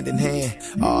you, hand in hand,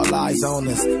 all eyes on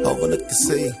us, overlook the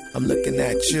sea. I'm looking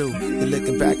at you, you're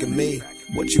looking back at me.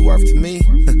 What you worth to me?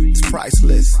 It's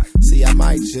priceless. See, I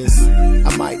might just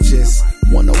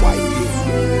wanna wipe you.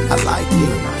 I like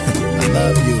you, I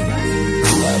love you,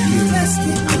 I love you,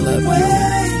 I love you. Let's get away.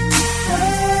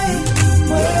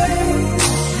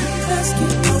 Let's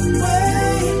get away.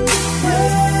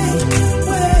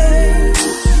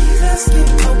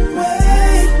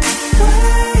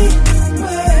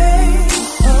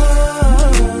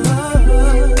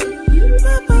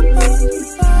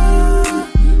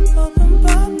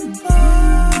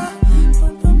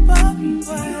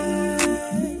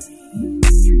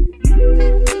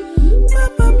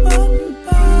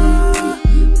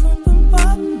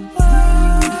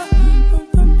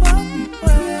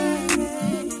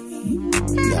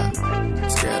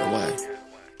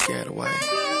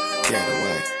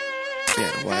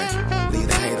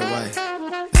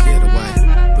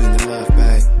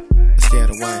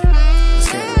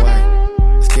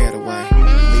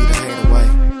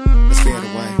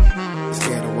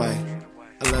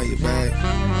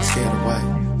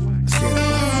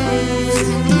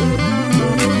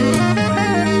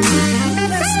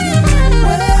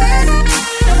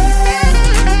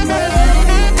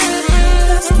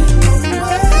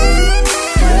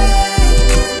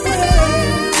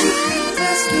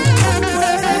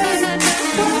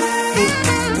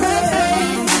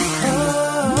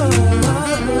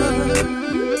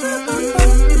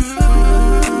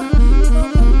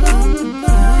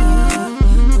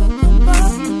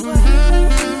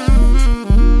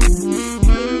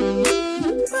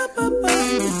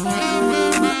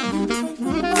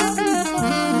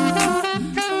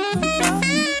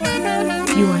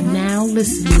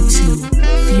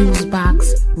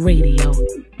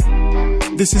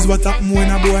 This is what happen when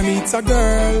a boy meets a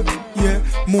girl. Yeah,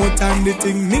 more time the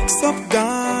thing mix up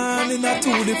gone in a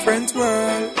two different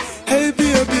world. Hey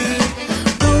baby,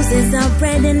 Roses are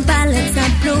red and violets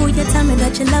are blue. You tell me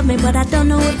that you love me, but I don't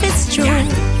know if it's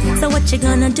true. So what you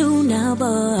gonna do now,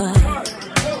 boy?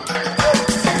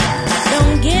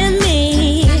 Don't give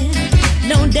me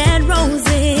no dead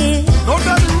roses. No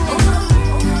dead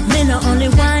roses. Me no only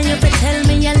want you to tell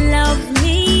me you love me.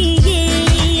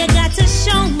 You got to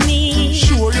show me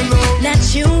sure you love that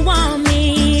you want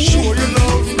me. Sure you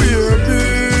love baby.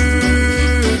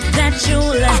 That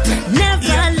you'll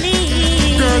never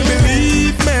leave. Girl,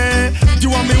 believe me, you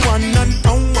are me one and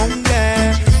only.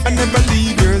 I never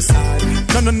leave your side.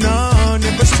 No, no, no,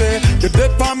 never stray. You're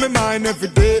dead on my mind every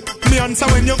day. Me answer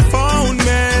when you phone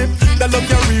me. That love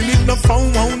you really no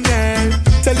phone on me.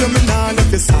 Tell you me now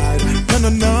love your side. No, no,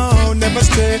 no, never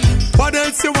stay. What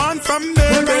else you want from me?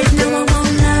 Well, right now I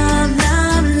want love,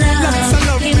 love, love. Lots of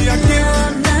love me again.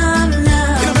 Love, love,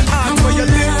 love. You know me heart where you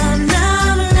live.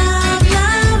 Love, love,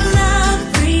 love, love,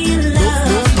 real love.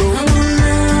 I want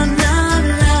love, love,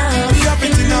 love. Be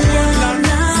everything I want,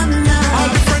 love. All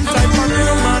the friends I want,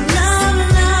 real man. Love,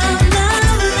 love,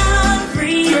 love, love,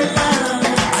 real love.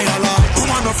 I love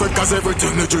woman of it, cause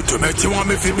everything legitimate. You want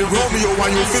me to be Romeo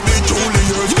and you feel be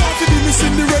Juliet. You want to be me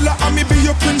Cinderella and me be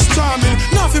your Prince Charming.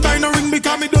 Now if you buy no ring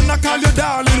because me don't call you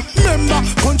darling. Remember,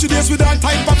 country days with all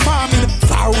type of farming.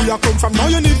 Far where you come from, now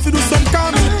you need to do some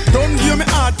calming. Don't give me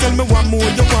heart, tell me what more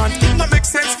you want. It no make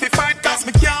sense if fight cause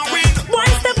me can't win. Boy,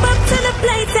 step up to the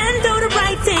plate and do the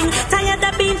right thing. Tired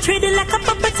of being treated like a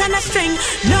puppet on a string.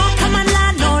 No common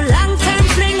law, no long-term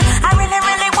fling. I really,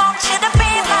 really want you to be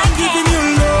my king. Giving you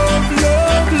love,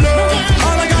 love, love.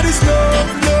 All I got is love,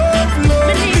 love, love.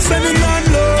 Me sending on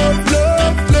love,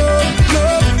 love, love,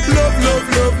 love, love, love,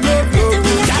 love, love, love.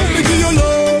 Can me give you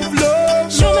love,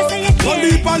 love, Show me say you one care.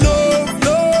 deep of love,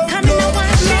 love, Come in, I love,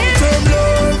 want share. long-term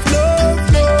love, love,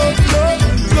 love, love,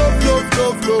 love,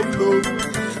 love, love, love.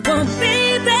 Well,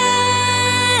 baby,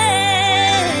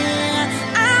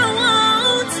 I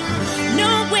won't, no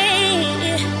way,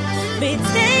 be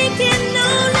taking no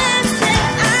less than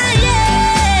I am.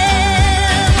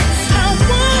 I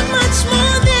want much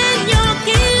more than you're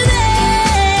giving.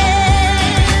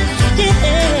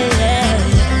 Yeah.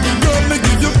 Girl, me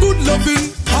give you good loving,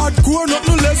 hardcore, not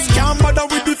no less. Can't bother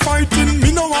with the fighting, me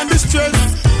no want the stress.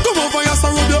 Come over here, so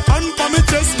rub your hand for me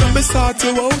chest. Let me start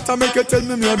you out and make you tell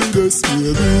me I'm the best,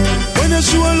 baby. When you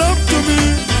show love to me,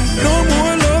 no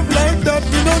more love like that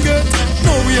we don't get.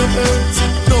 No we ain't else,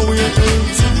 no we ain't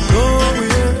else, no we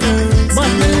ain't else.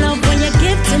 But the love when you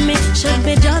give to me should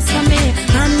be just for me.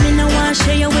 And me no want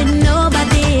share you with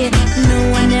nobody. No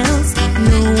one else,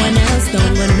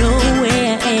 don't go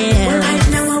nowhere else. Well, right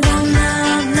now I want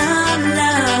love, love,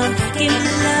 love. Give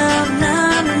me love,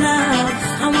 love, love.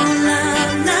 I want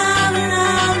love, love,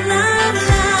 love, love,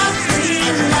 love,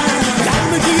 real love. Can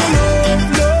me give you love,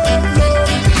 love, love,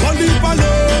 one deep of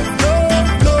love,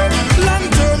 love, love,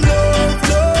 long-term love,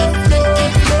 love, love,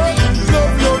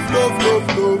 love, love, love, love,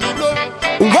 love, love.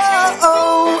 Whoa,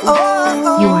 oh,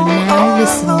 oh, You are now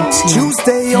listening to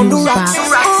Tuesday on the rocks.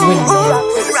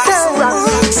 Radio.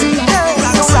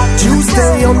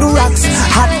 Tuesday on the rocks.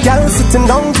 Hot girl sitting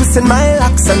down, twisting my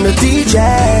locks, and the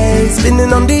DJ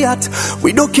spinning on the yacht.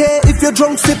 We don't care if you're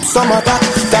drunk, sip some of that.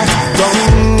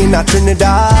 Down in a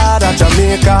Trinidad, a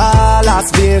Jamaica,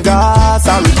 Las Vegas,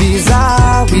 and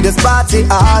Ibiza. We just party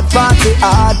hard, party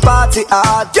hard, party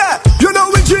hard. Yeah, you know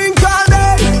we drink all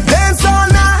day, dance all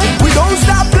night. We don't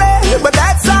stop playing, but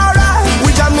that's alright.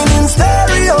 We jamming in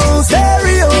stereo,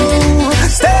 stereo,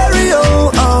 stereo.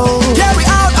 Oh, yeah, we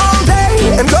out all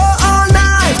day and go all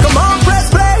night. Come on, press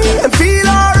play and feel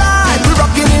alright. We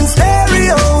rocking in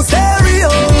stereo,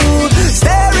 stereo,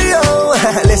 stereo.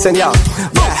 Listen, y'all.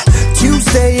 Yeah,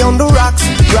 Tuesday on the rocks,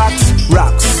 rocks,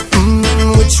 rocks.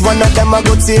 Which one of them I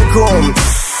go take home?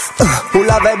 Who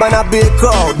la vibe and a big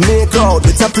crowd, make out.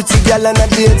 It's a pretty girl and a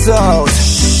date out.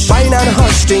 Wine and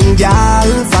hush thing, gal.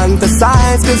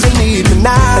 Fantasize cause you need me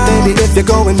now. And baby, if you're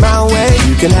going my way,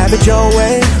 you can have it your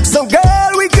way. So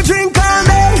girl, we can drink all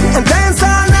day and dance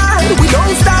all night. We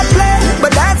don't stop playing,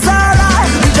 but that's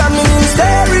alright. We jamming in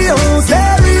stereo,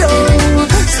 stereo,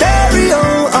 stereo.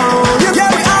 Oh, yeah,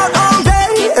 we out all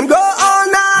day and go all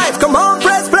night. Come on,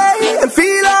 press play and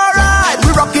feel alright.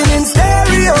 We rocking in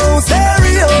stereo,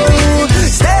 stereo,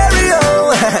 stereo.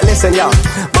 Listen, y'all.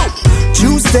 Boom.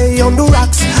 Tuesday on the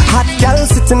rocks. Hot girl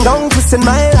sitting down, twisting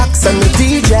my locks, and the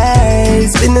DJ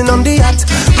spinning on the yacht.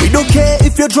 We don't care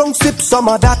if you're drunk, sip some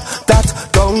of that.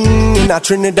 Gong in a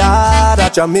Trinidad, a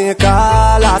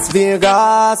Jamaica, Las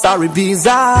Vegas, or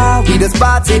Ibiza. We just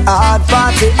party hard,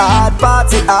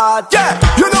 yeah.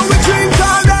 You know we drink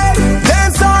all day,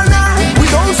 dance all night. We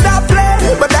don't stop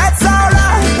playing, but that's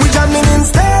alright. We jamming in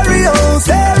stereo,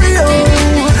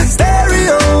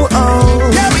 oh.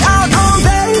 Yeah, we out all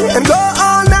day and go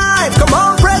all night. Come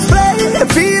on, press play and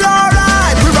feel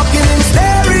alright. We rocking in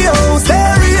stereo.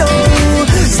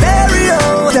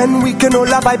 Then we can all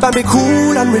vibe and be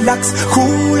cool and relax. Yeah.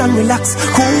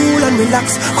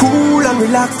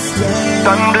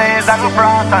 Sun blaze and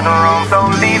frost and around, so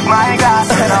leave my glass.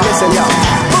 Listen, y'all.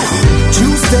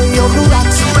 Tuesday on the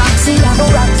rocks.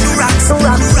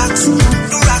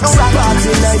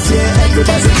 Party night, yeah,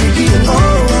 everybody drinking. Oh,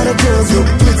 all the girls look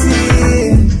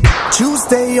pretty.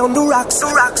 Tuesday on the rocks.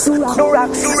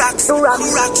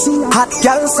 Hot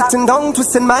girl sitting down,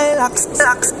 twisting my locks.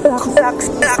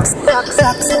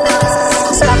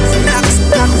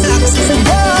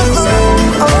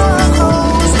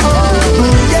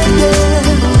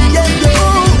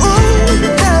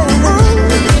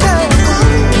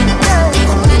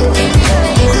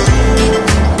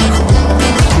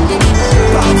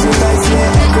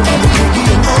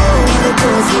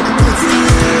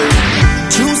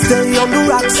 Tuesday on the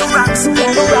rocks.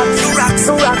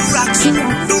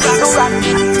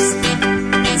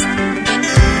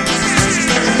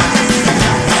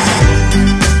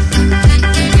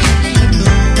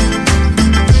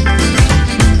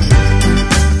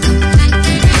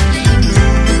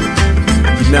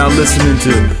 You're now listening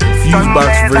to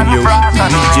Fusebox Radio with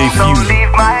DJ Fusion.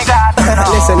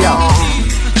 Listen, y'all.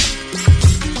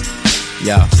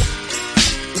 Yo,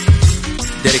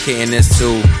 dedicating this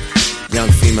to young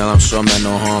female, I'm sure meant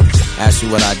no harm. Asked you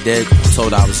what I did,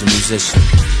 told I was a musician.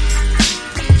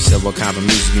 She said, what kind of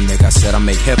music you make? I said, I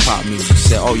make hip-hop music. She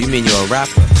said, oh, you mean you're a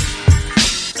rapper?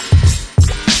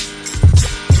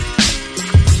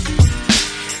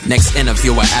 Next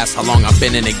interviewer asked how long I've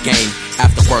been in the game.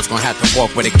 Afterwards, gonna have to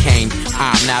walk with a cane.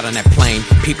 I'm not on that plane.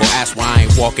 People ask why I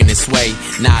ain't walking this way.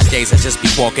 Nowadays, I just be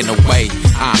walking away.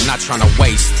 I'm not trying to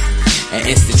waste an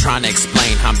instant trying to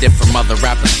explain how I'm different from other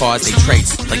rappers as far as they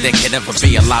traits. Like there could ever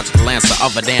be a logical answer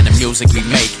other than the music we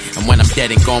make. And when I'm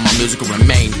dead and gone, my music will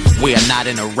remain. We are not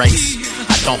in a race.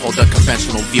 I don't hold a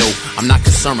conventional view. I'm not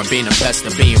concerned with being the best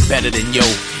or being better than you.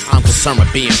 I'm concerned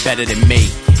with being better than me.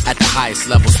 At the highest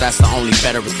levels, that's the only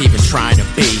better with even trying to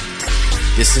be.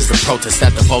 This is the protest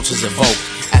that the vultures evoke.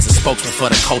 As a spokesman for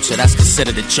the culture, that's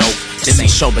considered a joke. This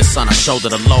ain't showbiz, son, I shoulder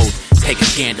the load. Take a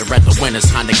gander at the winners,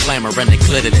 behind the glamour and the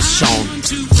glitter that's shown.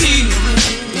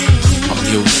 I'm a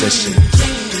musician.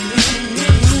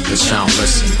 The sound,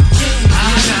 listen.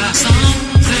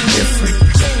 Different.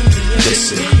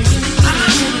 This is.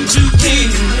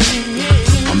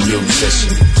 I'm a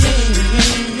musician.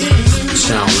 The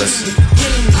sound, listen.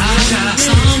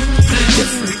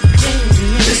 Different.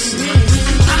 Listen.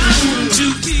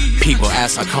 People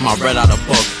ask how come I read out a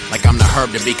book. Like I'm the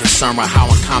herb to be concerned with how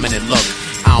uncommon it look.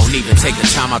 I don't even take the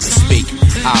time out to speak.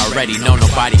 I already know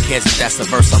nobody cares if that's the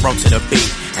verse I wrote to the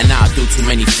beat. And now I do too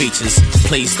many features,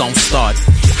 please don't start.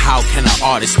 How can an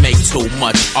artist make too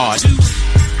much art?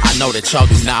 I know that y'all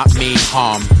do not mean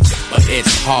harm, but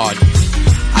it's hard.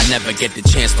 I never get the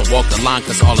chance to walk the line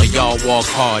cause all of y'all walk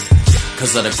hard.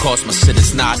 Cause of the course my shit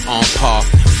is not on par.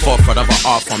 Forefront of an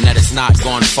art form that is not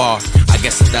gone far. I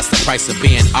guess if that's the price of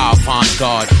being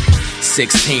avant-garde.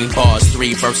 16 bars,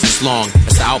 3 verses long.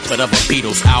 It's the output of a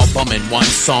Beatles album in one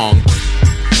song.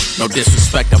 No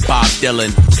disrespect to Bob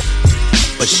Dylan,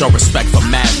 but show respect for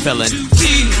Mad Villain.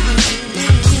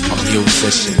 I'm a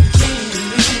musician.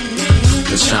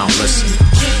 The sound, listen.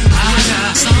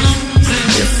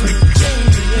 Different.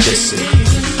 This is.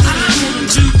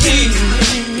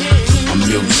 I'm a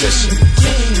musician.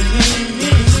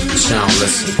 The sound,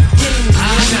 listen.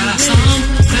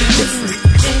 Different.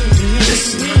 This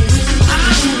is.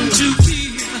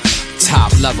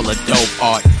 Top level of dope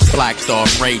art. Black Thought,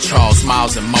 Ray Charles,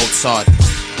 Miles, and Mozart.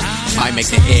 Might make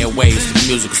the airwaves, the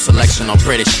musical selection on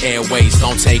British Airways.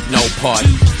 Don't take no part.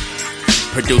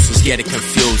 Producers get it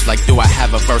confused, like do I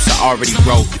have a verse I already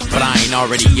wrote, but I ain't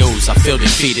already used. I feel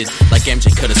defeated, like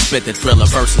MJ could've spit the Thriller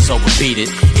verses overbeat it.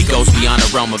 It goes beyond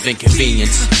the realm of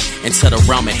inconvenience, into the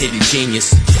realm of hidden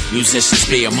genius. Musicians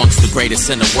be amongst the greatest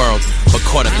in the world, but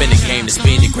caught up in the game that's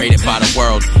being degraded by the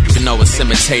world, even though it's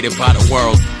imitated by the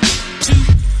world.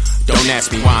 Don't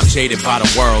ask me why I'm jaded by the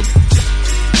world,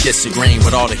 disagreeing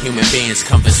with all the human beings,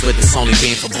 convinced with this only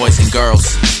being for boys and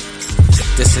girls.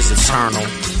 This is eternal.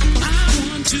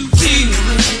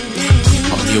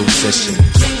 I'm a musician.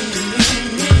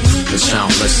 The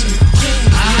sound, listen.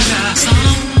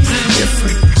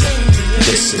 Different.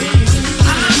 This is.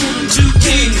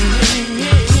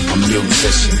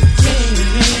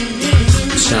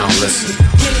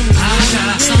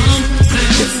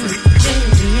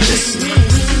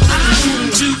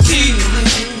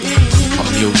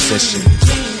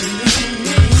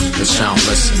 sound,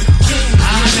 listen.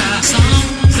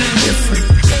 Different.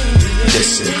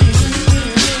 Listen.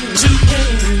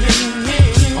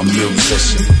 A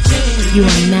musician. You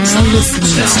are now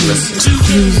listening to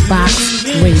Fusebox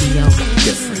Radio.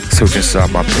 Took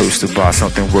inside my purse to buy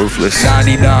something worthless.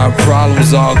 99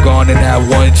 problems all gone in that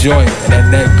one joint, and that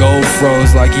neck gold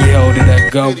froze like he held it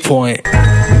at gunpoint.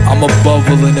 I'm a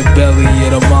bubble in the belly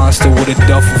of the monster with a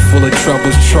duffel full of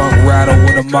troubles. Trunk rattle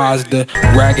with a Mazda,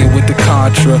 ragged with the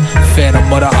Contra,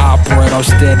 Phantom of the Opera, and I'm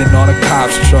standing on a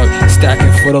cop's truck,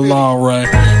 stacking for the long run.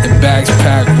 And bags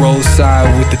packed roadside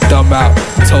with the thumb out.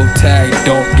 Toe tag,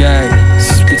 don't gag,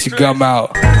 spit your gum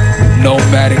out.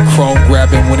 Nomadic chrome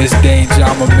grabbing when it's danger.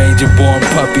 I'm a major born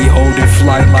puppy holding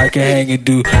flight like a hanger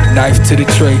do. Knife to the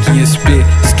trachea, spit,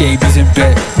 scabies in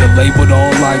bed. The label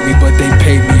don't like me, but they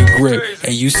pay me a grip.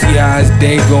 And you see how his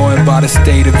day going by the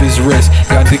state of his wrist.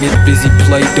 Y'all to get busy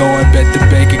play doing. Bet the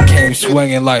banker came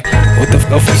swinging like, what the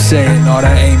fuck you saying? All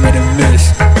that aiming and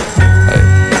miss. Hey,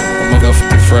 I'm gonna go for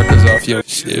the freckles off your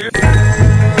shit.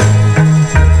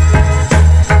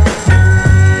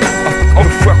 All the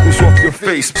freckles off your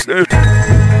face. You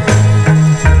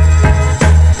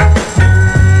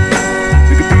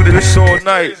can do this all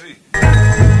night.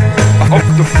 Off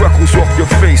the freckles off your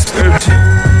face.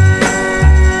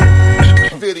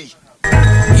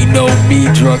 You know me,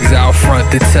 drugs out front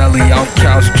the telly. I'm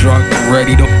couch drunk,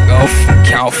 ready to go.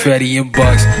 Count Fetty and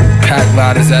Bucks. Pack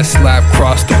lighters that slap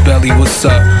cross the belly. What's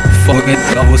up? Fucking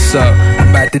what's up?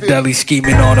 I'm at the deli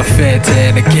scheming on a Fanta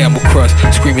and a Camel Crush.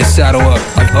 Screaming saddle up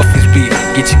like up his beat.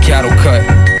 Get your cattle cut.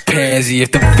 Pansy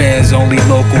if the fans only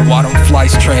local. While them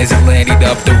flights transatlantic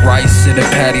up. The rice and the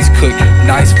patties cooked.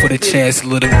 Nice for the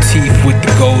chancellor. Them teeth with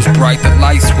the goals bright. The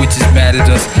light switches mad at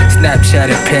us. Snapchat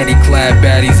and panty clad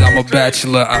baddies. I'm a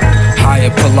bachelor. I'm high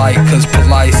and polite. Cause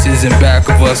polite isn't back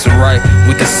of us. Alright.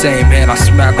 With the same hand I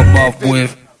smack them up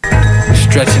with.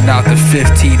 Stretching out the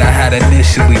 15 I had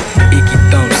initially. Icky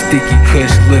thumb, sticky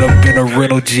kush, lit up in a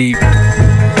rental Jeep.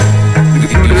 You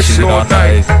can do this shit all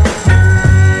night.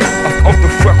 Off the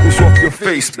freckles off your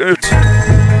face. You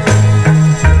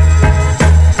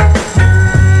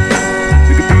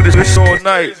can do this all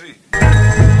night.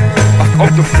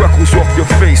 Off the freckles off your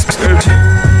face.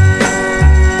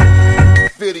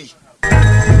 Fitty.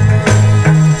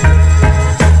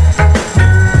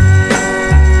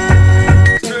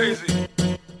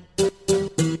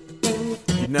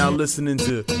 Now listening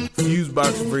to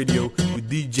Fusebox Radio with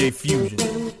DJ Fusion.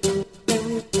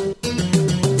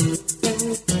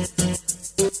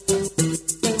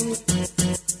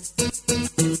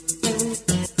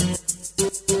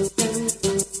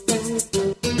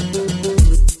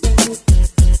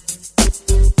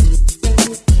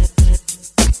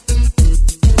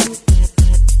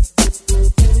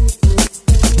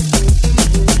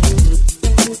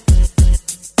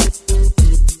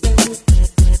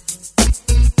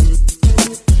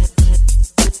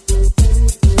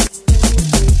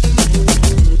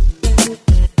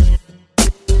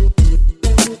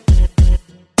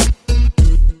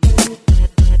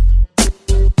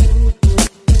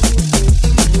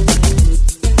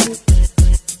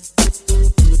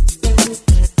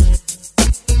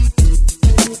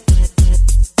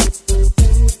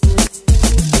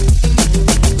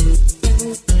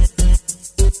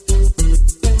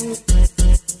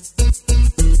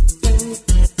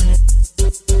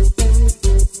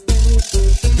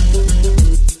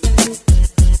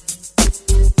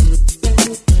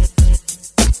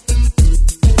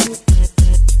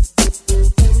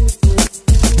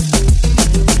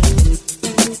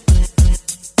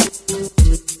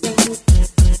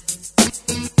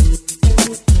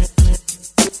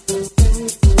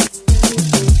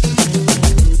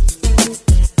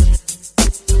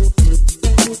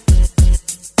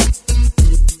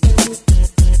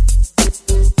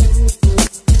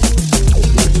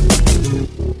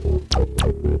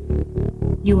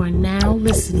 You are now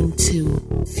listening to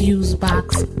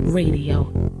Fusebox Radio.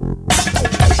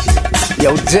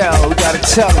 Yo, Dell, we gotta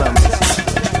tell him.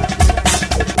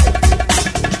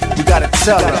 We gotta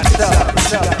tell him.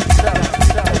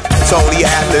 Tony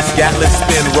Atlas, Gatling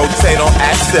spin, rotate on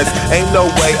axis. Ain't no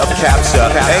way of capture.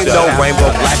 Ain't no rainbow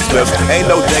blacksmiths.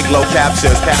 Ain't no Dayglow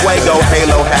captures. Fuego,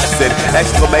 Halo, Hasid.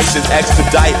 Exclamations,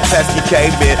 expedite, pesky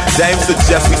cavemen. Dame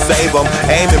suggest we save them.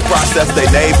 Aim and process they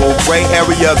navel. Gray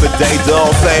area, the day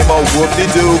dull. Same old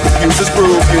whoop-de-doo. Computers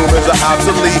prove humans are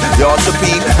obsolete. Y'all to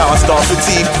beat how I start the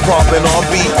teeth. Pumping on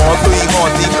beat, on three,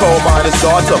 haunty. Coal miners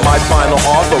daughter. My final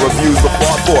offer. Reviews were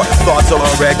fought for. Thoughts are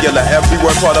irregular. Every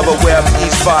word part of a web.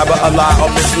 Each fiber never a lie or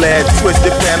misled.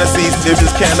 Twisted fantasies,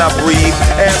 just cannot breathe.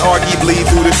 Anarchy bleed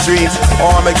through the streets.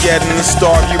 Armageddon,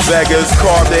 starve you beggars.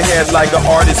 Carve their heads like an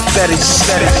artist fetish.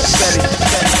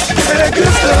 Give me that good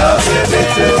stuff, give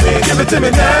it to me, give it to me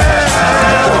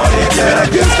now. Give me that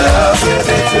good stuff, give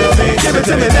it to me, give it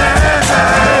to me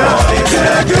now. Give me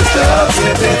that good stuff,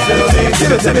 give it to me,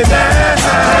 give it to me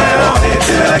now. Give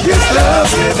me that good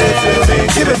stuff, give it to me,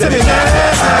 give it to me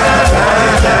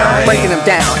now. Breaking them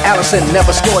down, Allison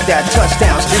never scored that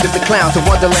touchdown. Street of the clowns of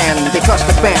Wonderland. They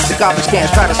trust the fans, the garbage cans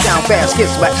try to sound fast.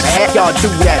 Kiss like y'all do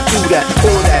that, all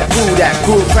that, woo that,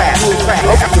 groove crack.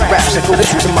 After raps, I go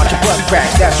this was a bunch of butt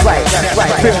cracks. That's right.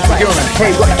 Feeling for urine.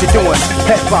 Hey, what you doing?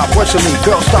 Head pop, worship me.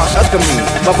 Girl starts asking me.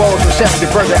 My balls will sell your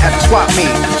burger at the swap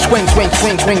meet. Swing.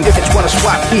 If it's wanna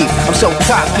swap key, I'm so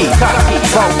cocky.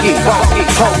 Funky.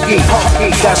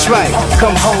 That's right.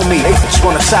 Come home me. They just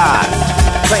wanna side.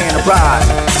 Playing a ride.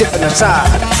 Dipping inside.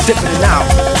 Dipping and out.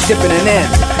 Dipping and in.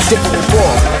 Dipping and 4.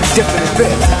 Dipping and 5.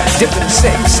 Dipping and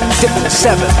 6. Dipping and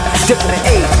 7. Dipping and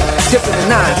 8. Dipping and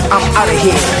 9. I'm out of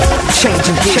here.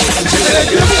 Changing gears. Give me that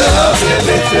good stuff, give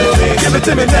it to me, give it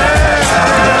to me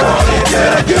now. Give me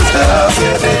that good stuff,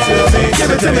 give it to me, give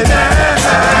it to me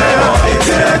now. Give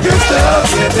me that good stuff,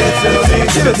 give it to me,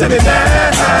 give it to me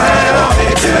now.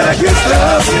 Give me that good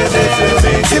stuff, give it to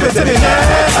me, give it to me now.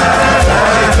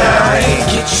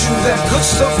 Get you that good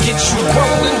stuff, get you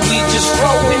rolling, we just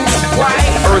rolling the right.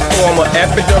 Earthformer,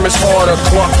 epidermis harder,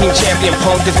 Clark King champion,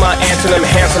 punk is my antonym.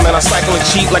 Handsome and I cycle and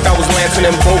cheat like I was lancing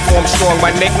in both forms strong. My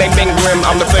nickname Bing Grim,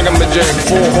 I'm the thingamajig,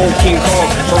 full whole King Kong.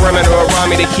 Perimeter around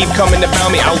me, they keep coming to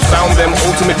bound me. Outbound them,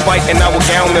 ultimate fight and I will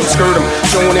gown them, skirt them.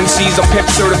 Showing MCs I'm pimp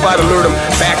certified, alert them.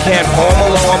 Backhand, palm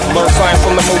alarm, learn sign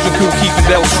from the motion coup, keep the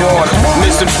Deltron.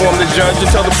 Misinform the judge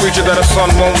and tell the preacher that a son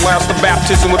won't last the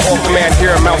baptism with off the man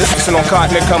here. Mouth listen on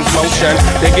cotton, here comes motion.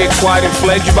 They get quiet and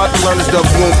fled, you about to learn this dub's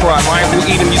won't cry. Lions will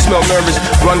eat him, you smell nervous.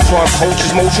 Run from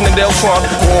poachers, motion and Deltron.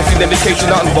 All of the indication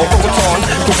out in Boca Raton.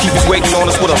 Who keep us waiting on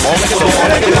us with a long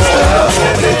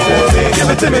Give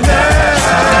it to me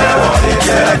now. Give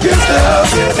that good stuff,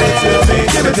 give it to me,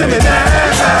 give it to me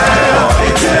now.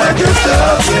 Give that good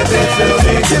stuff, give it to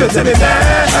me, give it to me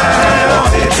now.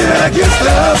 Give that good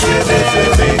stuff, give it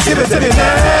to me, give it to me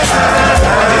now.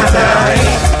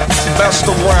 Best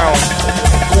around,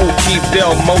 cool keep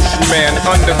Del Motion Man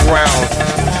underground.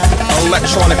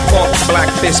 Electronic funk, black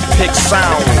fist pick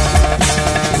sound.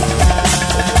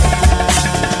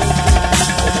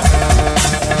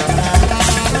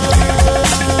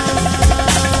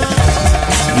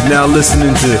 You're now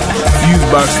listening to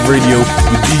Fusebox Radio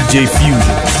with DJ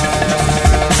Fusion.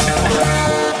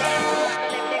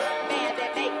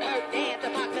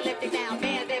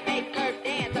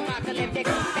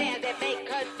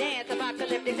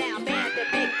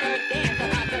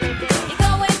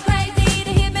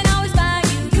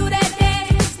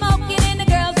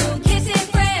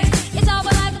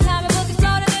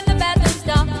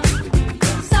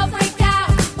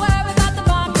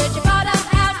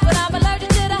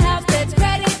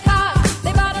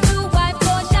 They bought a new wife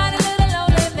for a shiny little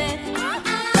lonely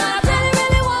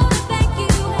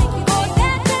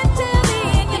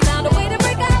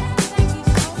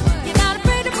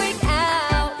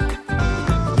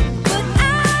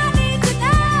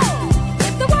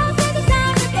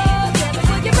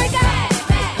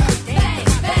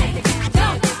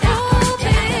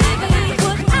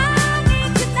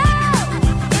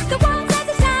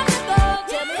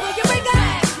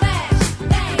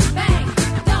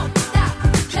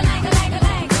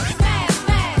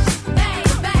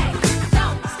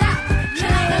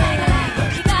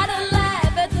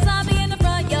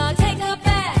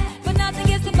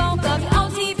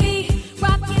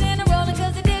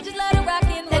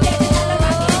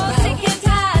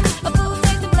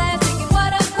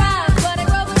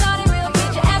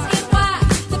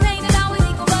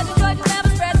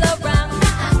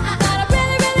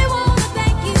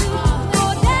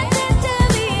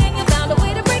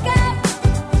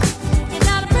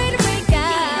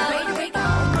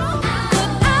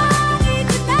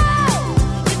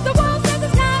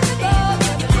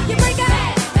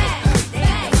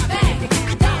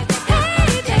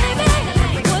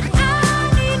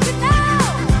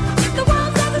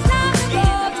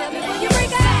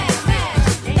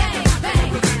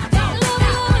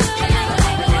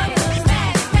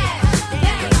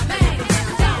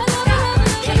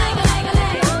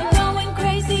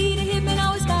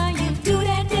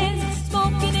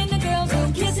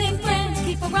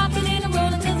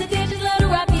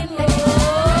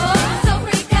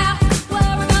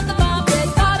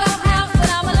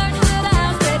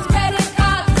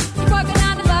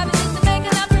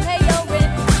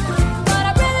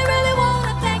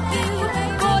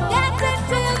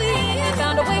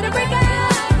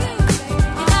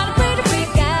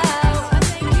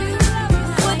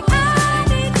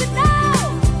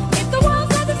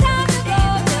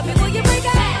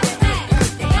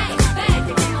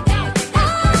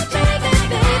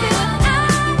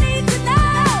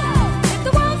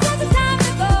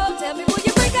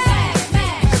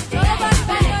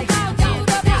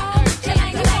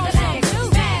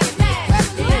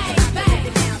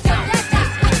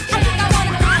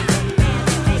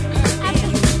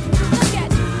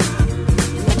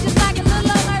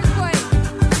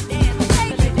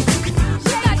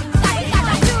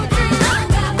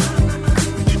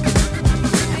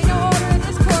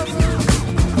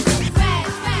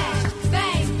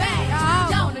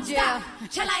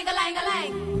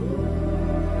Cha-lang-a-lang-a-lang.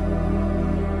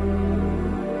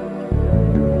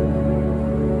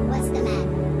 What's the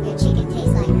matter? Your chicken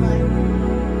tastes like pork.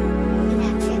 You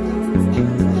have triplets instead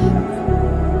of twins.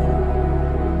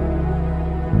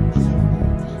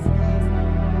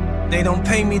 They don't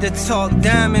pay me to talk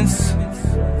diamonds,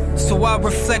 so I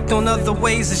reflect on other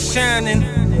ways of shining.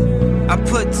 I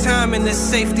put time in the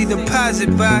safety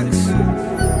deposit box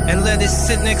and let it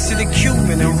sit next to the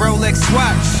Cuban and Rolex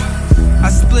watch. I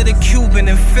split a Cuban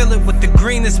and fill it with the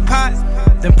greenest pot,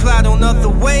 then plot on other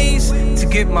ways to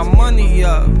get my money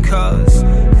up, cause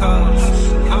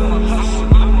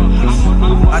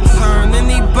I turn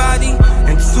anybody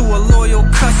into a loyal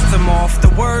customer off the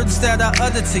words that I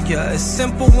utter to you. It's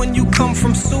simple when you come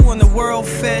from Sue and the world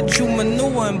fed you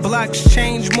manure and blocks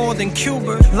change more than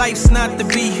Cuba. Life's not to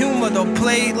be humored or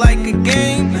played like a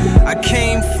game. I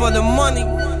came for the money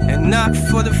and not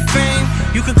for the fame.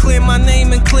 You can clear my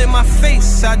name and clear my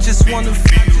face. I just wanna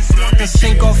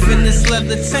sink off in this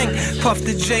leather tank, puff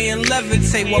the J and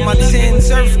levitate while my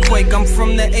tins earthquake. I'm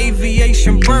from the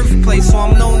aviation birthplace, so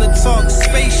I'm known to talk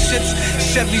spaceships,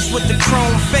 Chevys with the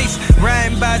chrome face,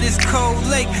 riding by this cold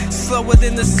lake, slower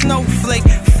than the snowflake,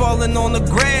 falling on the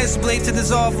grass blade to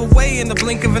dissolve away in the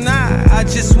blink of an eye. I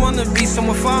just wanna be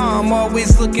somewhere far. I'm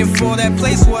always looking for that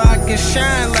place where I can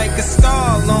shine like a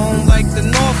star, alone like the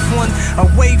north one,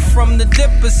 away from the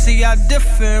dipper. See, I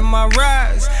differ in my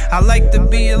rise. I like to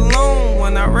be alone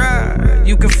when I ride.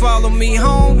 You can follow me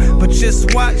home, but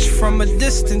just watch from a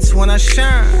distance when I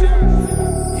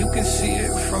shine. You can see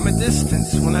it from a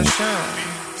distance when I shine.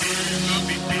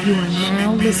 You are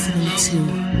now listening to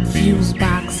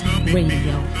Fusebox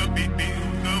Radio.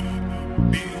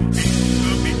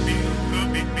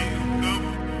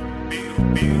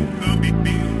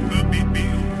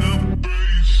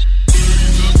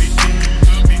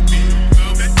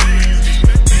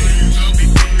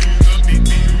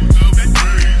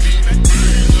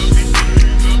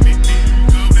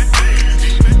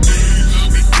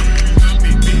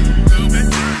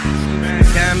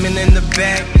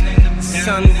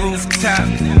 Sunroof top,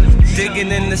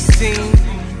 digging in the scene,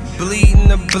 bleeding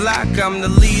the block. I'm the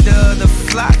leader of the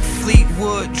flock.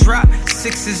 Fleetwood drop,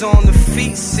 sixes on the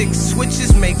feet, 6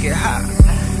 switches make it hot.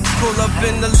 Pull up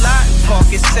in the lot, park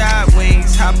it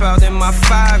sideways, hop out in my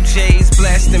 5Js,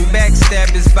 blasting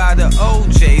backstabbers by the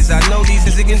OJs. I know these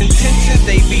niggas' intentions,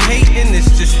 they be hating,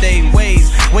 it's just they ways,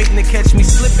 waiting to catch me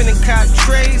slipping in cot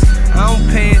trays. I don't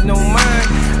pay it no mind,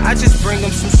 I just bring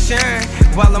them some shine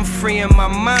while I'm freeing my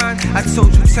mind. I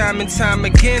told you time and time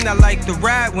again, I like to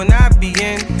ride when I be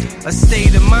in a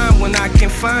state of mind when I can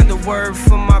find a word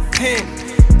for my pen.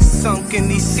 Sunk in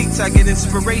these seats, I get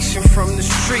inspiration from the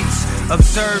streets.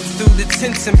 Observe through the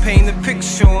tints and paint a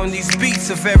picture on these beats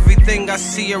of everything I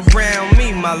see around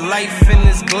me. My life in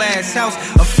this glass house,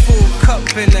 a full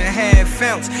cup and a half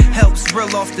ounce helps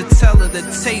reel off the tell of the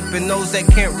tape. And those that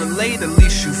can't relate, at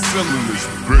least you feeling this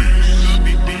bass.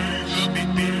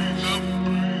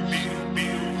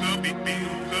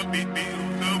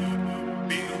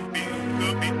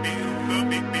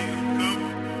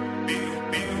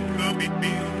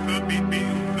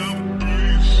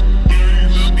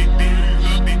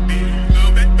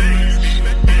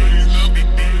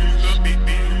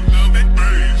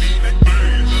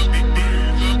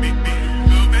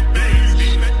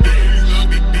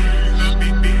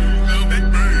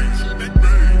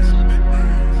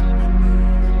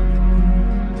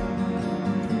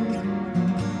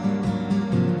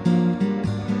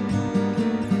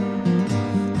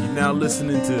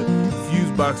 Listening to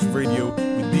Fusebox Radio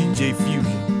with DJ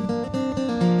Fusion.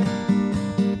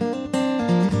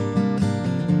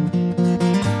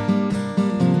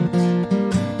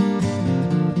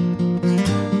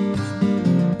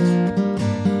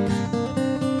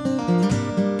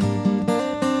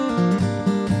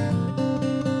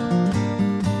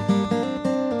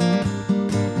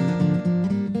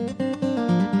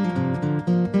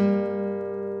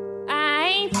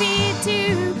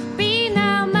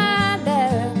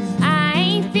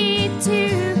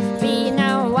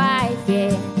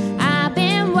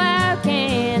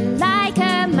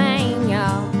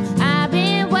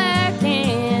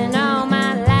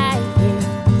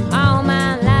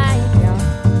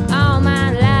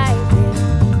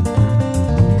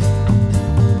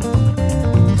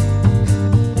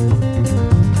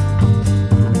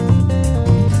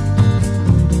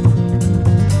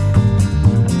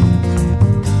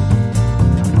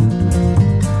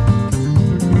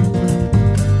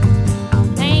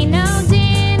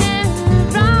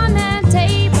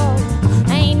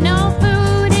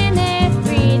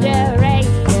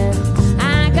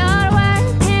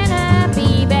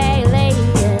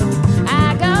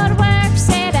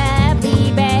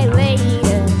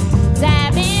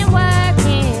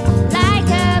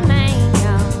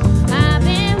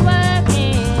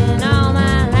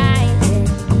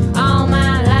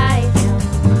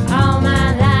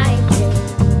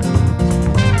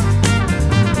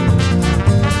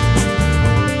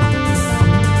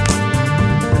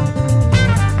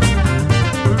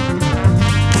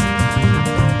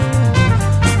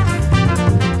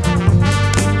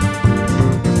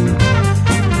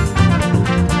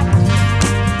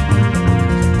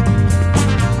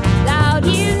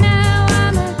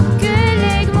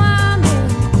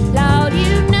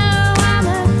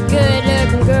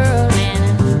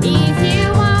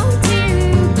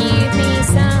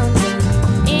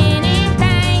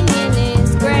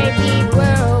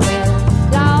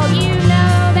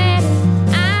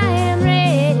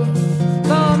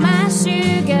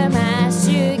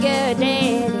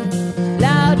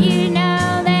 Lord, you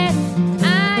know that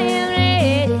I am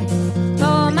ready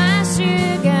for my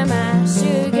sugar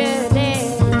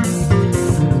daddy.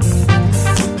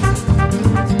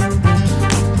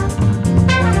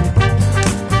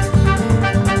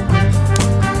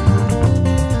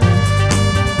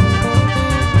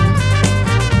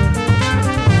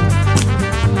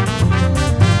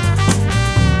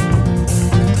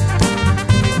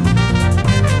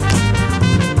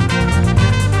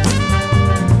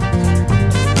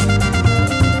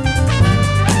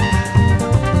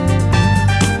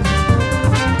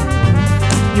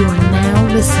 You are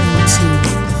now listening to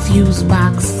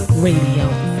Fusebox Radio.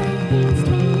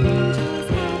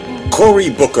 Cory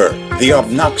Booker, the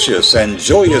obnoxious and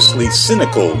joyously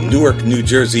cynical Newark, New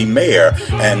Jersey mayor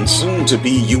and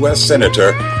soon-to-be U.S.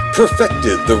 senator,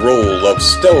 perfected the role of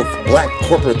stealth black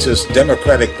corporatist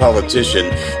Democratic politician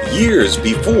years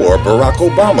before Barack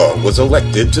Obama was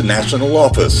elected to national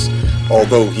office,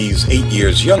 although he's 8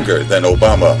 years younger than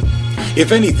Obama.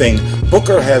 If anything,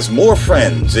 Booker has more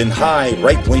friends in high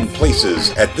right-wing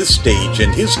places at this stage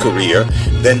in his career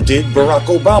than did Barack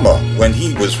Obama when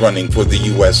he was running for the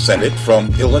U.S. Senate from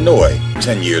Illinois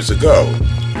 10 years ago.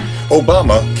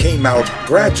 Obama came out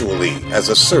gradually as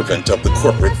a servant of the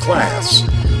corporate class.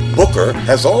 Booker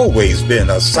has always been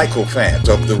a sycophant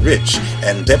of the rich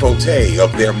and devotee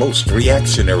of their most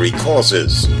reactionary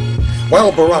causes.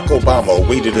 While Barack Obama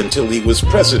waited until he was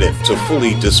president to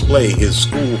fully display his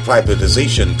school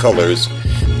privatization colors,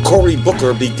 Cory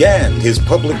Booker began his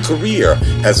public career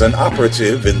as an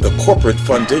operative in the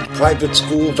corporate-funded private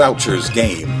school vouchers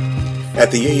game.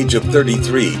 At the age of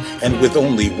 33, and with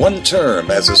only one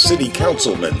term as a city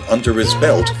councilman under his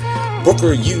belt,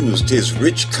 Booker used his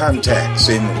rich contacts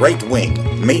in right-wing,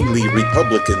 mainly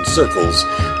Republican circles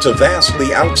to vastly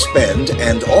outspend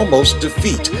and almost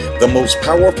defeat the most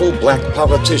powerful black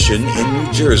politician in New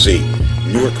Jersey,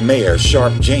 Newark Mayor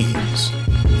Sharpe James.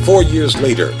 4 years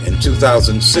later, in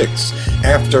 2006,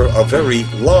 after a very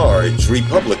large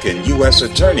Republican U.S.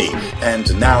 attorney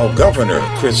and now Governor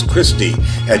Chris Christie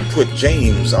had put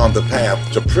James on the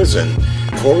path to prison,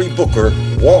 Cory Booker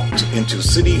walked into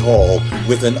City Hall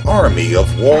with an army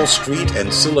of Wall Street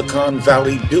and Silicon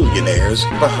Valley billionaires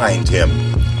behind him.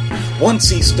 Once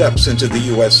he steps into the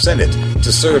U.S. Senate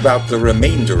to serve out the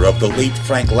remainder of the late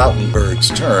Frank Lautenberg's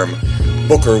term,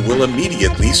 Booker will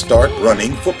immediately start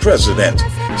running for president,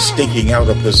 staking out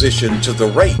a position to the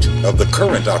right of the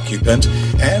current occupant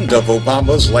and of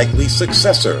Obama's likely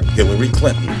successor, Hillary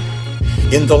Clinton.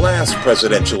 In the last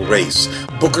presidential race,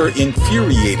 Booker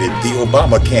infuriated the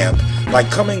Obama camp by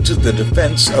coming to the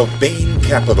defense of Bain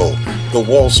Capital, the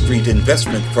Wall Street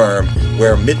investment firm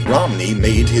where Mitt Romney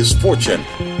made his fortune.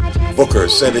 Booker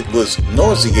said it was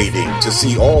nauseating to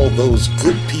see all those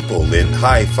good people in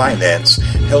high finance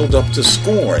held up to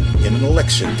scorn in an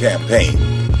election campaign.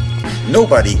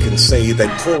 Nobody can say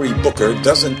that Cory Booker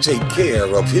doesn't take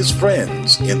care of his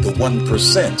friends in the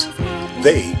 1%.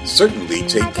 They certainly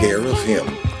take care of him.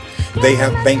 They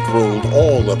have bankrolled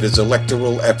all of his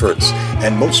electoral efforts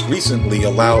and most recently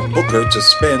allowed Booker to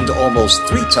spend almost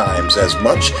 3 times as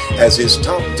much as his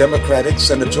top Democratic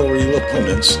senatorial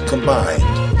opponents combined.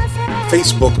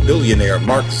 Facebook billionaire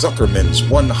Mark Zuckerman's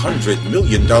 $100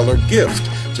 million gift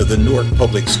to the Newark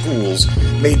Public Schools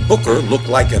made Booker look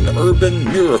like an urban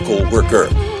miracle worker,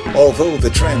 although the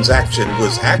transaction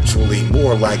was actually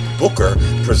more like Booker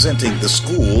presenting the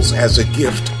schools as a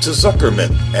gift to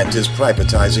Zuckerman and his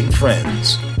privatizing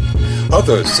friends.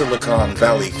 Other Silicon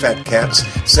Valley fat cats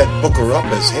set Booker up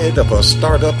as head of a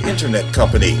startup internet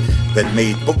company that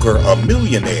made Booker a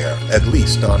millionaire, at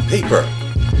least on paper.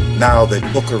 Now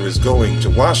that Booker is going to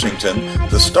Washington,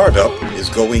 the startup is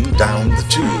going down the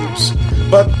tubes.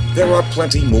 But there are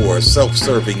plenty more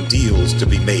self-serving deals to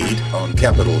be made on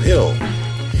Capitol Hill.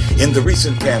 In the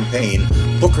recent campaign,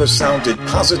 Booker sounded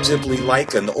positively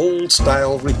like an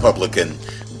old-style Republican,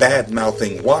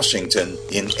 bad-mouthing Washington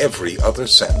in every other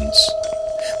sentence.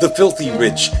 The filthy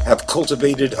rich have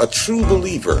cultivated a true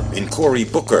believer in Cory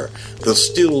Booker, the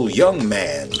still young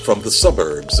man from the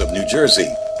suburbs of New Jersey.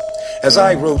 As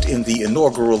I wrote in the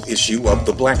inaugural issue of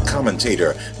The Black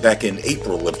Commentator back in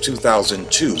April of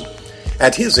 2002,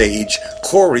 at his age,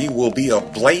 Cory will be a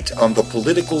blight on the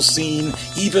political scene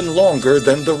even longer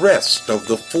than the rest of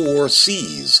the 4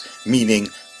 C's,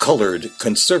 meaning colored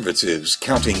conservatives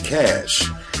counting cash.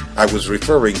 I was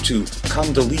referring to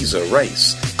Condoleezza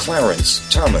Rice, Clarence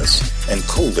Thomas, and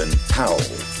Colin Powell.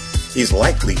 He's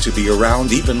likely to be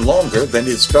around even longer than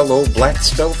his fellow black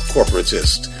stealth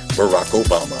corporatist, Barack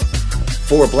Obama.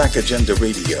 For Black Agenda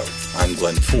Radio, I'm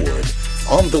Glenn Ford.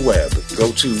 On the web,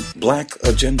 go to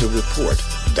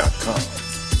blackagendareport.com.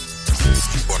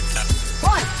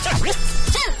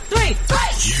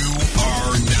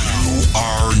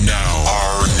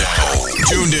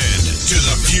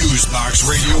 Fusebox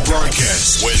Radio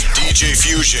broadcast with DJ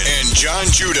Fusion and John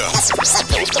Judah.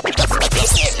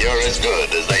 You're as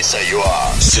good as they say you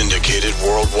are. Syndicated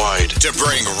worldwide to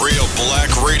bring real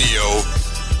black radio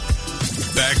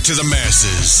back to the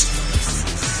masses.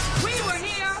 We were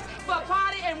here for a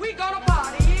party and we gonna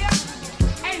party, yeah?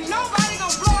 Ain't nobody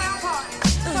gonna blow our party.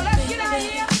 So let's get out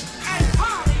here and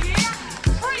party, yeah?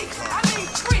 Free, I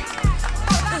mean free.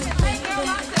 So I can take care of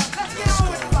myself. Let's get on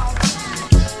with it, ball.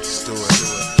 Let's do it.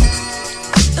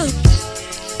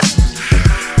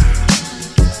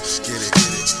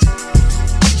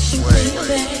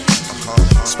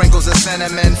 Sprinkles of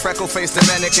cinnamon, freckle-faced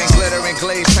Dominican, glittering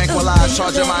glaze, tranquilized,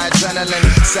 charging my adrenaline.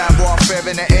 Sad warfare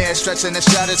in the air, stretching the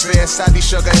stratosphere. Savvy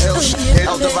Sugar Hill,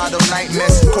 El Dorado night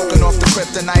mist, coking off the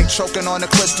kryptonite, choking on the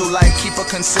crystal light. Keep a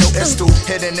concealed pistol,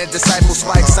 hidden in disciple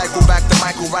spike. Cycle back to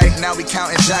Michael Wright, now we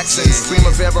counting Jacksons.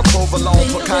 Primavera,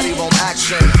 provolone, Bacardi Rome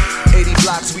action. 80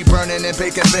 blocks, we burning and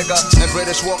baking bigger. And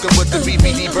British walking with the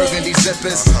BBD burgundy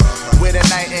zippers. With the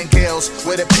nightingales,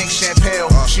 with a pink champagne.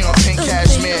 She on pink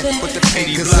cashmere with the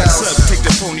pink 80 blocks up, take the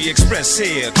Pony Express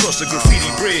here. Across the graffiti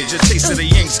bridge, a taste of the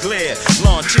Yanks glare.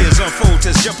 Lawn chairs unfold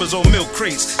as jumpers on milk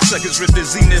crates. Suckers rip the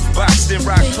Zenith box, then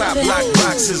rock clop, block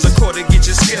boxes. A quarter get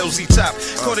your scalesy top.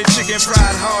 Caught a chicken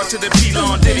fried hard to the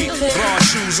P-Lawn Diddy. Blonde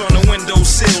shoes on the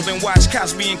windowsill, then watch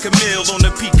Cosby and Camille on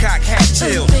the peacock hat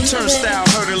tail. Turnstile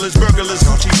hurdlers, burglars,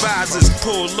 Gucci visors.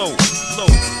 Pull low,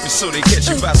 and so they catch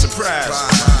you by surprise.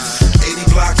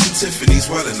 80 blocks and Tiffany's,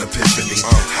 what an epiphany.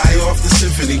 High off the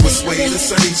symphony with Sway and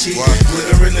Sunny G.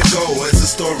 Glitter in the gold as the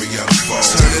story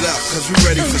unfolds. Turn it up, cause we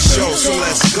ready for show, so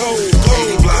let's go.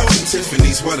 80 blocks and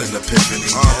Tiffany's, what an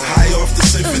epiphany. High off the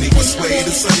symphony with Sway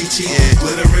and Sunny G.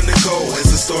 Glitter in the gold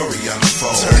as the story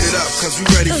unfolds. Turn it up, cause we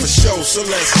ready for show, so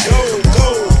let's go, go,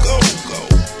 go, go.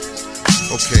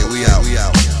 Okay, we out.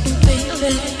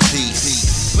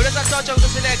 Peace. But as I touch out the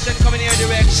selection coming in your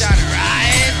direction,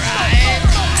 right.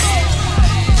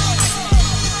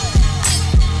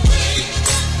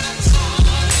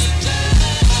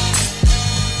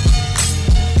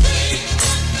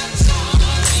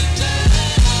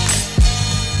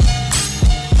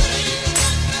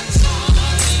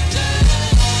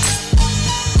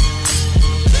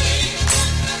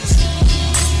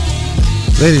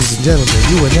 Ladies and gentlemen,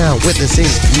 you are now witnessing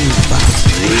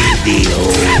Fusebox Radio.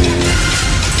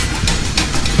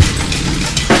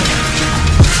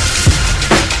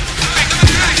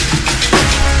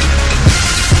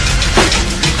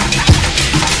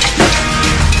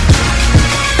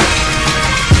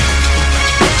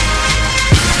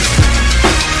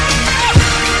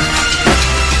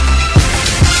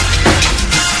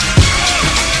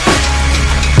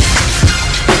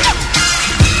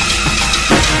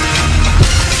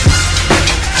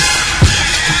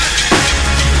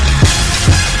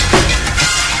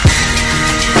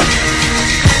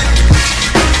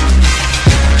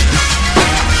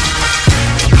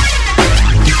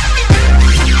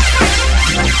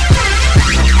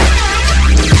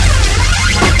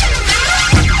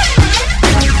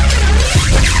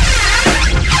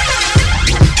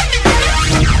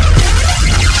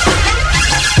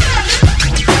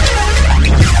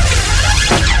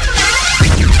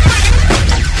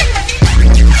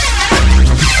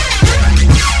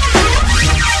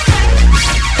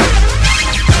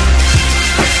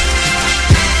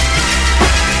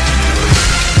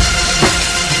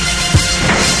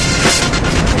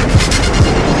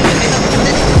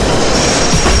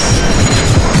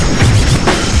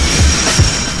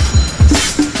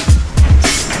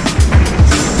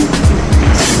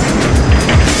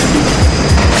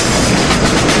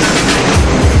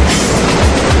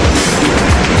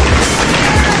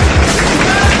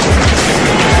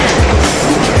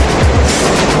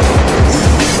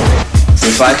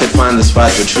 If I could find the spot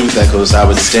where truth echoes, I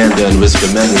would stand there and whisper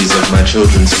memories of my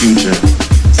children's future.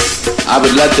 I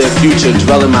would let their future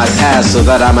dwell in my past so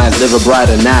that I might live a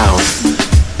brighter now.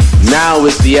 Now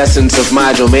is the essence of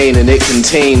my domain, and it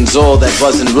contains all that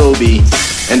was and will be.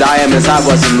 And I am as I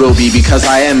was and will be, because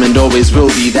I am and always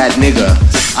will be that nigga.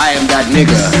 I am that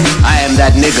nigga. I am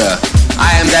that nigga.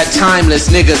 I am that timeless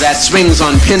nigga that swings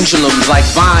on pendulums like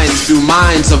vines through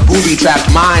minds of booby-trapped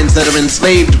minds that are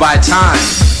enslaved by time.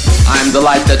 I'm the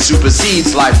life that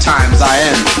supersedes lifetimes, I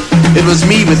am. It was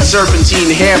me with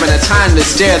serpentine hair and a timeless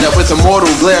stare that with a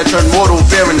mortal glare turned mortal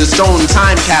fear into stone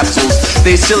time capsules.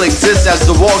 They still exist as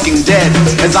the walking dead,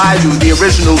 as I do, the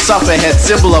original sufferhead,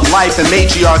 symbol of life and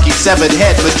matriarchy, severed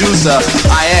head, Medusa.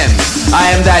 I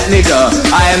am that nigga.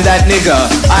 I am that nigga.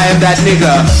 I am that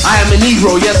nigga. I am a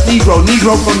Negro, yes Negro.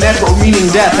 Negro from Negro, meaning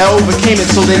death. I overcame it,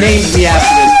 so they named me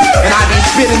after it. And I be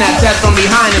spitting at that from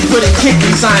behind and putting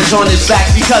kicking signs on his back.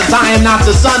 Because I am not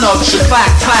the son of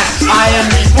Shaklack Clack. I am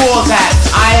before that.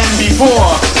 I am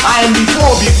before. I am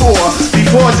before.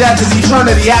 Before death is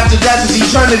eternity. After death is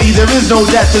eternity. There is no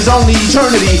death, there's only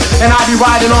eternity. And I be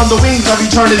riding on the wings of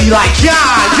eternity like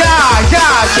Shaklack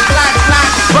Clack.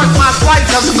 But my flight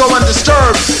doesn't go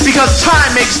undisturbed, because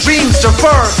time makes dreams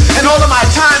defer. And all of my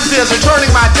time fears are turning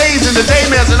my days into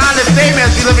daymares. And I live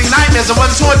daymares, be living nightmares. And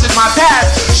once haunted my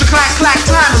past. Shaklack Clack,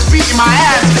 time is beating my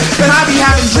ass. And I be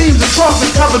having dreams of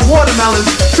chocolate covered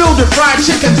watermelons filled with fried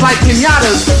chickens like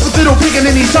pinatas, with little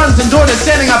pickaninny sons and daughters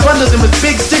standing up under them with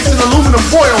big sticks and aluminum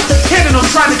foil, hitting them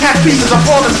trying to catch pieces of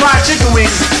fallen fried chicken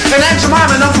wings. And Aunt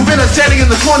Jemima and Uncle Ben are standing in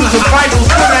the corners with rifles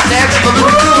pointing at the heads of the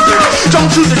little children.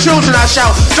 Don't shoot the children, I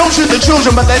shout. Don't shoot the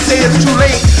children, but they say it's too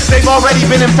late. They've already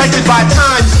been infected by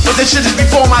time. But this shit is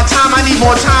before my time. I need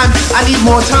more time. I need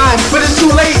more time. But it's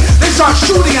too late. They start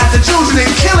shooting at the children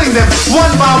and killing them.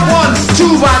 1 by 1,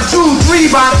 2 by 2, 3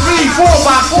 by 3, 4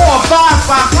 by 4, 5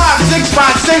 by 5, 6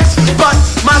 by 6. But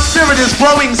my spirit is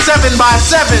growing 7 by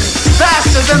 7,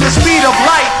 faster than the speed of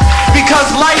light.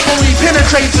 Because light only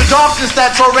penetrates the darkness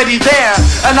that's already there.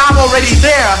 And I'm already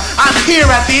there. I'm here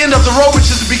at the end of the road,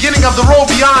 which is the beginning of the road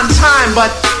beyond time.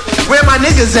 But where my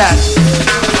niggas at?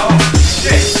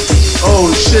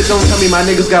 Oh shit, don't tell me my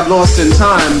niggas got lost in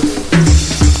time.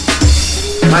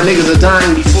 My niggas are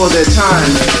dying before their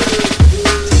time.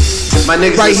 My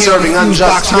niggas are serving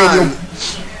unjust time.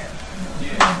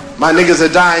 My niggas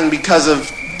are dying because of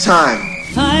time.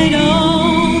 Fight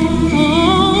on,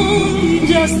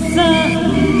 just a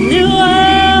little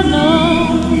while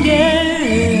longer.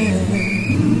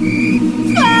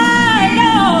 Fight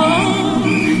on,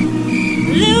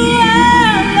 little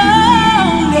while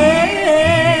longer.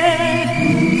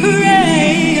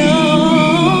 Pray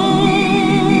on,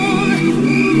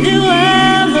 little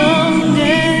while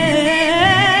longer.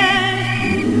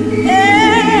 Everything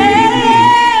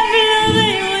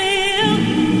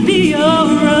will be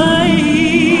alright.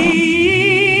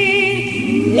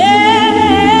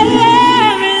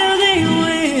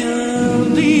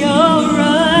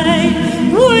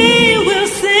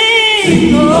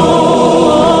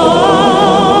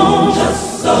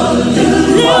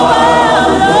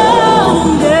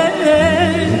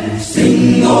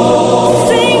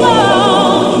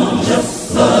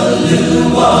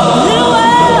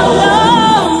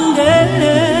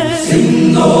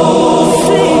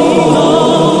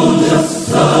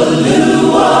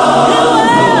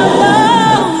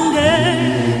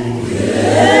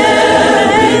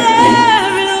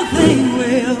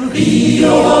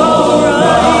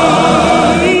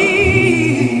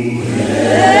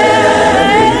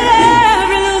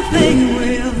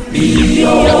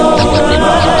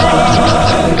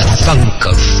 Funk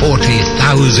of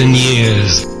 40,000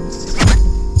 years.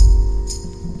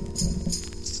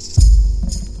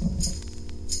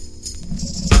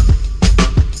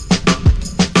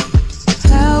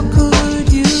 How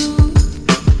could you?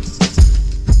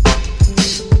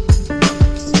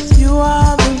 You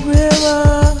are the river.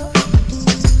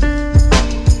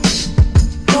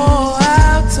 Pour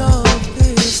out of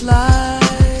this life.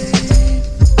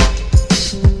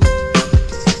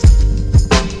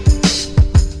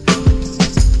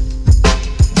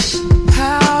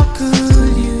 How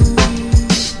could you?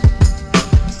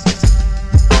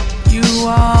 You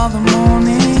are the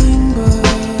morning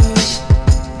bird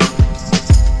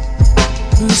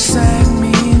who sang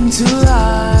me into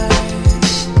life.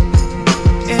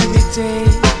 Every day,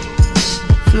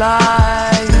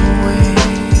 fly away.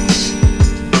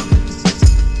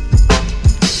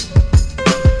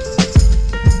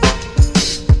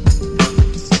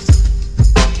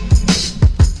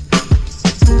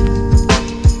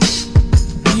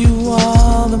 You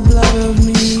are the blood of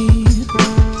me,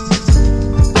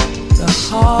 the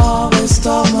harvest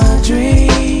of my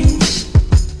dreams.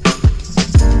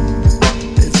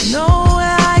 There's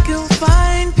nowhere I can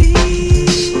find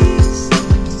peace,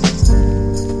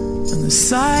 and the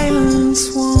silence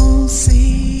won't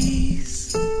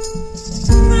cease.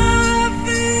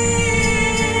 Nothing's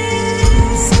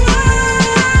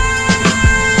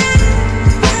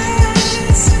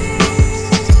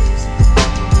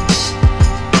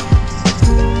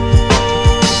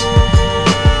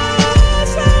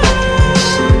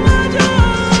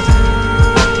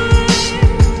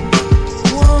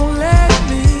won't let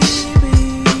me be.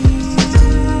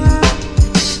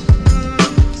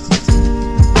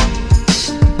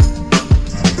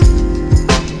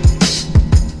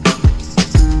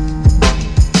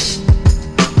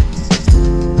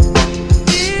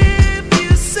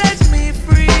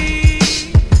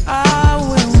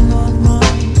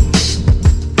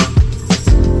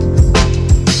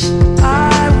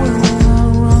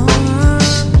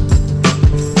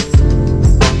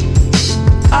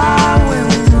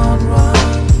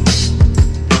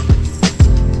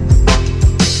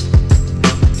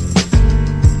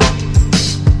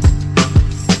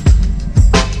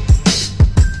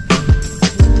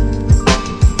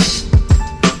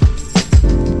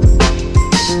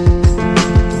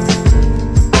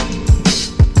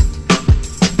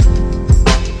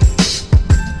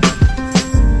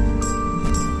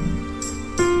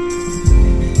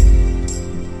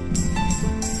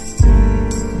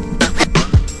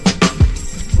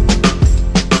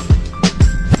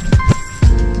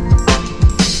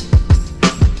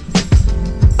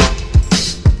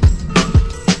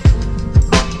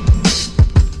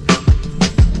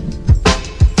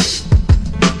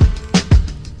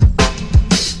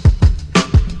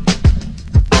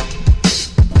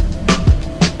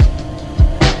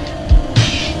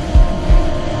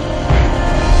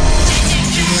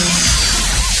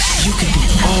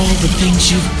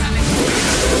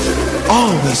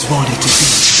 always wanted to be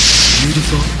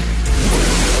beautiful,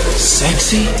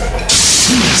 sexy.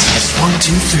 Says 1,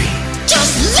 2, 3.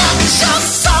 Just let your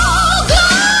soul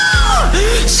glow.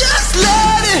 Just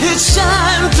let it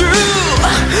shine through.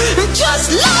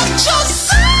 Just let your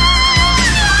soul,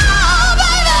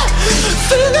 baby,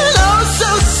 feel it all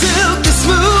so silky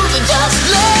smooth.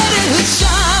 Just let it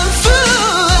shine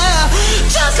through.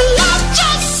 Just let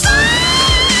your soul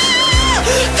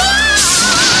glow.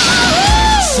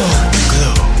 Soul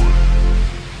glow.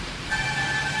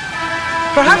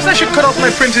 Perhaps I should cut off my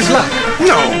prince's lock.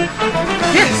 No.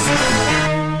 Yes.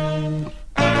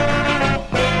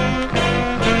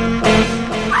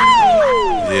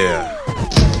 Yeah.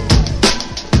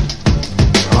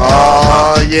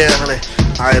 Oh, yeah, honey.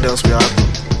 How you doing, sweetheart?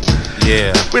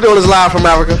 Yeah. We doing this live from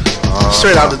Africa.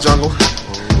 Straight out the jungle.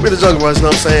 We the jungle runs, you know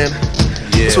what I'm saying?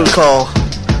 Yeah. That's what we call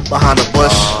behind the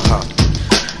bush.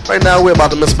 Right now, we're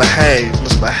about to misbehave. You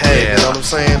know what I'm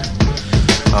saying?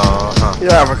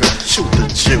 Yeah, Africa, shoot the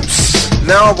juice.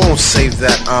 Now I won't say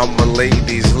that I'm a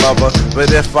ladies lover,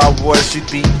 but if I was, you'd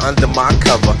be under my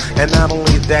cover. And not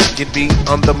only that, you'd be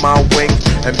under my wing,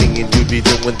 and me and you'd be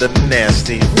doing the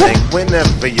nasty thing.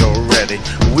 Whenever you're ready,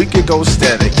 we could go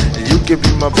steady. You could be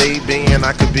my baby and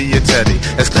I could be your teddy.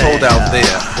 It's cold out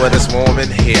there, but it's warm in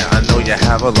here. I know you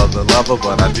have a lover,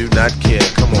 but I do not care.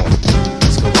 Come on,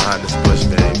 let's go behind this bush,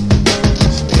 babe.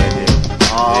 It's me and you.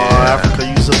 Oh, Africa,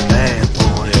 you's a bad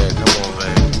boy. Yeah, come on,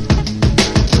 babe.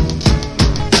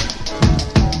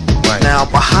 Now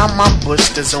behind my bush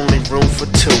there's only room for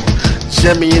two.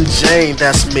 Jimmy and Jane,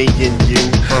 that's me and you.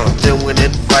 Doing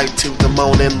it right to the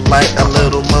morning light. A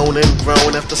little moaning,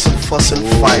 groan after some fuss and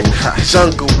fight.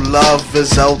 Jungle love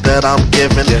is all that I'm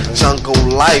giving. Jungle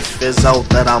life is all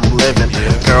that I'm living.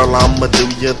 Girl, I'ma do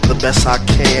you the best I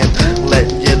can.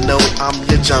 Let you know I'm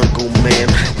your jungle man.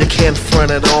 You can't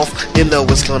front it off, you know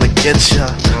it's gonna get ya.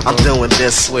 I'm doing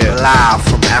this live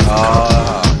from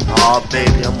Africa. Oh,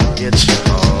 baby, I'm gonna get you.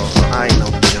 I ain't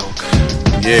no joke.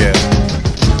 Yeah.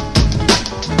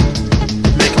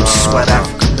 Make him sweat,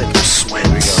 Africa, make him sweat.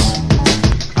 Here we go.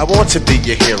 I want to be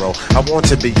your hero, I want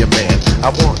to be your man. I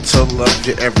want to love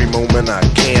you every moment I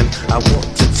can. I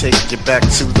want to take you back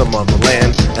to the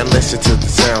motherland and listen to the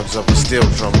sounds of a steel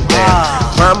drum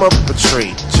band. Climb up a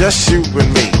tree, just you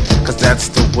and me, cause that's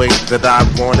the way that I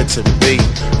want it to be.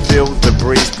 Feel the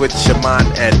breeze, put your mind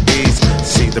at ease.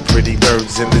 See the pretty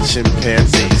birds and the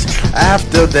chimpanzees.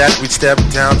 After that we'd step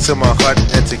down to my hut,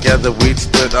 and together we'd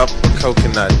split up a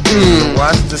coconut. So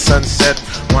watch the sunset,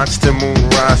 watch the moon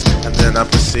rise, and then I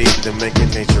proceed to make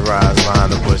it nature rise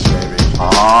behind the bush, baby.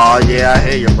 Oh yeah, I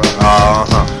hear you, brother.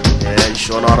 Yeah, you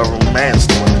sure know how to romance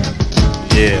to it.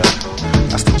 Yeah.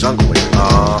 That's the jungle way.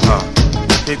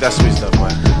 Think that sweet stuff,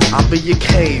 man. I'll be your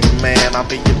caveman, I'll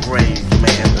be your brave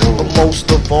man. But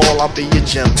most of all, I'll be your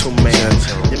gentleman.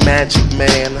 Your magic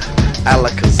man,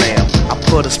 Alakazam. I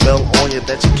put a spell on you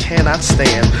that you cannot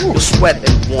stand. You'll sweat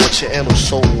and want your inner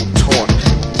soul torn.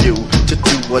 You to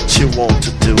do what you want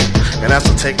to do. And that's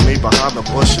to take me behind the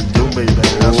bush and do me,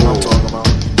 baby. That's what I'm talking about.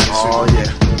 Oh,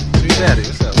 yeah. Sweet daddy,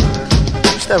 what's up, man?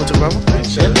 You stepping to, brother? Where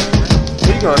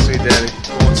you going, sweet daddy?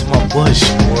 Going to my bush.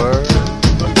 Word.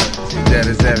 Sweet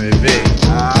daddy's having big.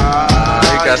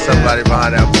 You got somebody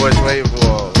behind that bush waiting for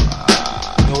him.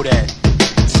 Know that.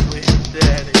 Sweet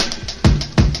daddy.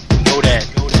 Know that.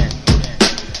 Know that.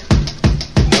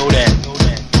 Know that.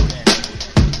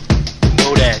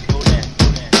 Know that. Know that.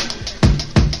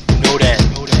 Know that.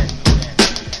 Know that.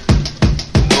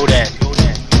 Know that. Know that.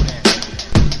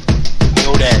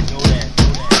 Know that. Know that.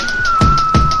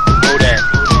 Know that.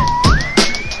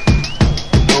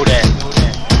 Know that. Know that.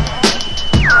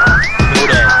 Know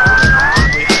that.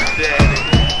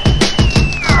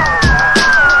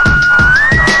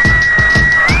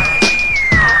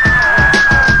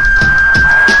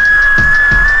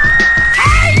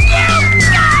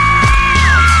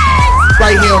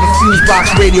 Right here on the Fusebox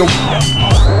Radio.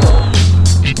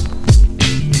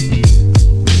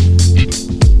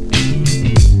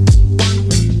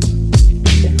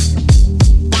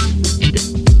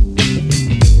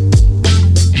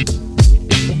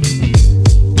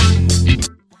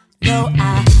 No, I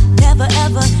never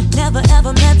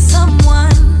ever met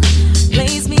someone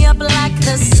blaze me up like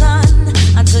the sun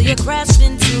until you crashed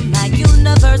into my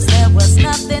universe. There was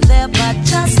nothing there but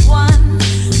just one.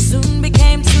 Soon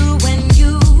became two when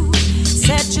you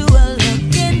said you were looking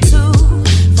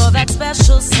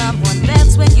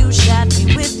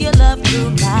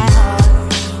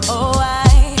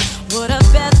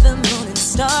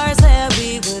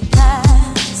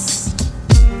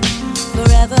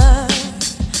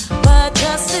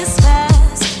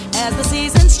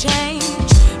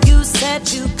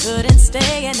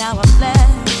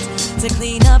to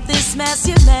clean up this mess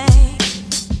you made.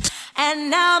 And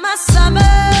now my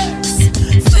summers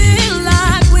feel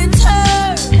like winter,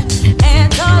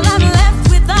 and all I'm left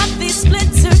with are these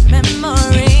splintered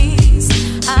memories.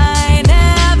 I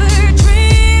never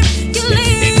dreamed you'd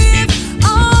leave.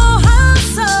 Oh, how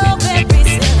so very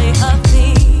silly of me.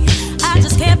 I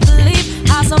just can't believe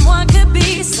how someone could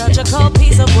be such a cold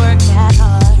piece of work at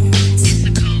heart.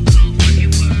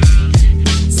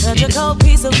 Such a cold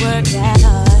piece of work at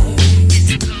heart.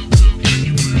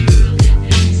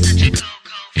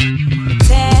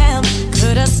 Damn,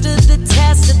 could have stood the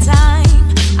test of time.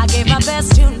 I gave my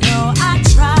best, you know I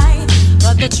tried.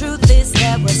 But the truth is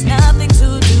there was nothing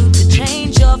to do to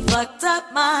change your fucked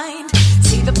up mind.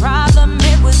 See the problem,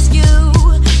 it was you.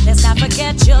 Let's not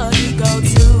forget your ego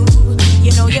too.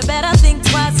 You know you better think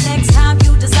twice next time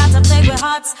you decide to play with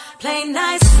hearts. Play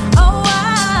nice, oh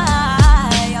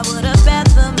I would have bet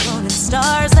the moon and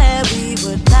stars that we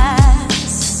would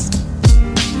last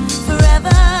forever.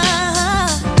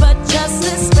 But just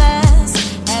as fast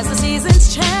as the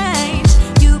seasons change,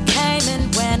 you came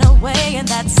and went away, and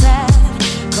that's sad.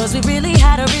 Cause we really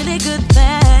had a really good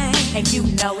thing, and you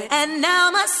know it. And now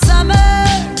my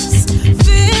summers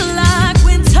feel like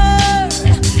winter,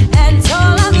 and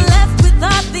all I'm left with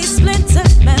are these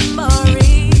splintered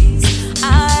memories.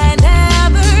 I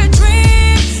never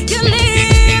dreamed you'd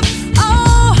leave.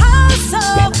 Oh, how so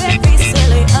very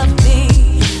silly of me.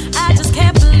 I just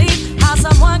can't believe how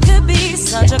someone could be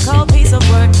such a cold piece of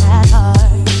work at heart.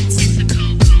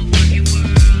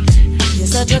 You're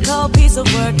such a cold piece of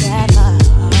work at heart.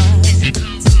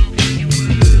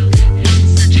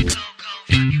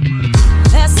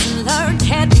 Lesson learned,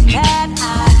 can't be mad.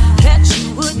 I bet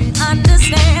you wouldn't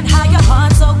understand how your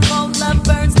heart's so cold, love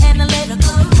burns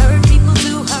analytical. Hurt people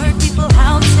do hurt people,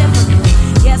 how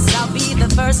typical. Yes, I'll be the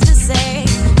first to say,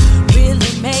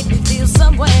 really made me feel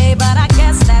some way. But I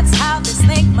guess that's how this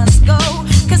thing must go.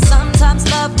 Cause sometimes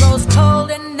love grows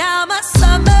cold, and now my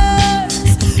summers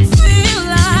feel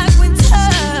like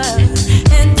winter,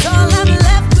 and all I'm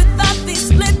left with are these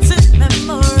splintered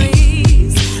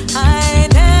memories. I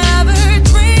never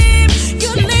dreamed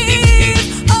you'd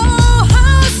leave. Oh,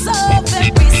 how so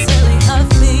very silly of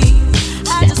me.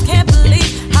 I just can't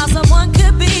believe how someone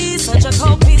could be such a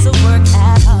cold piece of work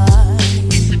at heart.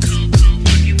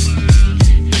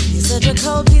 You're such a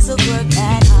cold piece of work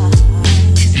at heart.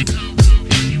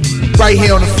 Right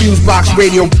here on the Fusebox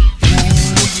Radio.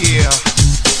 Yeah.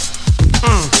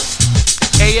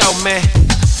 Hey yo, man.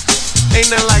 Ain't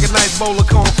nothing like a nice bowl of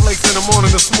cornflakes in the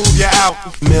morning to smooth you out.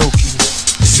 Milky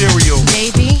cereal,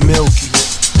 Baby. milky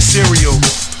cereal,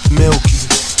 milky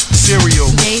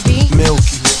cereal, Baby.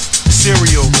 milky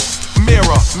cereal.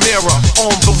 Mirror, mirror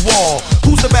on the wall.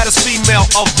 Who's the baddest female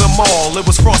of them all? It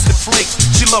was Frosted Flake.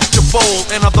 She loved your bowl,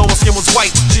 and although her skin was white,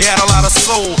 she had a lot of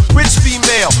soul. Rich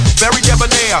female, very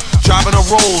debonair, driving her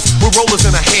Rolls with rollers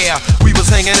in her hair. We was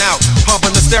hanging out,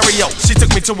 pumping the stereo. She took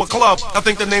me to a club, I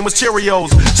think the name was Cheerios.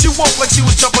 She walked like she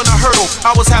was jumping a hurdle.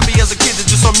 I was happy as a kid that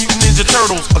just saw Mutant Ninja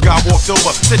Turtles. A guy walked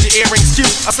over, said your earrings cute.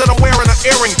 I said I'm wearing an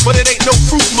earring, but it ain't no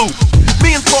Fruit Loop.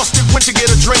 Me and Frosted went to get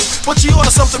a drink, but she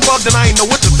ordered something bugged and I ain't know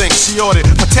what to think. She ordered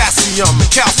potassium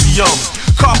and calcium,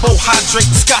 carbohydrate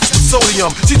and scotch with sodium.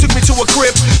 She took me to a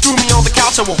crib, threw me on the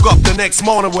couch. I woke up the next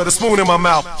morning with a spoon in my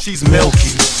mouth. She's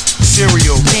milky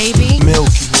cereal, Baby.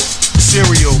 milky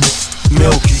cereal,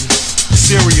 milky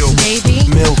cereal, Baby.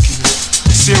 milky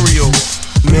cereal,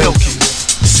 milky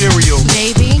cereal,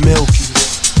 Baby. milky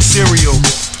cereal,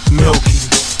 milky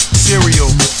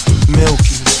cereal,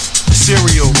 milky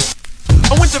cereal.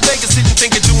 I went to Vegas, didn't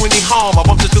think it'd do any harm. I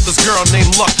bumped into this girl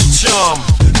named Lucky Charm.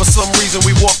 For some reason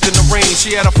we walked in the rain.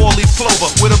 She had a 4-leaf clover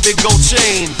with a big gold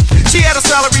chain. She had a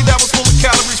salary that was full of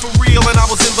calories for real, and I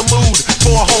was in the mood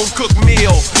for a home-cooked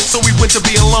meal. So we went to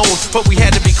be alone, but we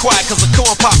had to be quiet cause the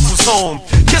corn pop was home.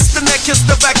 Kissed the neck,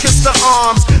 kissed the back, kissed the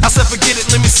arms. I said forget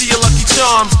it, let me see your Lucky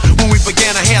Charms. When we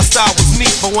began, her hairstyle was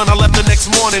neat, but when I left the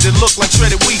next morning it looked like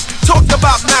shredded wheat. Talked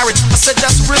about marriage, I said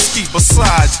that's risky.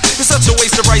 Besides, it's such a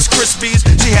waste of Rice Krispies.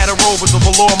 She had a robe with the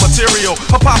velour material.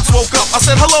 Her pops woke up, I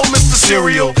said hello Mr.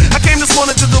 Cereal. I came this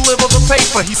morning to deliver the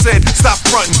paper. He said stop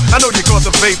frontin', I know you caught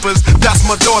the vapors. That's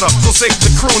my daughter, so save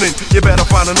the crooning. You better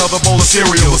find another bowl of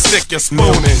cereal, stick your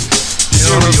spoon in. You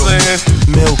know what I'm saying?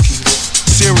 Milky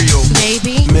cereal,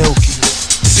 Baby. milky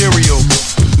cereal,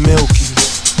 milky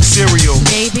cereal,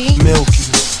 Baby. milky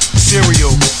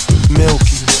cereal,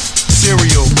 milky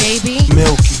cereal, Baby.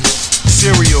 milky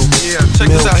cereal. Yeah, check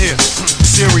this out here.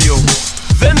 Cereal.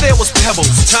 Then there was Pebbles,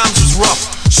 times was rough.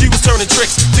 She was turning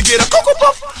tricks to get a Cocoa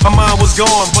Puff. Her mind was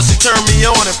gone, but she turned me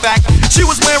on. In fact, she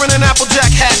was wearing an Applejack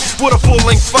hat with a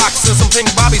full-length fox and some pink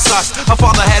bobby socks. Her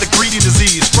father had a Greek diabetes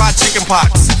disease, fried chicken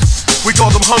pox. We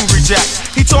called him Hungry Jack.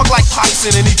 He talked like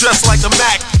Tyson and he dressed like the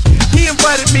Mac. He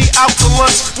invited me out to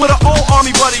lunch with an old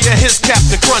army buddy and his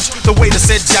Captain Crunch. The waiter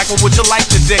said, Jack, what would you like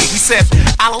today? He said,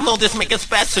 I don't know, just make it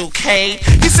special, K.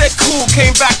 He said, cool,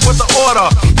 came back with the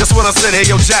order. That's when I said, hey,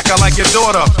 yo, Jack, I like your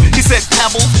daughter. He said,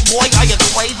 Pebbles, boy, are you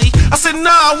crazy? I said,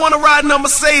 nah, I wanna ride in a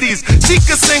Mercedes. She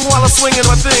could sing while I'm swinging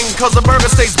my thing, cause the burger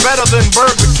tastes better than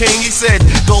Burger King. He said,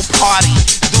 go party,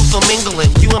 do some mingling.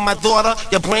 You and my daughter,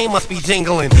 your brain must be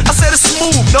jingling. I said, it's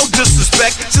smooth, no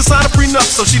disrespect. She signed a prenup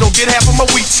so she don't get half of my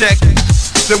wheat check.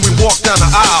 Then we walked down the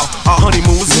aisle, our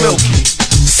honeymoon was milky.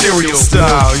 Cereal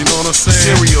style, you know what I'm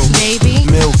saying? Cereal, baby,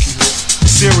 milky.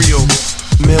 Cereal,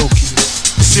 milky.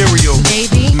 Cereal,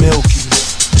 baby, milky.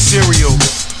 Cereal,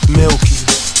 milky.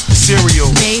 Cereal,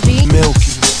 baby,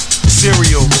 milky.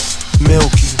 Cereal,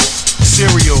 milky.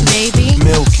 Cereal, baby,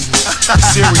 milky.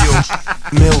 Cereal,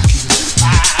 milky.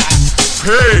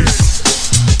 Peace.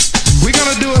 We're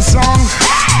gonna do a song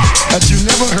that you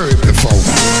never heard before.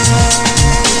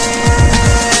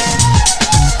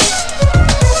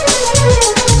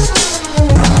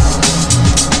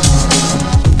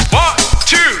 1,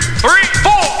 2, 3,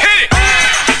 4, hit it!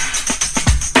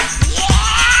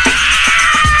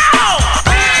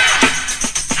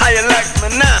 How you like me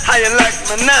now? How you like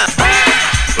me now?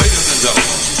 Ladies and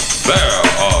gentlemen, there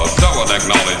are seven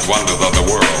acknowledged wonders of the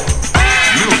world.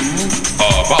 You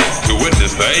are about to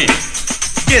witness the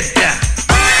eighth. Get down.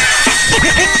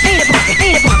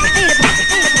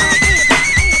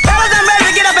 Fellas, I'm ready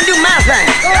to get up and do my thing.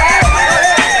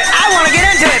 I want to get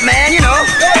into it, man, you know.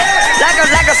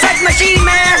 Like a sex machine,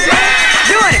 man.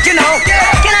 Doing it, you know.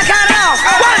 Can I count it off?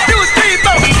 1, 2, 3,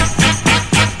 4.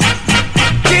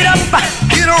 Get up,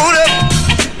 get on up.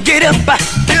 Get up,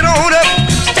 get on up.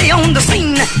 Stay on the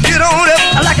scene. Get on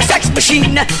up. Like a sex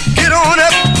machine. Get on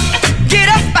up. Get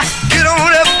up, get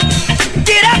on up.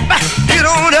 Get up, get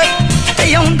on up.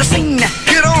 Stay on the scene.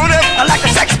 Get on up. Like a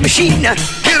sex machine.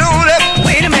 Get on up.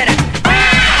 Wait a minute.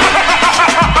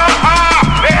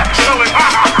 Excellent.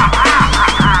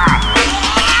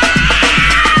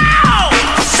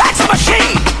 Sex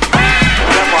machine.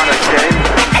 Come on, Jay.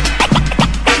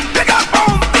 Pick up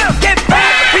on this. Get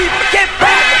past the people. Get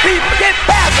past the people. Get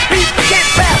past the people. Get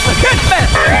past the people. Get past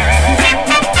the people.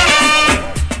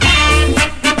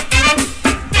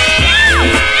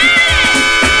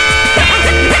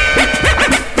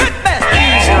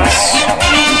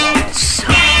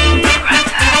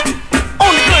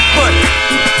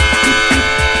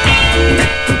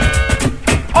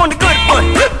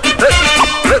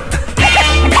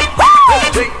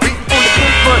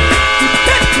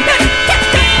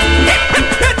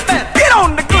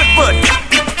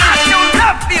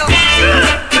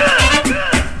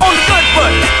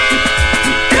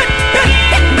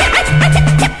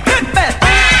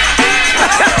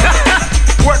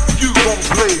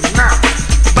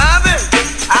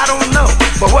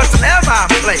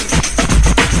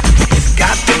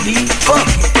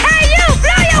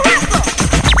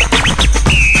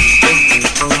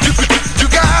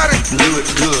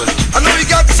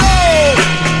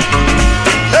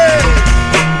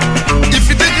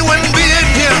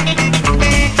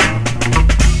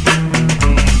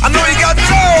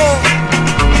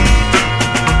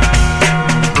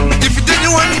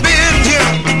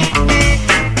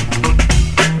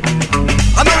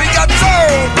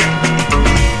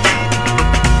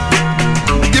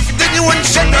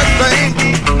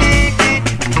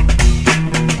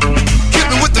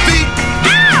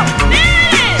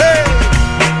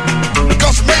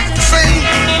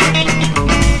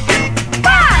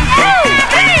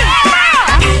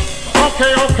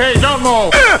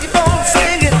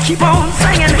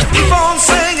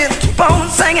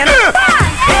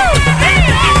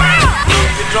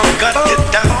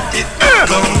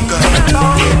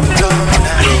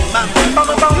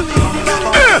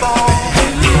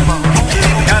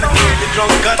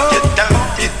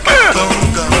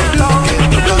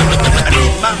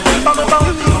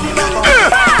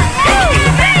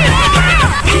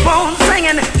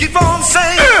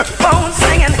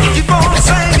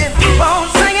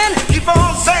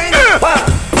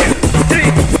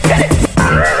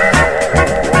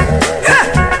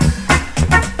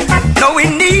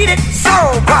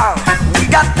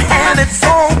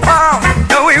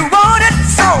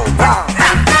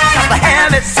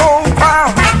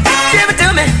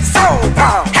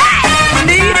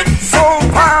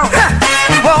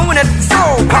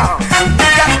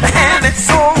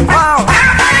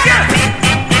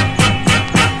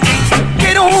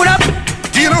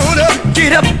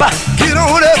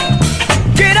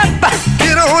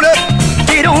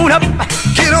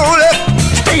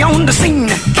 stay on the scene.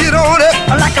 Get on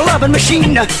up like a loving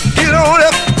machine. Get on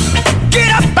up. Get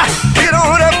up, get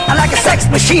on up like a sex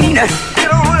machine.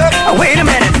 Get on up. Wait a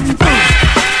minute.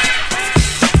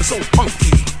 So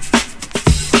funky.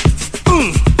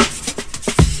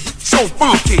 So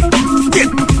funky. Get.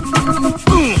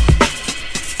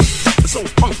 So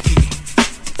funky.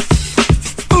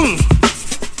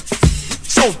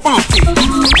 So funky.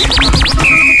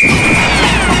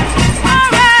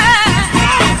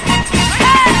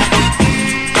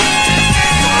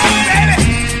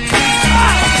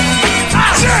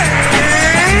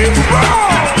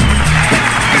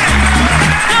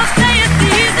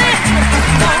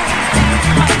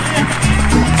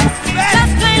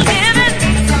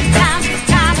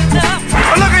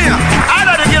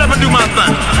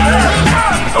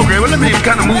 Okay, well, let me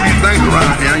kind of move these things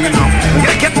around here, you know.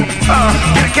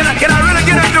 Can I really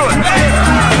get into it?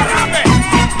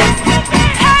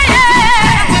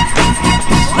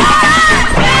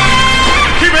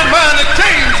 Keep in mind that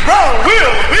James Brown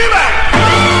will be back.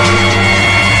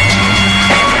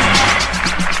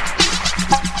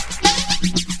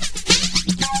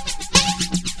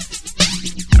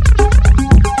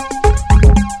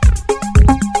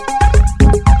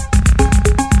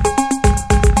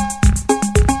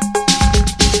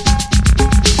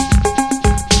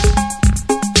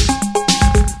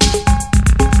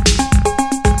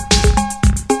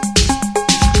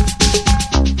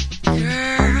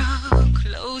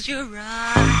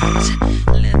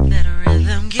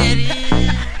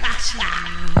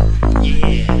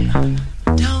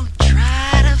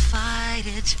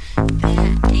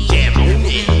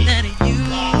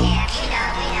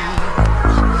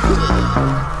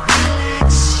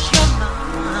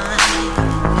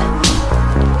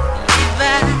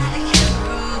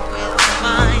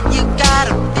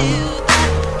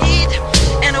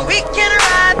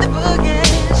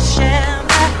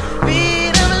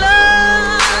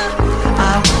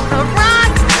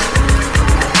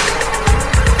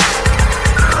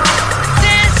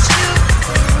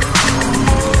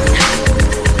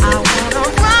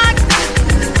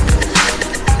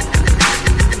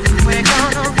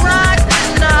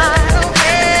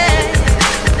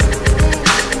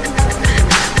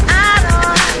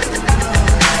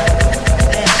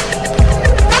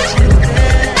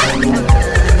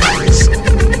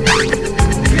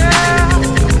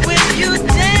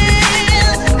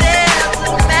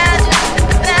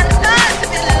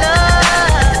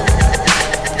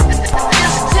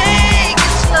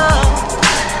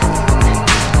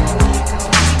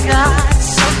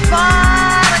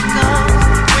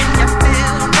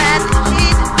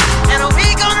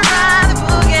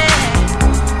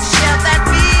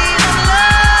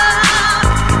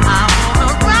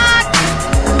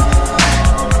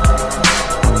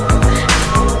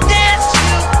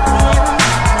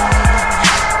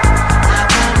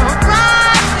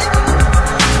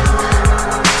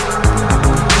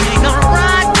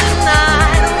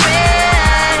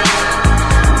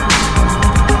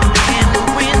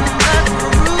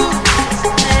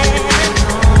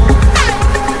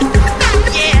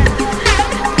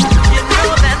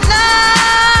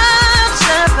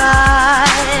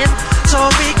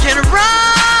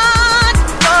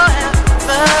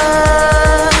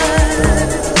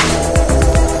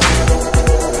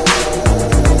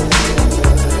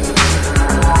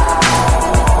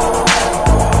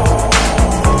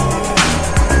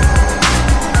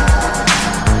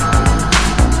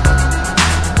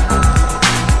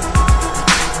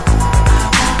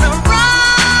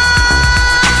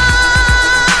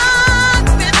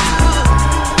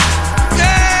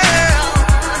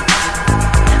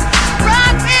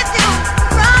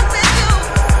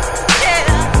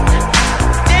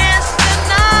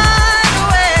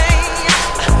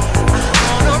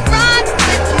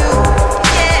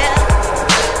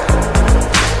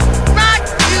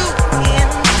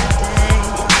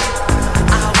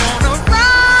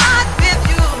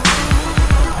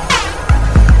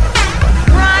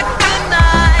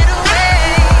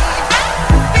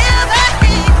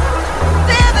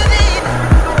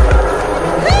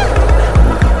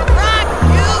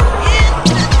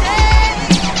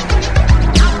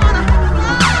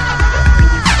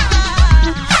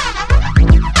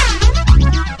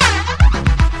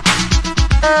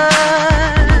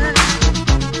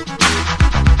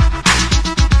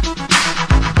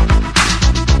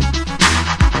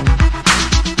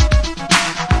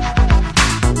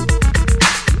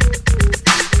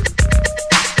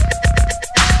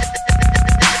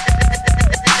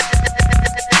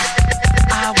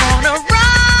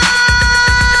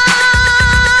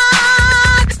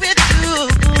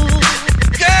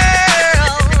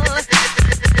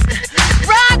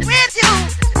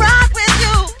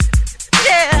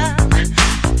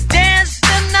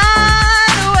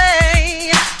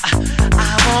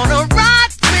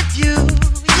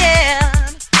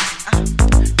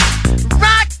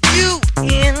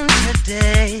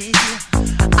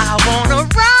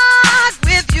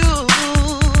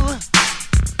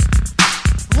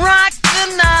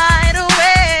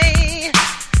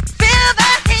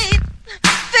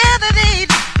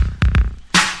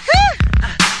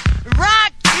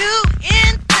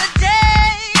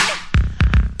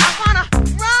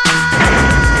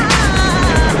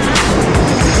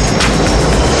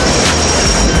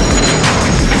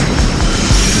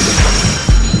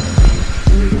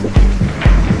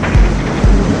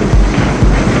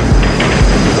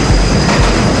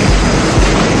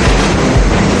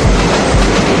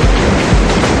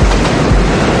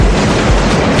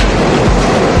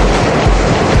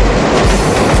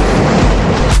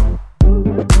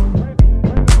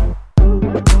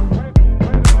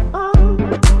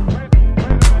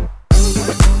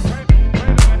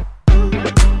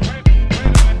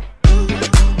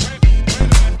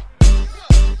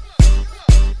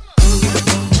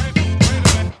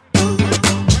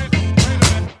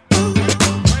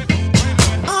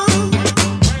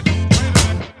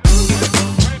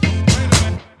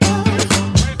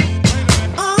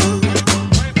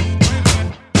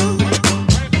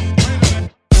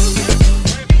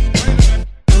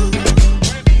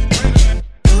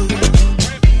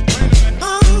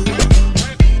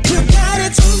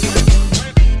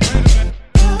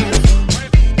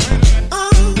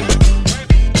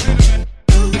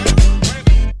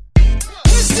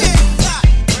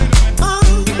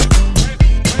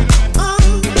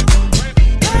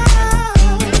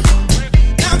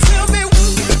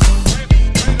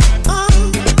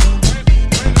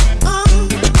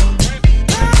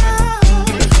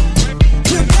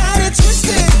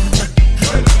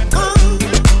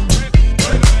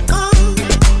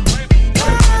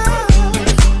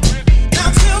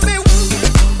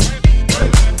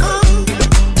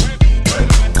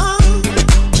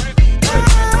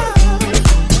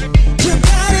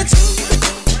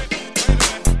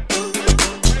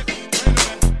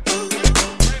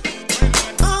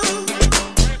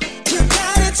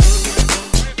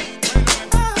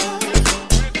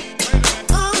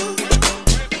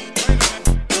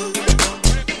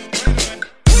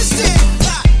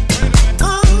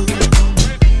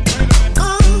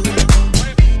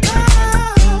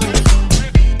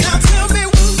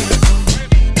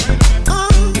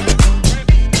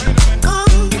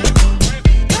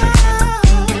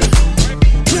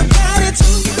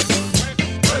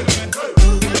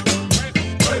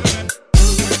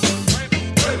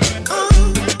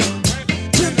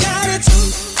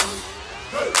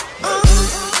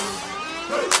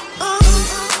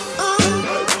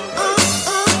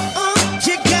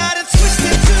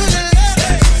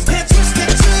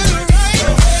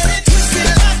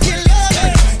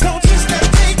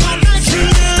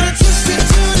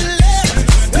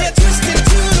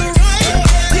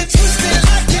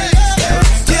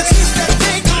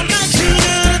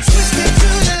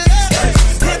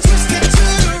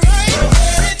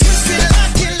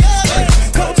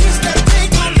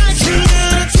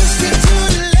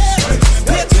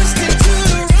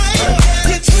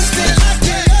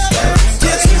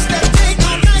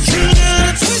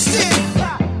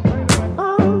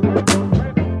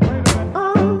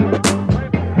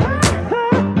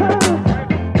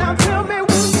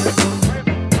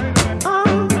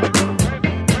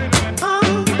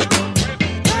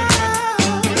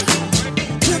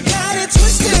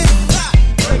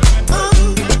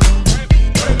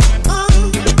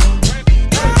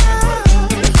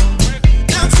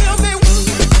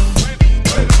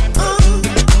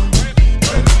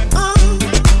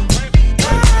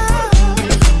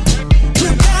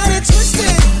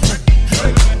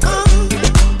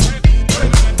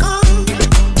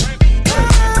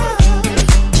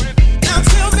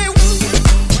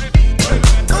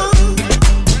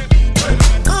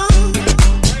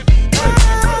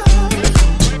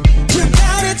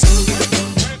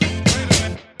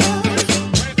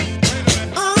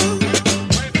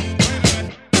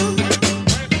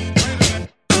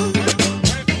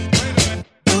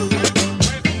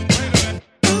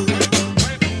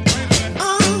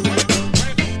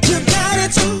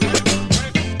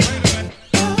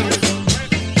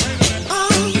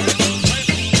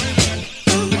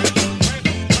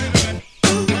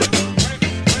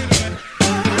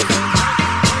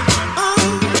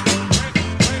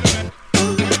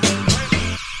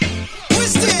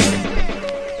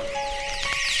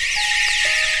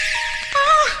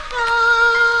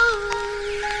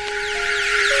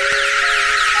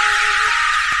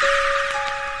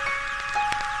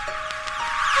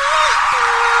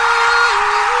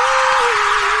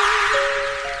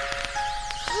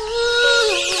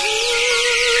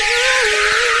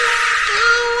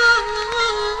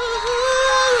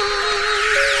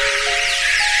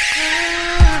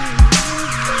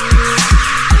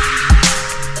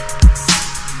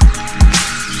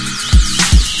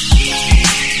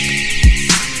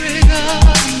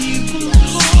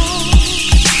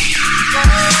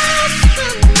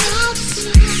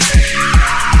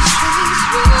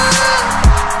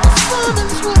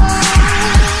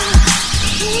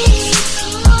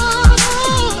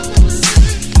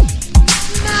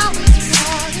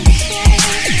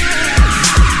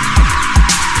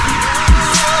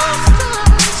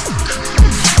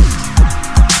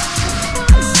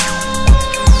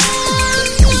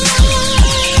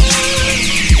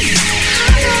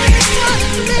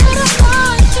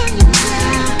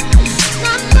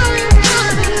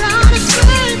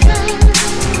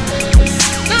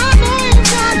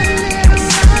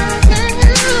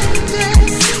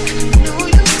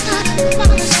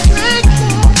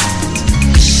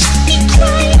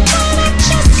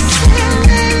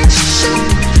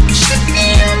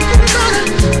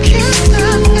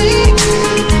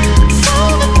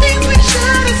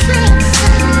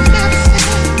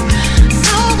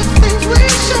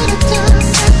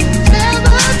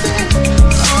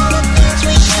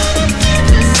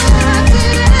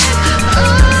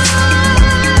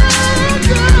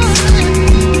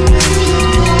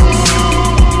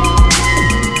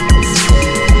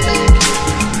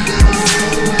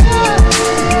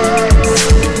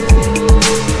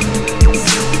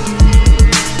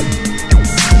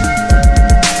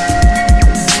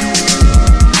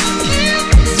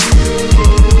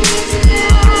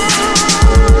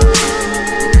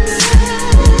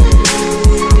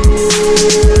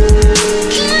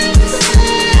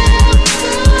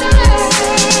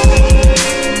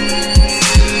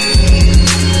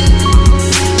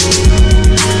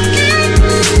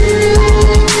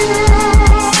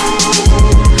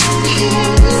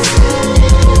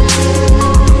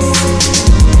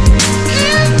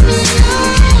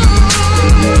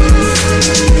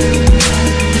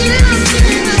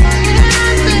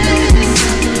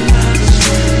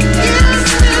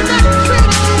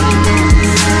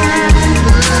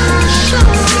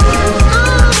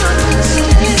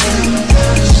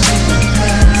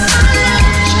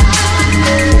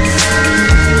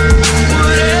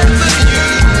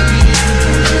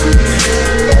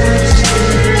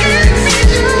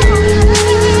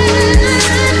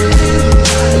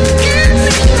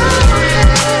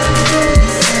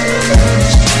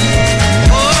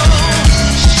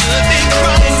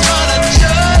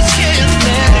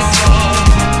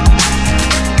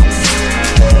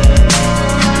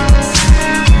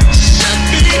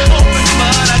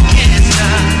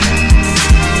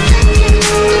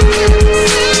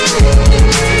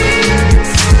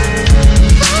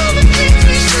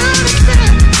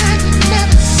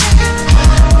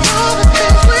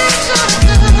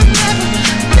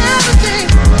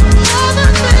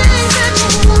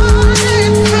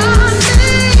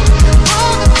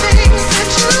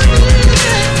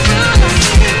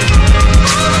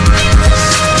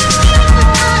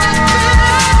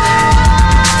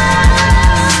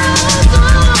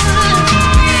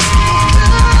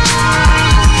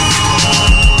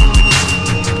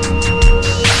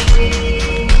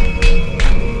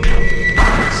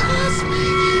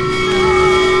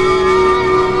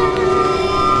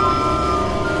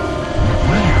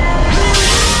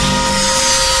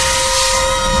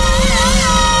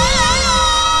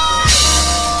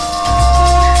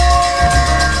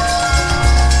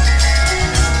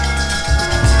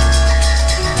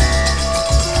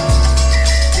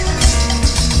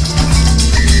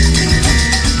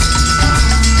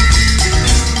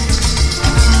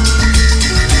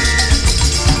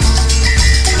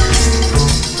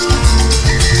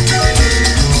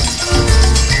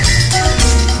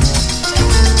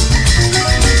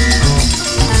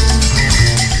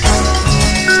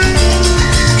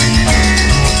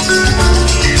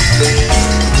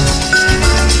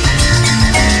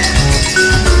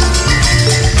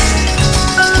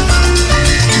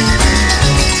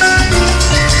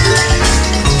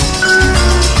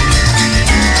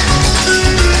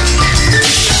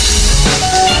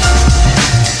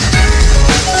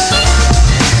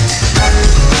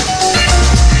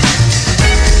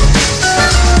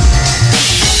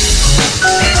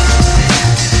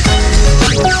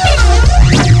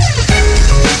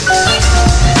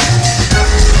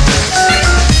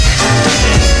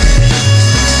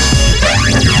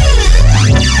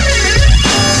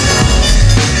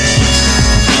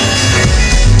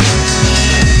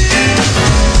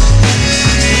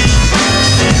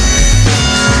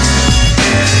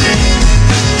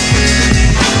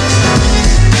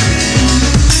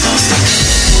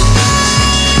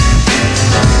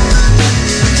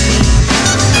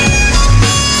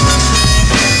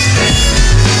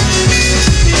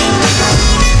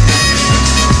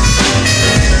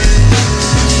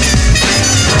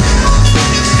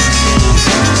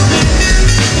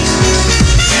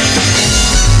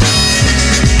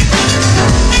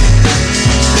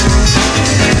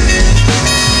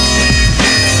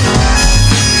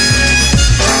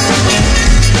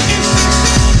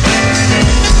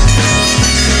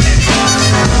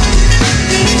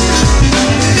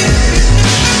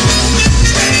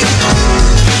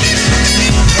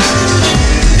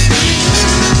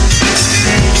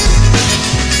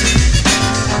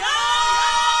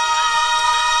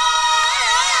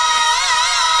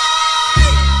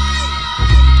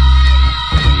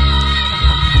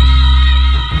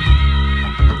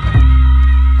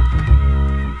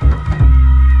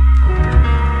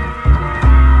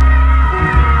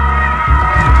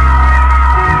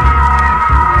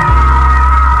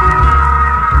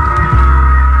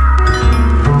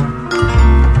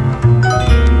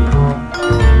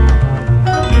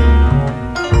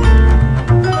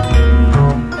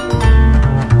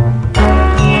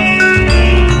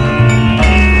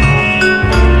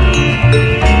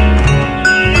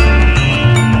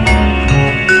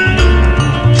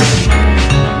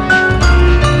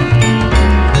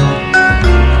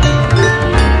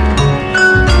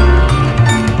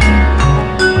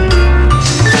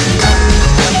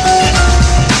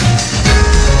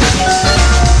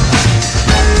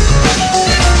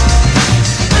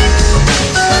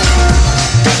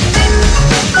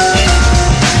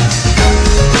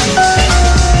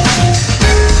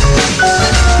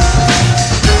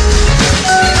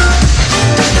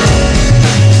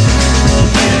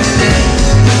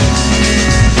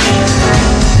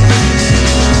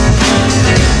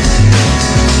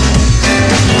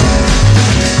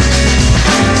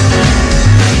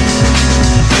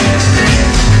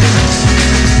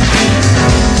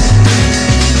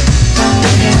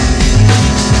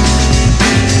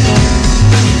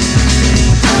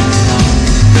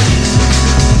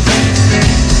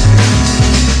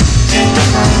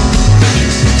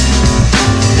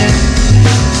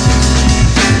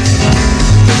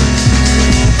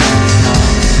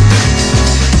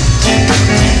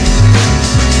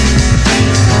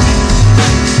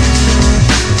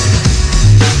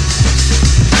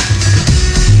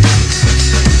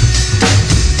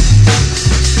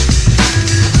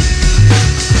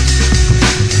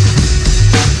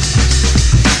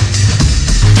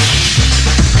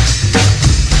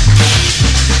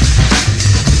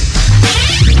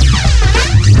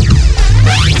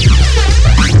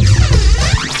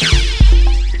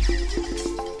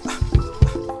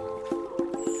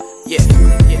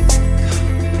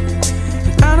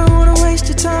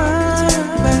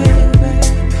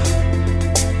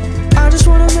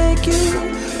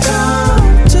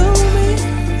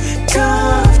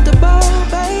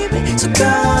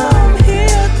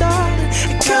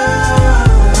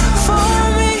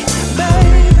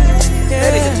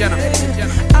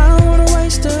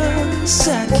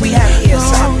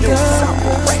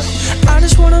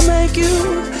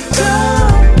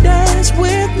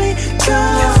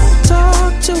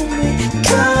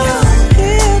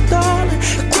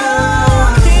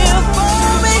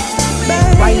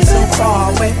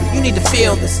 need to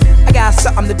feel this. I got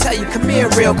something to tell you, come here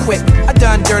real quick. I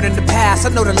done dirt in the past, I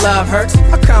know that love hurts.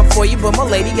 I come for you, but my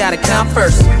lady gotta come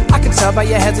first. I can tell by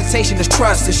your hesitation, it's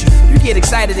trust issue. You get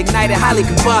excited, ignited, highly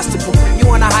combustible. You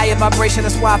on a higher vibration,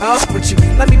 that's why I up with you.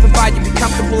 Let me provide you, be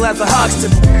comfortable as a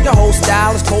Huxtable. Your whole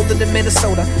style is colder than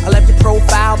Minnesota. I love your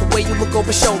profile, the way you look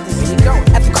over shoulders. Where you going?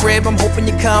 At the crib, I'm hoping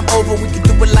you come over. We can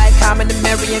do it like Common and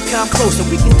Mary and come closer.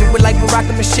 We can do it like Barack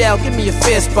and Michelle. Give me a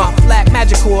fist bump. Black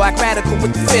magical, act radical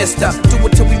with the fist up. Do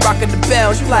it till we rockin' the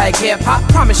bells. You like hip hop?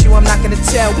 Promise you I'm not gonna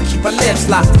tell. We keep our lips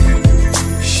locked.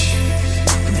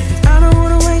 I don't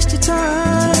wanna waste your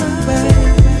time, baby.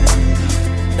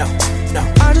 No.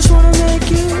 I just wanna make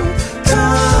you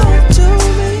come to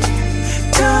me,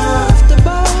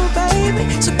 comfortable, baby.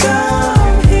 So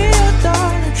come here,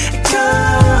 darling, and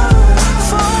come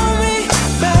for me,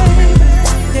 baby.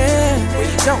 Yeah. Where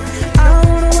you going? I don't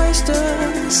wanna waste a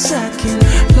second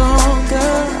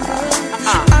longer.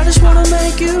 I just wanna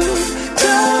make you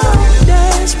come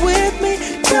dance with me,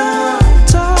 come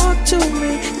talk to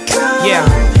me, come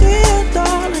here,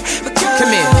 darling.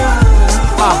 Come here.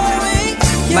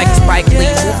 Like Spike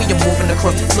Lee movie, you're moving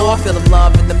across the floor. Feeling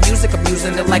love in the music, I'm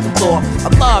using it like a law. I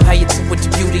love how you do with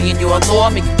your beauty and your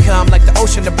allure. Make it come like the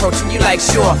ocean approaching you like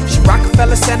shore. She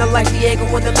Rockefeller Center like Diego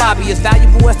in the lobby. As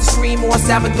valuable as the scream or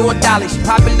Salvador Dali. She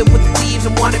popular with the thieves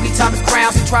and wanna be Thomas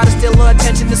Crown. So try to steal her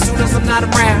attention as soon as I'm not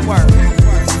around.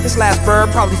 This last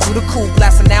bird probably flew the coop.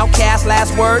 Blasting Outcast,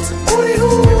 last words.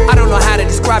 I don't know how to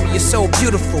describe you, you're so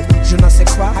beautiful. Je ne sais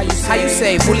quoi. How you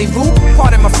say, voulez-vous?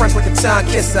 Pardon my French like a tongue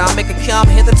kisser. I'll make her come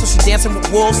hither till she dancing with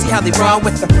wolves. See how they run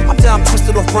with her. I'm dumb,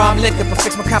 twisted off rum liquor. But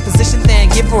fix my composition, then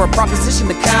give her a proposition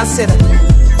to consider.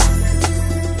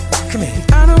 Come here.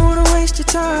 I don't wanna waste your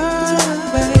time,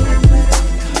 baby.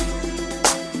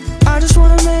 I just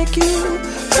wanna make you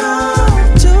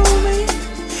come to me,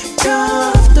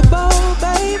 comfortable,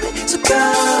 baby. So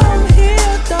come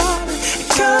here, darling, and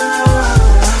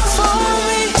come for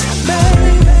me,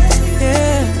 baby.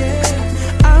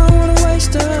 Yeah. I don't wanna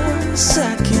waste a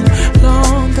second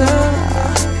longer.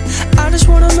 I just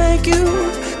wanna make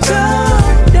you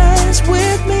come dance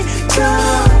with me,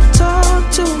 come talk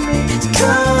to me,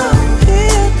 come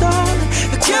here, darling,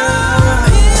 come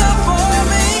here for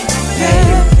me.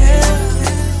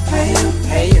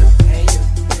 Hey you.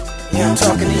 Yeah, I'm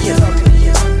talking to you.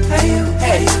 Hey you.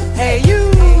 Hey, you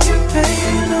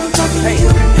know I'm talking to you.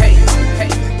 Hey.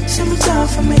 Simmer down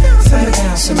for me. Simmer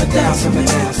down. Simmer down.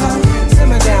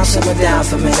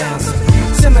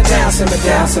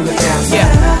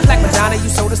 Yeah, like Madonna, you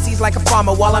sow the seeds like a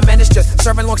farmer. While I'm in, it's just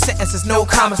serving long sentences, no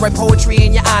commas. Write poetry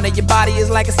in your honor. Your body is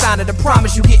like a sign of the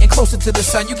promise. You getting closer to the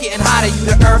sun, you getting hotter. You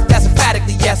the earth, that's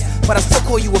emphatically yes. But I still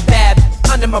call you a bad.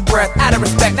 Under my breath, out of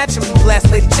respect, naturally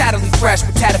blessed, lady chattily fresh,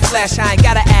 with tatted flesh. I ain't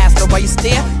gotta ask, though, while you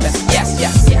stare, that's yes.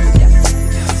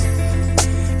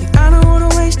 I don't wanna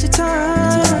waste your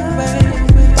time, baby.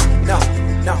 No.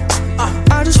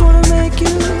 I just wanna make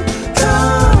you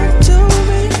come to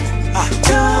me,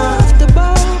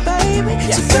 comfortable, baby.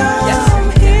 So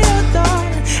come here,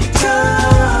 darling, and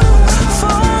come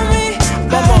for me,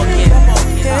 baby.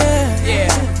 Yeah.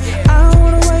 I don't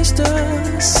wanna waste a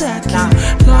second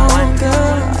longer.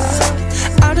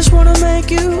 I just wanna make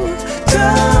you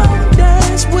come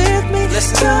dance with me,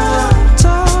 come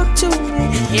talk to me,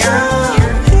 come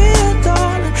here,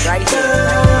 darling, right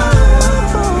here.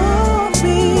 come for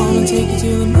me. Wanna take you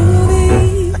to the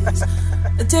movies,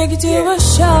 take you to a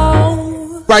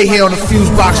show. Right here on the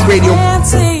Fusebox Radio.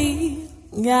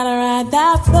 Gotta ride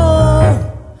that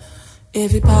floor.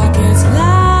 If your pocket's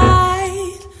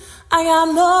light, I got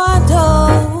more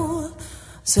dough.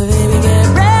 So baby, get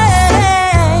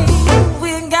ready,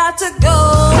 we got to go.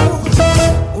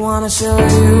 Wanna show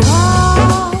you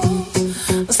all,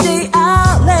 stay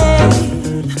out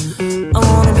late. I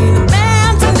wanna be the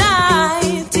man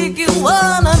tonight, take you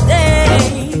on a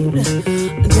date.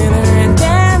 Dinner and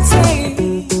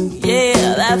dancing,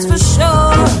 yeah, that's for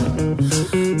sure.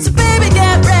 So baby,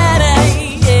 get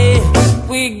ready, yeah,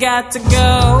 we got to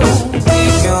go.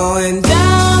 We're going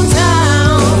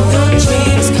downtown, your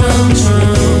dreams come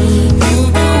true. You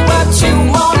do what you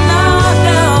wanna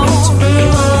do, you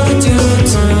wanna do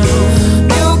too.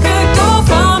 You could go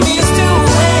from east to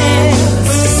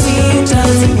west, see each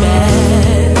other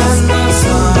best. As the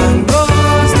sun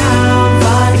goes down,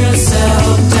 find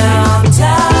yourself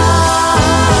downtown.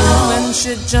 When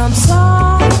shit jumps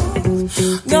off,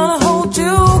 gonna hold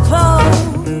you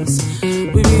close.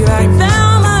 We be like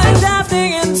Thelma and Daphne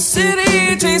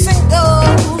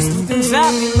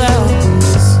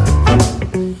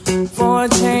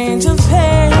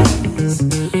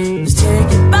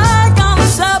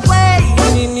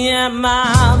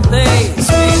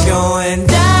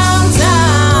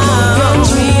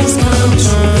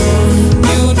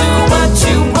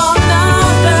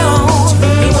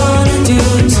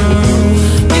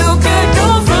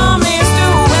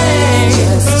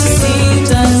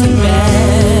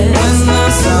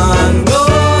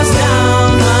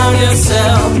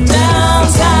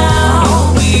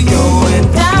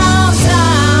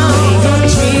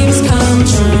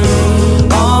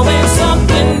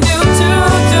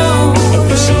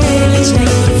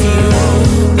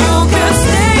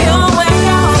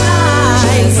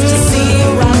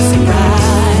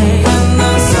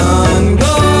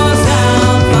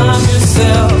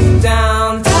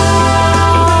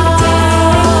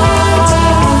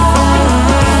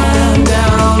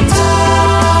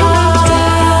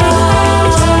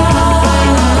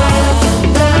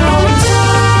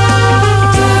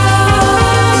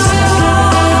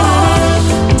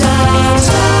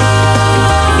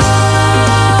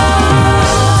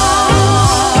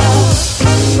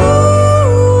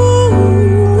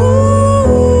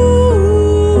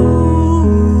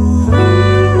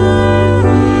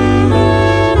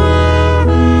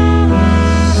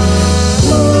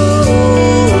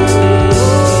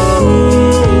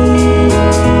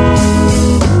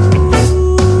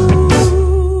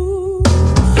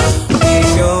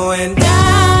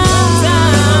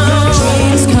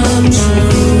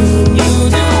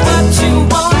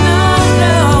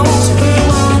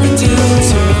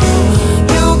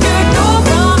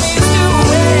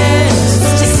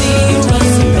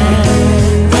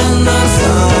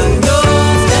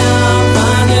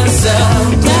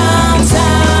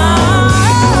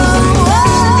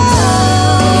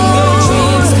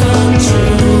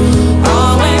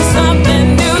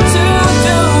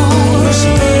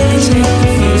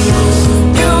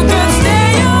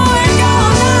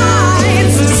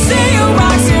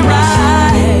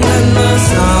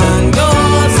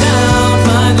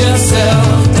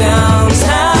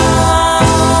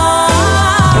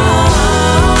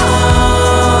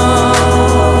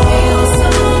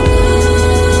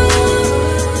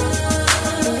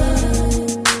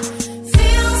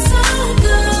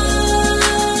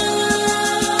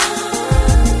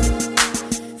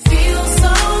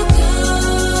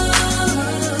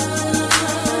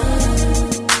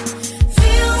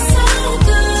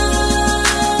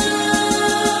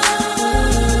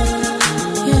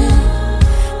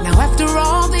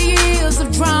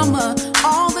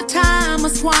time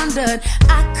was squandered.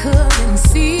 I couldn't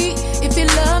see if you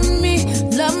loved me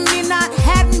not,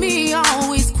 had me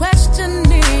always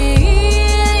questioning.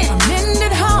 A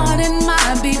mended heart in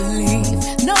my belief,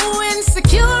 no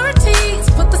insecurities.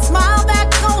 Put the smile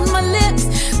back on my lips,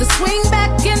 the swing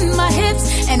back in my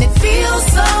hips, and it feels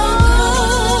so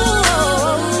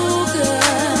good.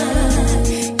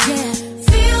 Yeah,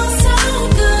 feels so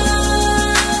good.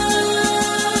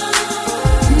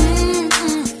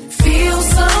 Feels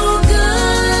so good.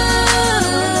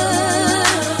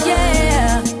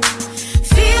 Yeah,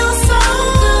 feels so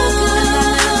good.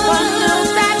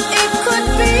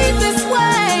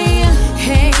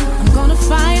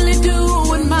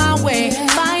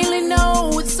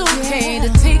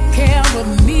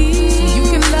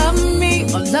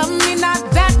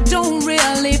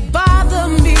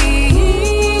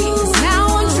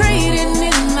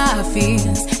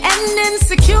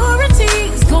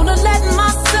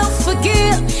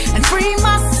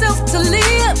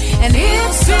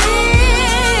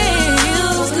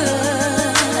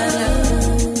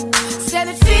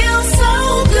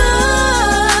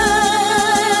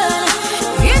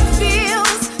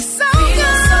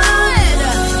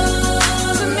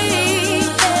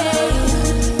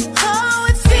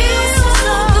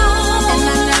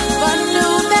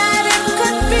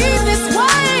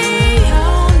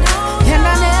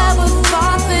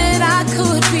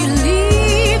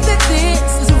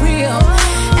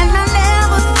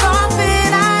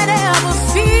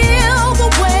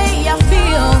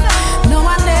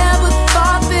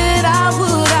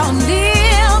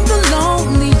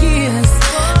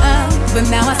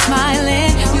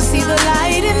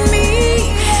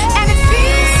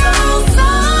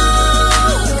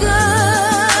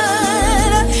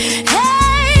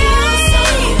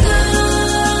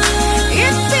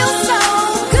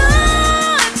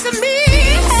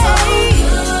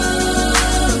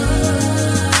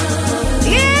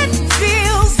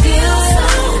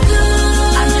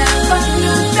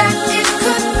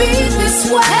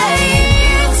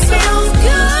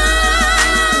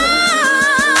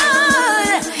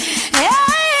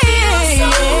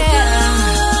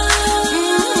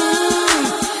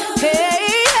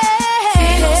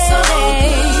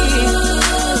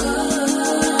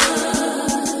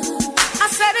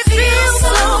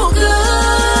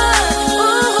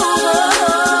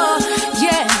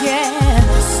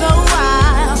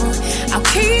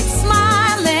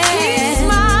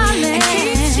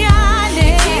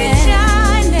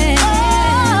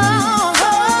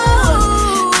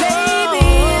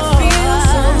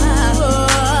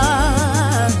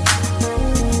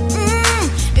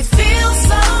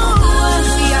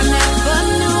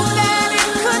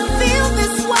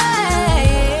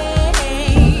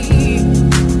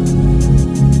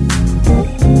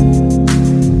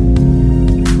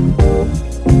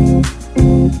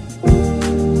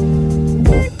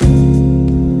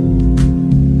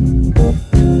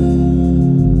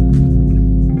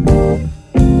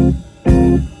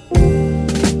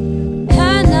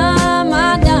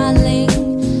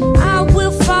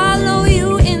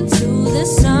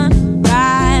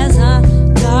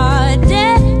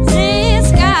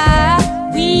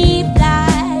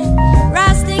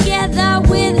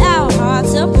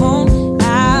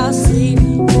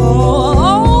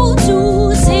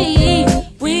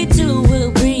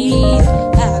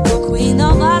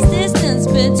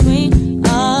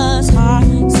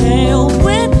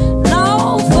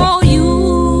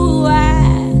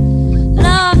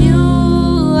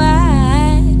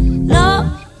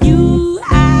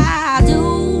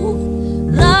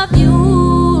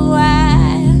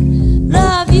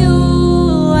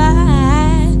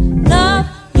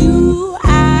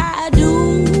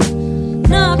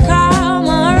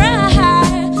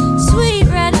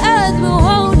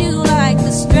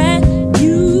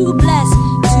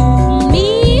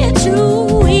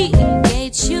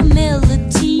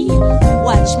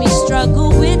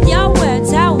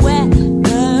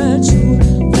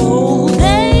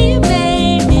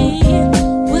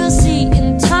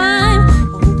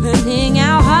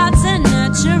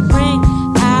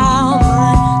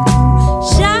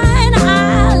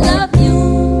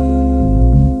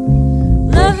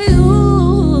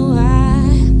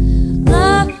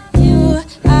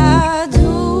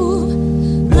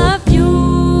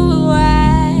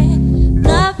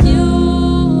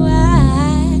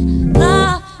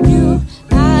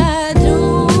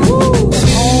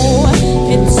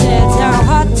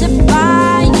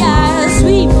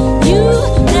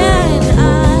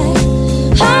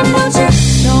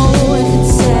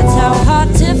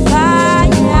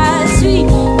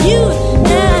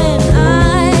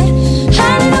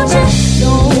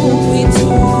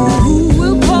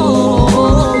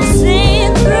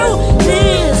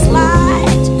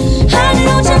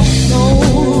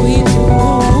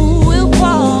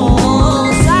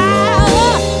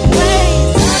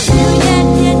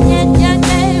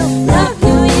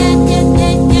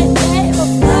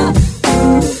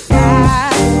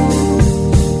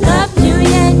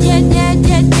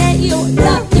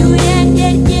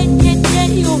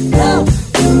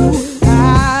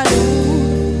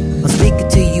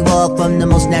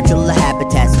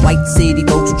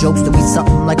 social jokes to be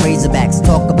something like Razorbacks.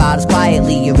 Talk about us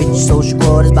quietly, your rich social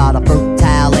quarters, about our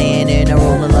fertile land and our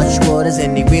rolling lush waters.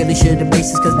 And they really should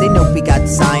embrace us cause they know we got the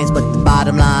science. But the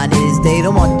bottom line is they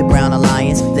don't want the brown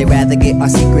alliance. They rather get our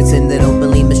secrets and they don't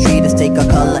believe mistreat us. Take our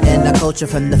color and our culture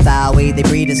from the foul way they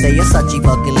breed us. They are such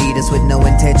fucking leaders with no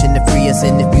intention to free us.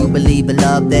 And if you believe in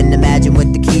love, then imagine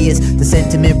what the key is. The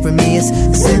sentiment from me is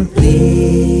simply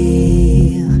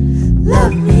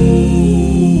love me.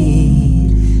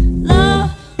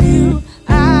 Love you,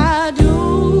 I do.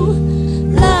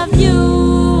 Love you,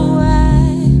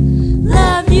 I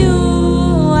love you.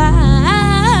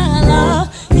 I love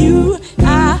you,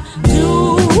 I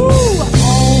do.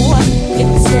 Oh, it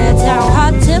sets our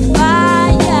heart to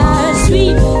fire,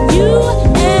 sweet you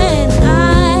and I.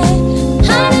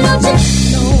 Honey, don't you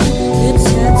know it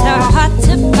sets our heart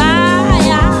to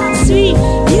fire, sweet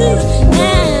you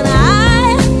and I.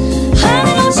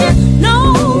 Honey, don't you know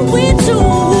we two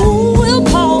will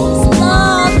pause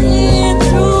love in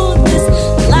through this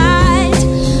light.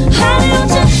 Honey,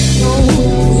 don't you know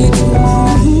we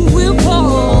two will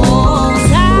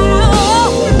pause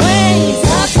always.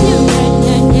 Love you,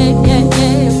 yeah, yeah, yeah,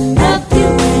 yeah. Love you,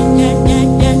 yeah, yeah,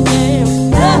 yeah, yeah.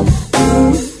 Love you,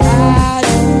 I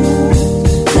do.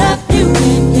 Love you,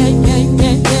 yeah, yeah,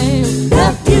 yeah, yeah.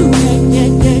 Love you, yeah, yeah,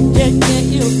 yeah, yeah,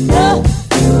 yeah. Love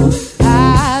you,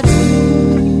 I do.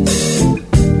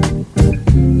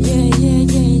 Yeah, yeah,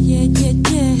 yeah, yeah, yeah,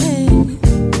 yeah.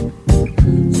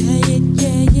 Yeah, yeah,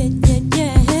 yeah, yeah, yeah,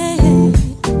 yeah.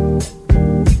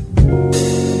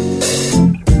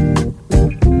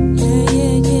 Yeah,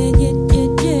 yeah, yeah, yeah, yeah,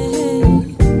 yeah.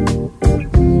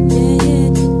 Yeah,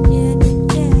 yeah,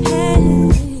 yeah, yeah.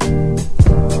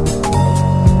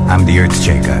 I'm the Earth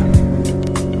Shaker,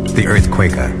 the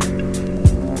Earthquaker.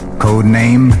 Code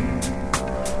name,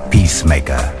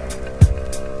 Peacemaker.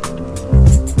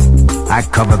 I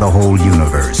cover the whole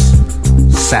universe.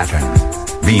 Saturn,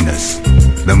 Venus,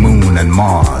 the Moon and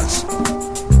Mars.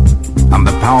 I'm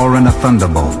the power in a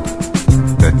thunderbolt,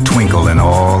 the twinkle in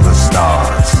all the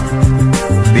stars.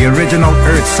 The original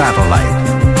Earth satellite.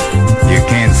 You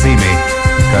can't see me,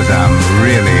 cause I'm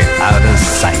really out of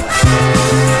sight.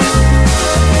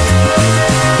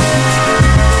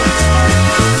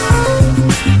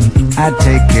 I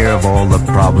take care of all the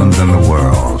problems in the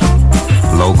world.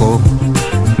 Local,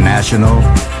 national,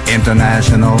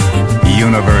 international,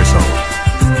 universal.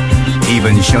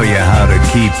 Even show you how to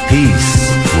keep peace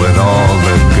with all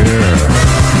the girls.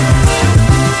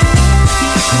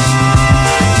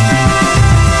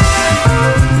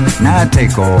 Now I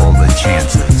take all the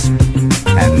chances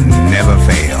and never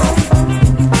fail.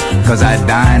 Cause I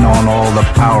dine on all the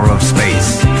power of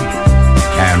space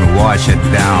and wash it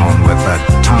down with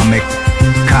atomic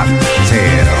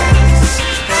cocktails.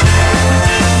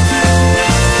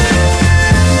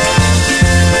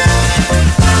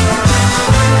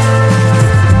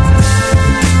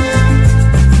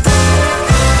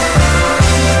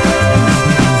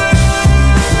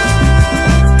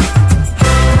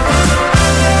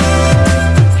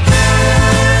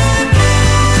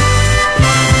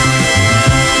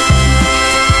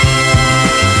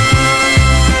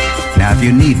 If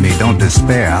you need me, don't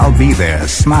despair, I'll be there.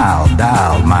 Smile,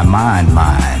 dial, my mind,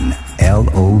 mine.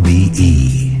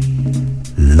 L-O-V-E.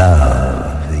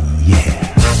 Love, yeah.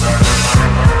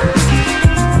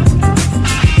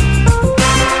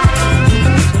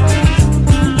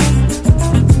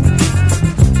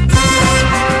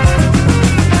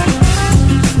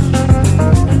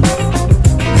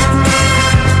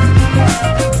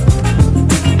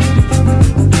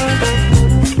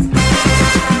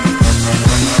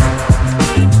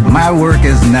 My work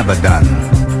is never done,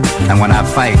 and when I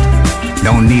fight,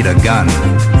 don't need a gun.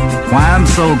 Why I'm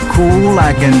so cool,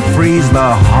 I can freeze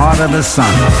the heart of the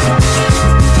sun.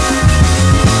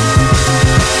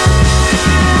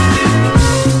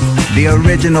 The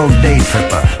original day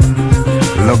tripper,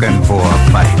 looking for a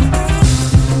fight.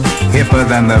 Hipper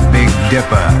than the Big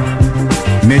Dipper.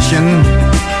 Mission,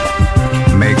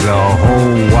 make the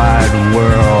whole wide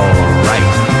world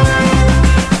right.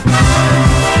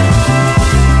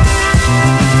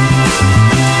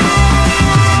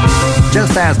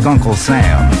 Just ask Uncle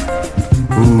Sam,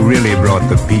 who really brought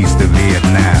the peace to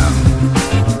Vietnam.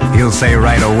 He'll say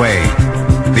right away,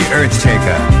 the Earth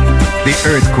Shaker, the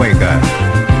Earthquaker,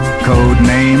 code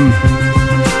name,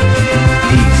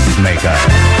 Peacemaker.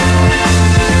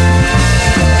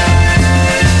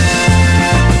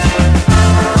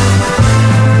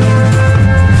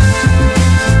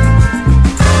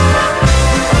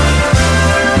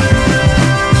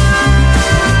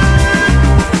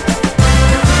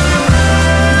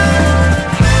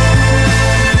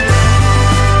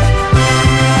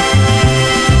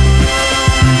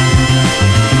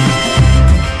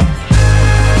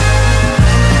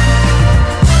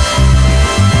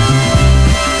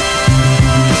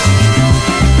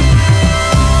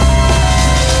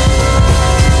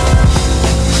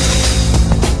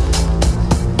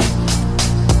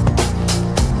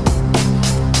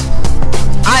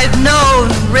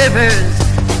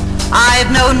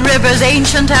 I've known rivers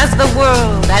ancient as the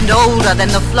world and older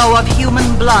than the flow of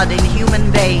human blood in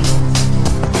human veins.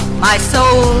 My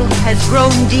soul has grown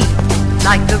deep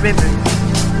like the rivers.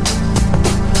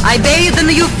 I bathed in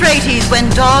the Euphrates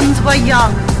when dawns were young.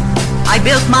 I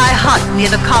built my hut near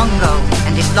the Congo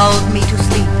and it lulled me to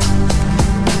sleep.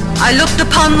 I looked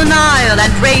upon the Nile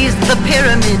and raised the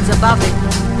pyramids above it.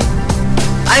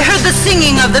 I heard the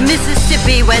singing of the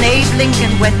Mississippi when Abe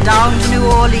Lincoln went down to New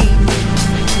Orleans.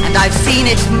 And I've seen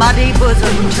its muddy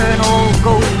bosom turn all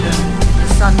golden in the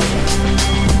sunset.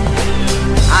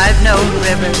 I've known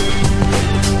rivers,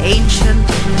 ancient,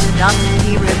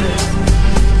 dusty rivers.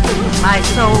 My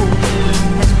soul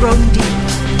has grown deep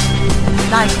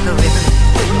like the river.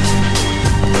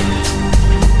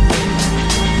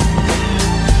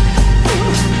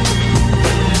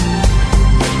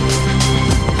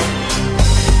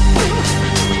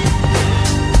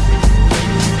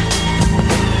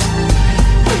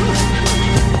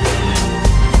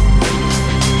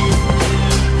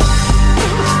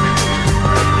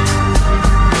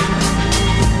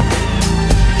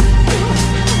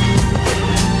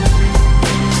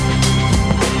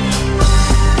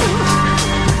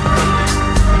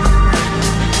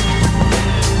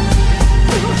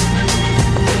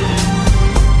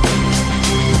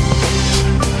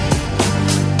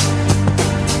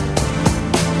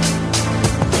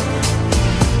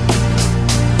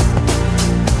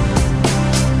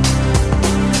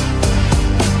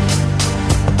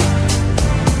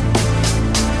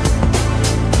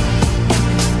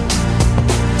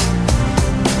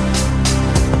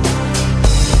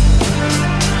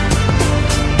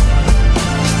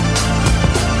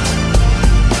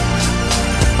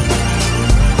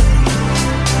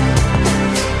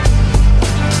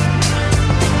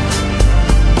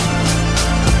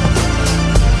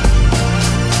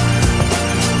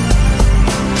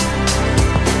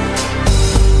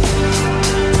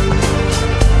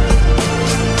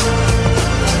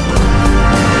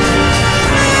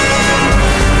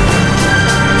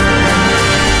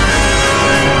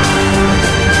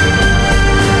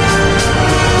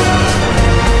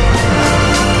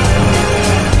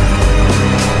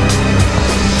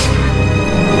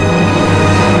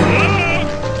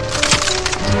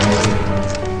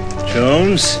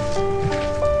 Jones?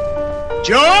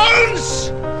 Jones!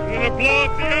 I'm gonna blow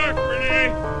up the ark,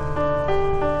 Renee.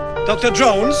 Dr.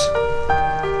 Jones?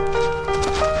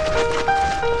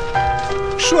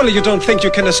 Surely you don't think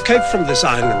you can escape from this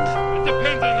island? It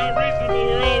depends on how reasonable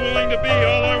we're all willing to be.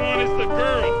 All I want is the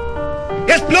girl.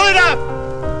 Yes, blow it up!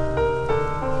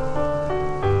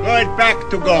 Blow it back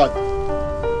to God.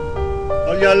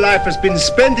 All your life has been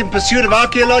spent in pursuit of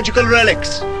archaeological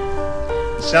relics.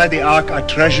 Inside the ark are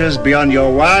treasures beyond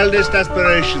your wildest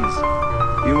aspirations.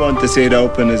 You want to see it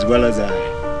open as well as I.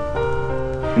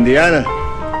 Indiana,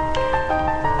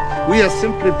 we are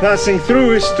simply passing through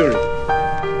history.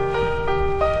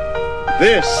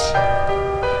 This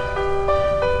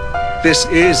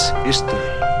is history.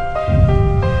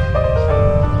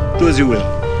 Do as you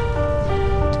will.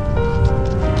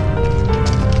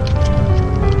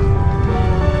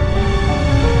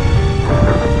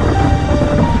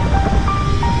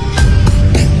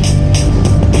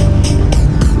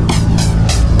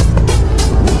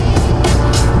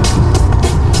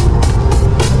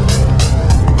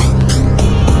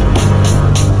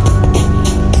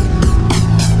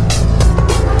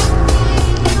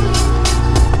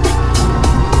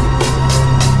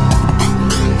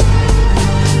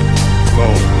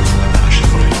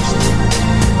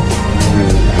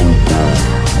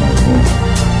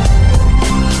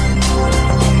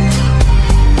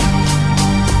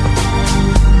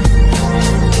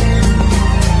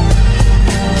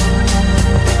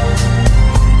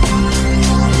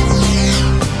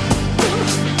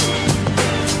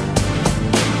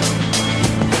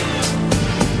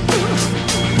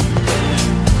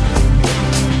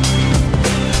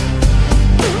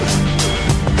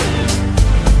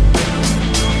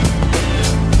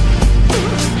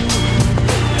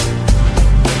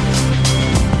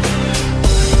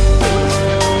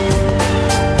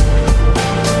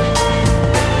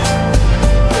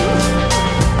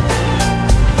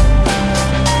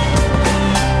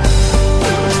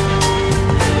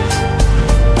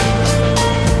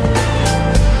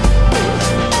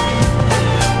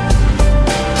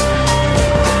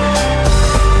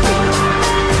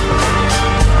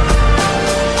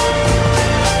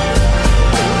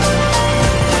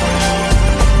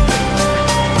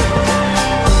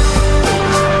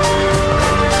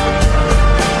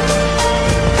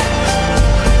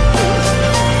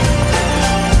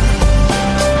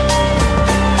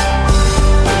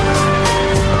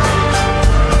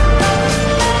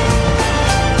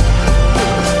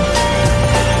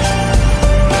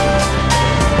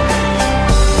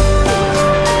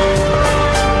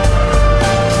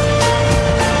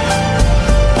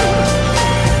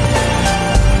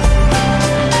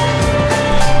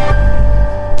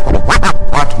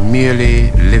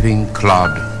 merely living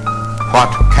clod, what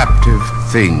captive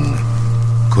thing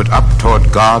could up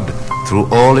toward God through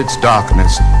all its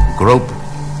darkness grope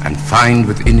and find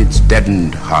within its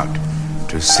deadened heart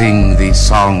to sing these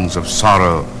songs of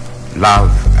sorrow,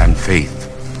 love and faith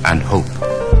and hope?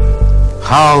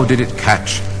 How did it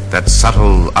catch that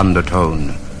subtle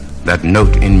undertone, that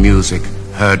note in music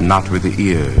heard not with the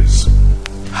ears?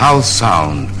 How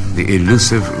sound the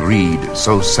elusive reed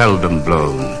so seldom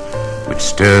blown, which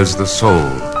stirs the soul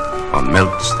or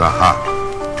melts the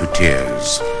heart to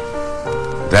tears?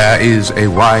 There is a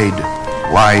wide,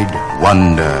 wide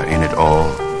wonder in it all,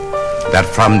 that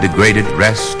from degraded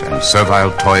rest and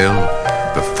servile toil,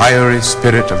 the fiery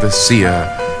spirit of the seer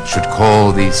should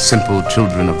call these simple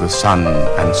children of the sun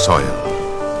and soil.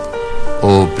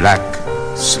 O black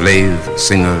slave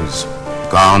singers,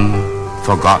 gone,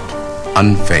 forgot,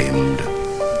 unfamed,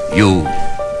 you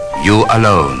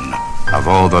alone, of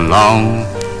all the long,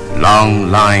 long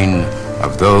line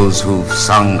of those who've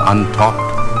sung untaught,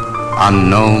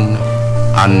 unknown,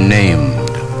 unnamed,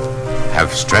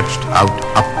 have stretched out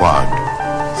upward,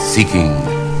 seeking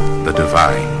the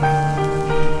divine.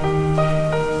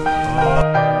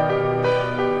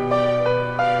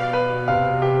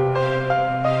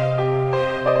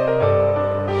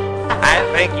 I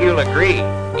think you'll agree,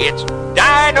 it's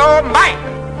dynamite.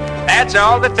 That's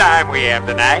all the time we have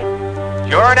tonight.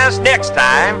 Join us next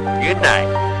time. Good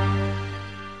night.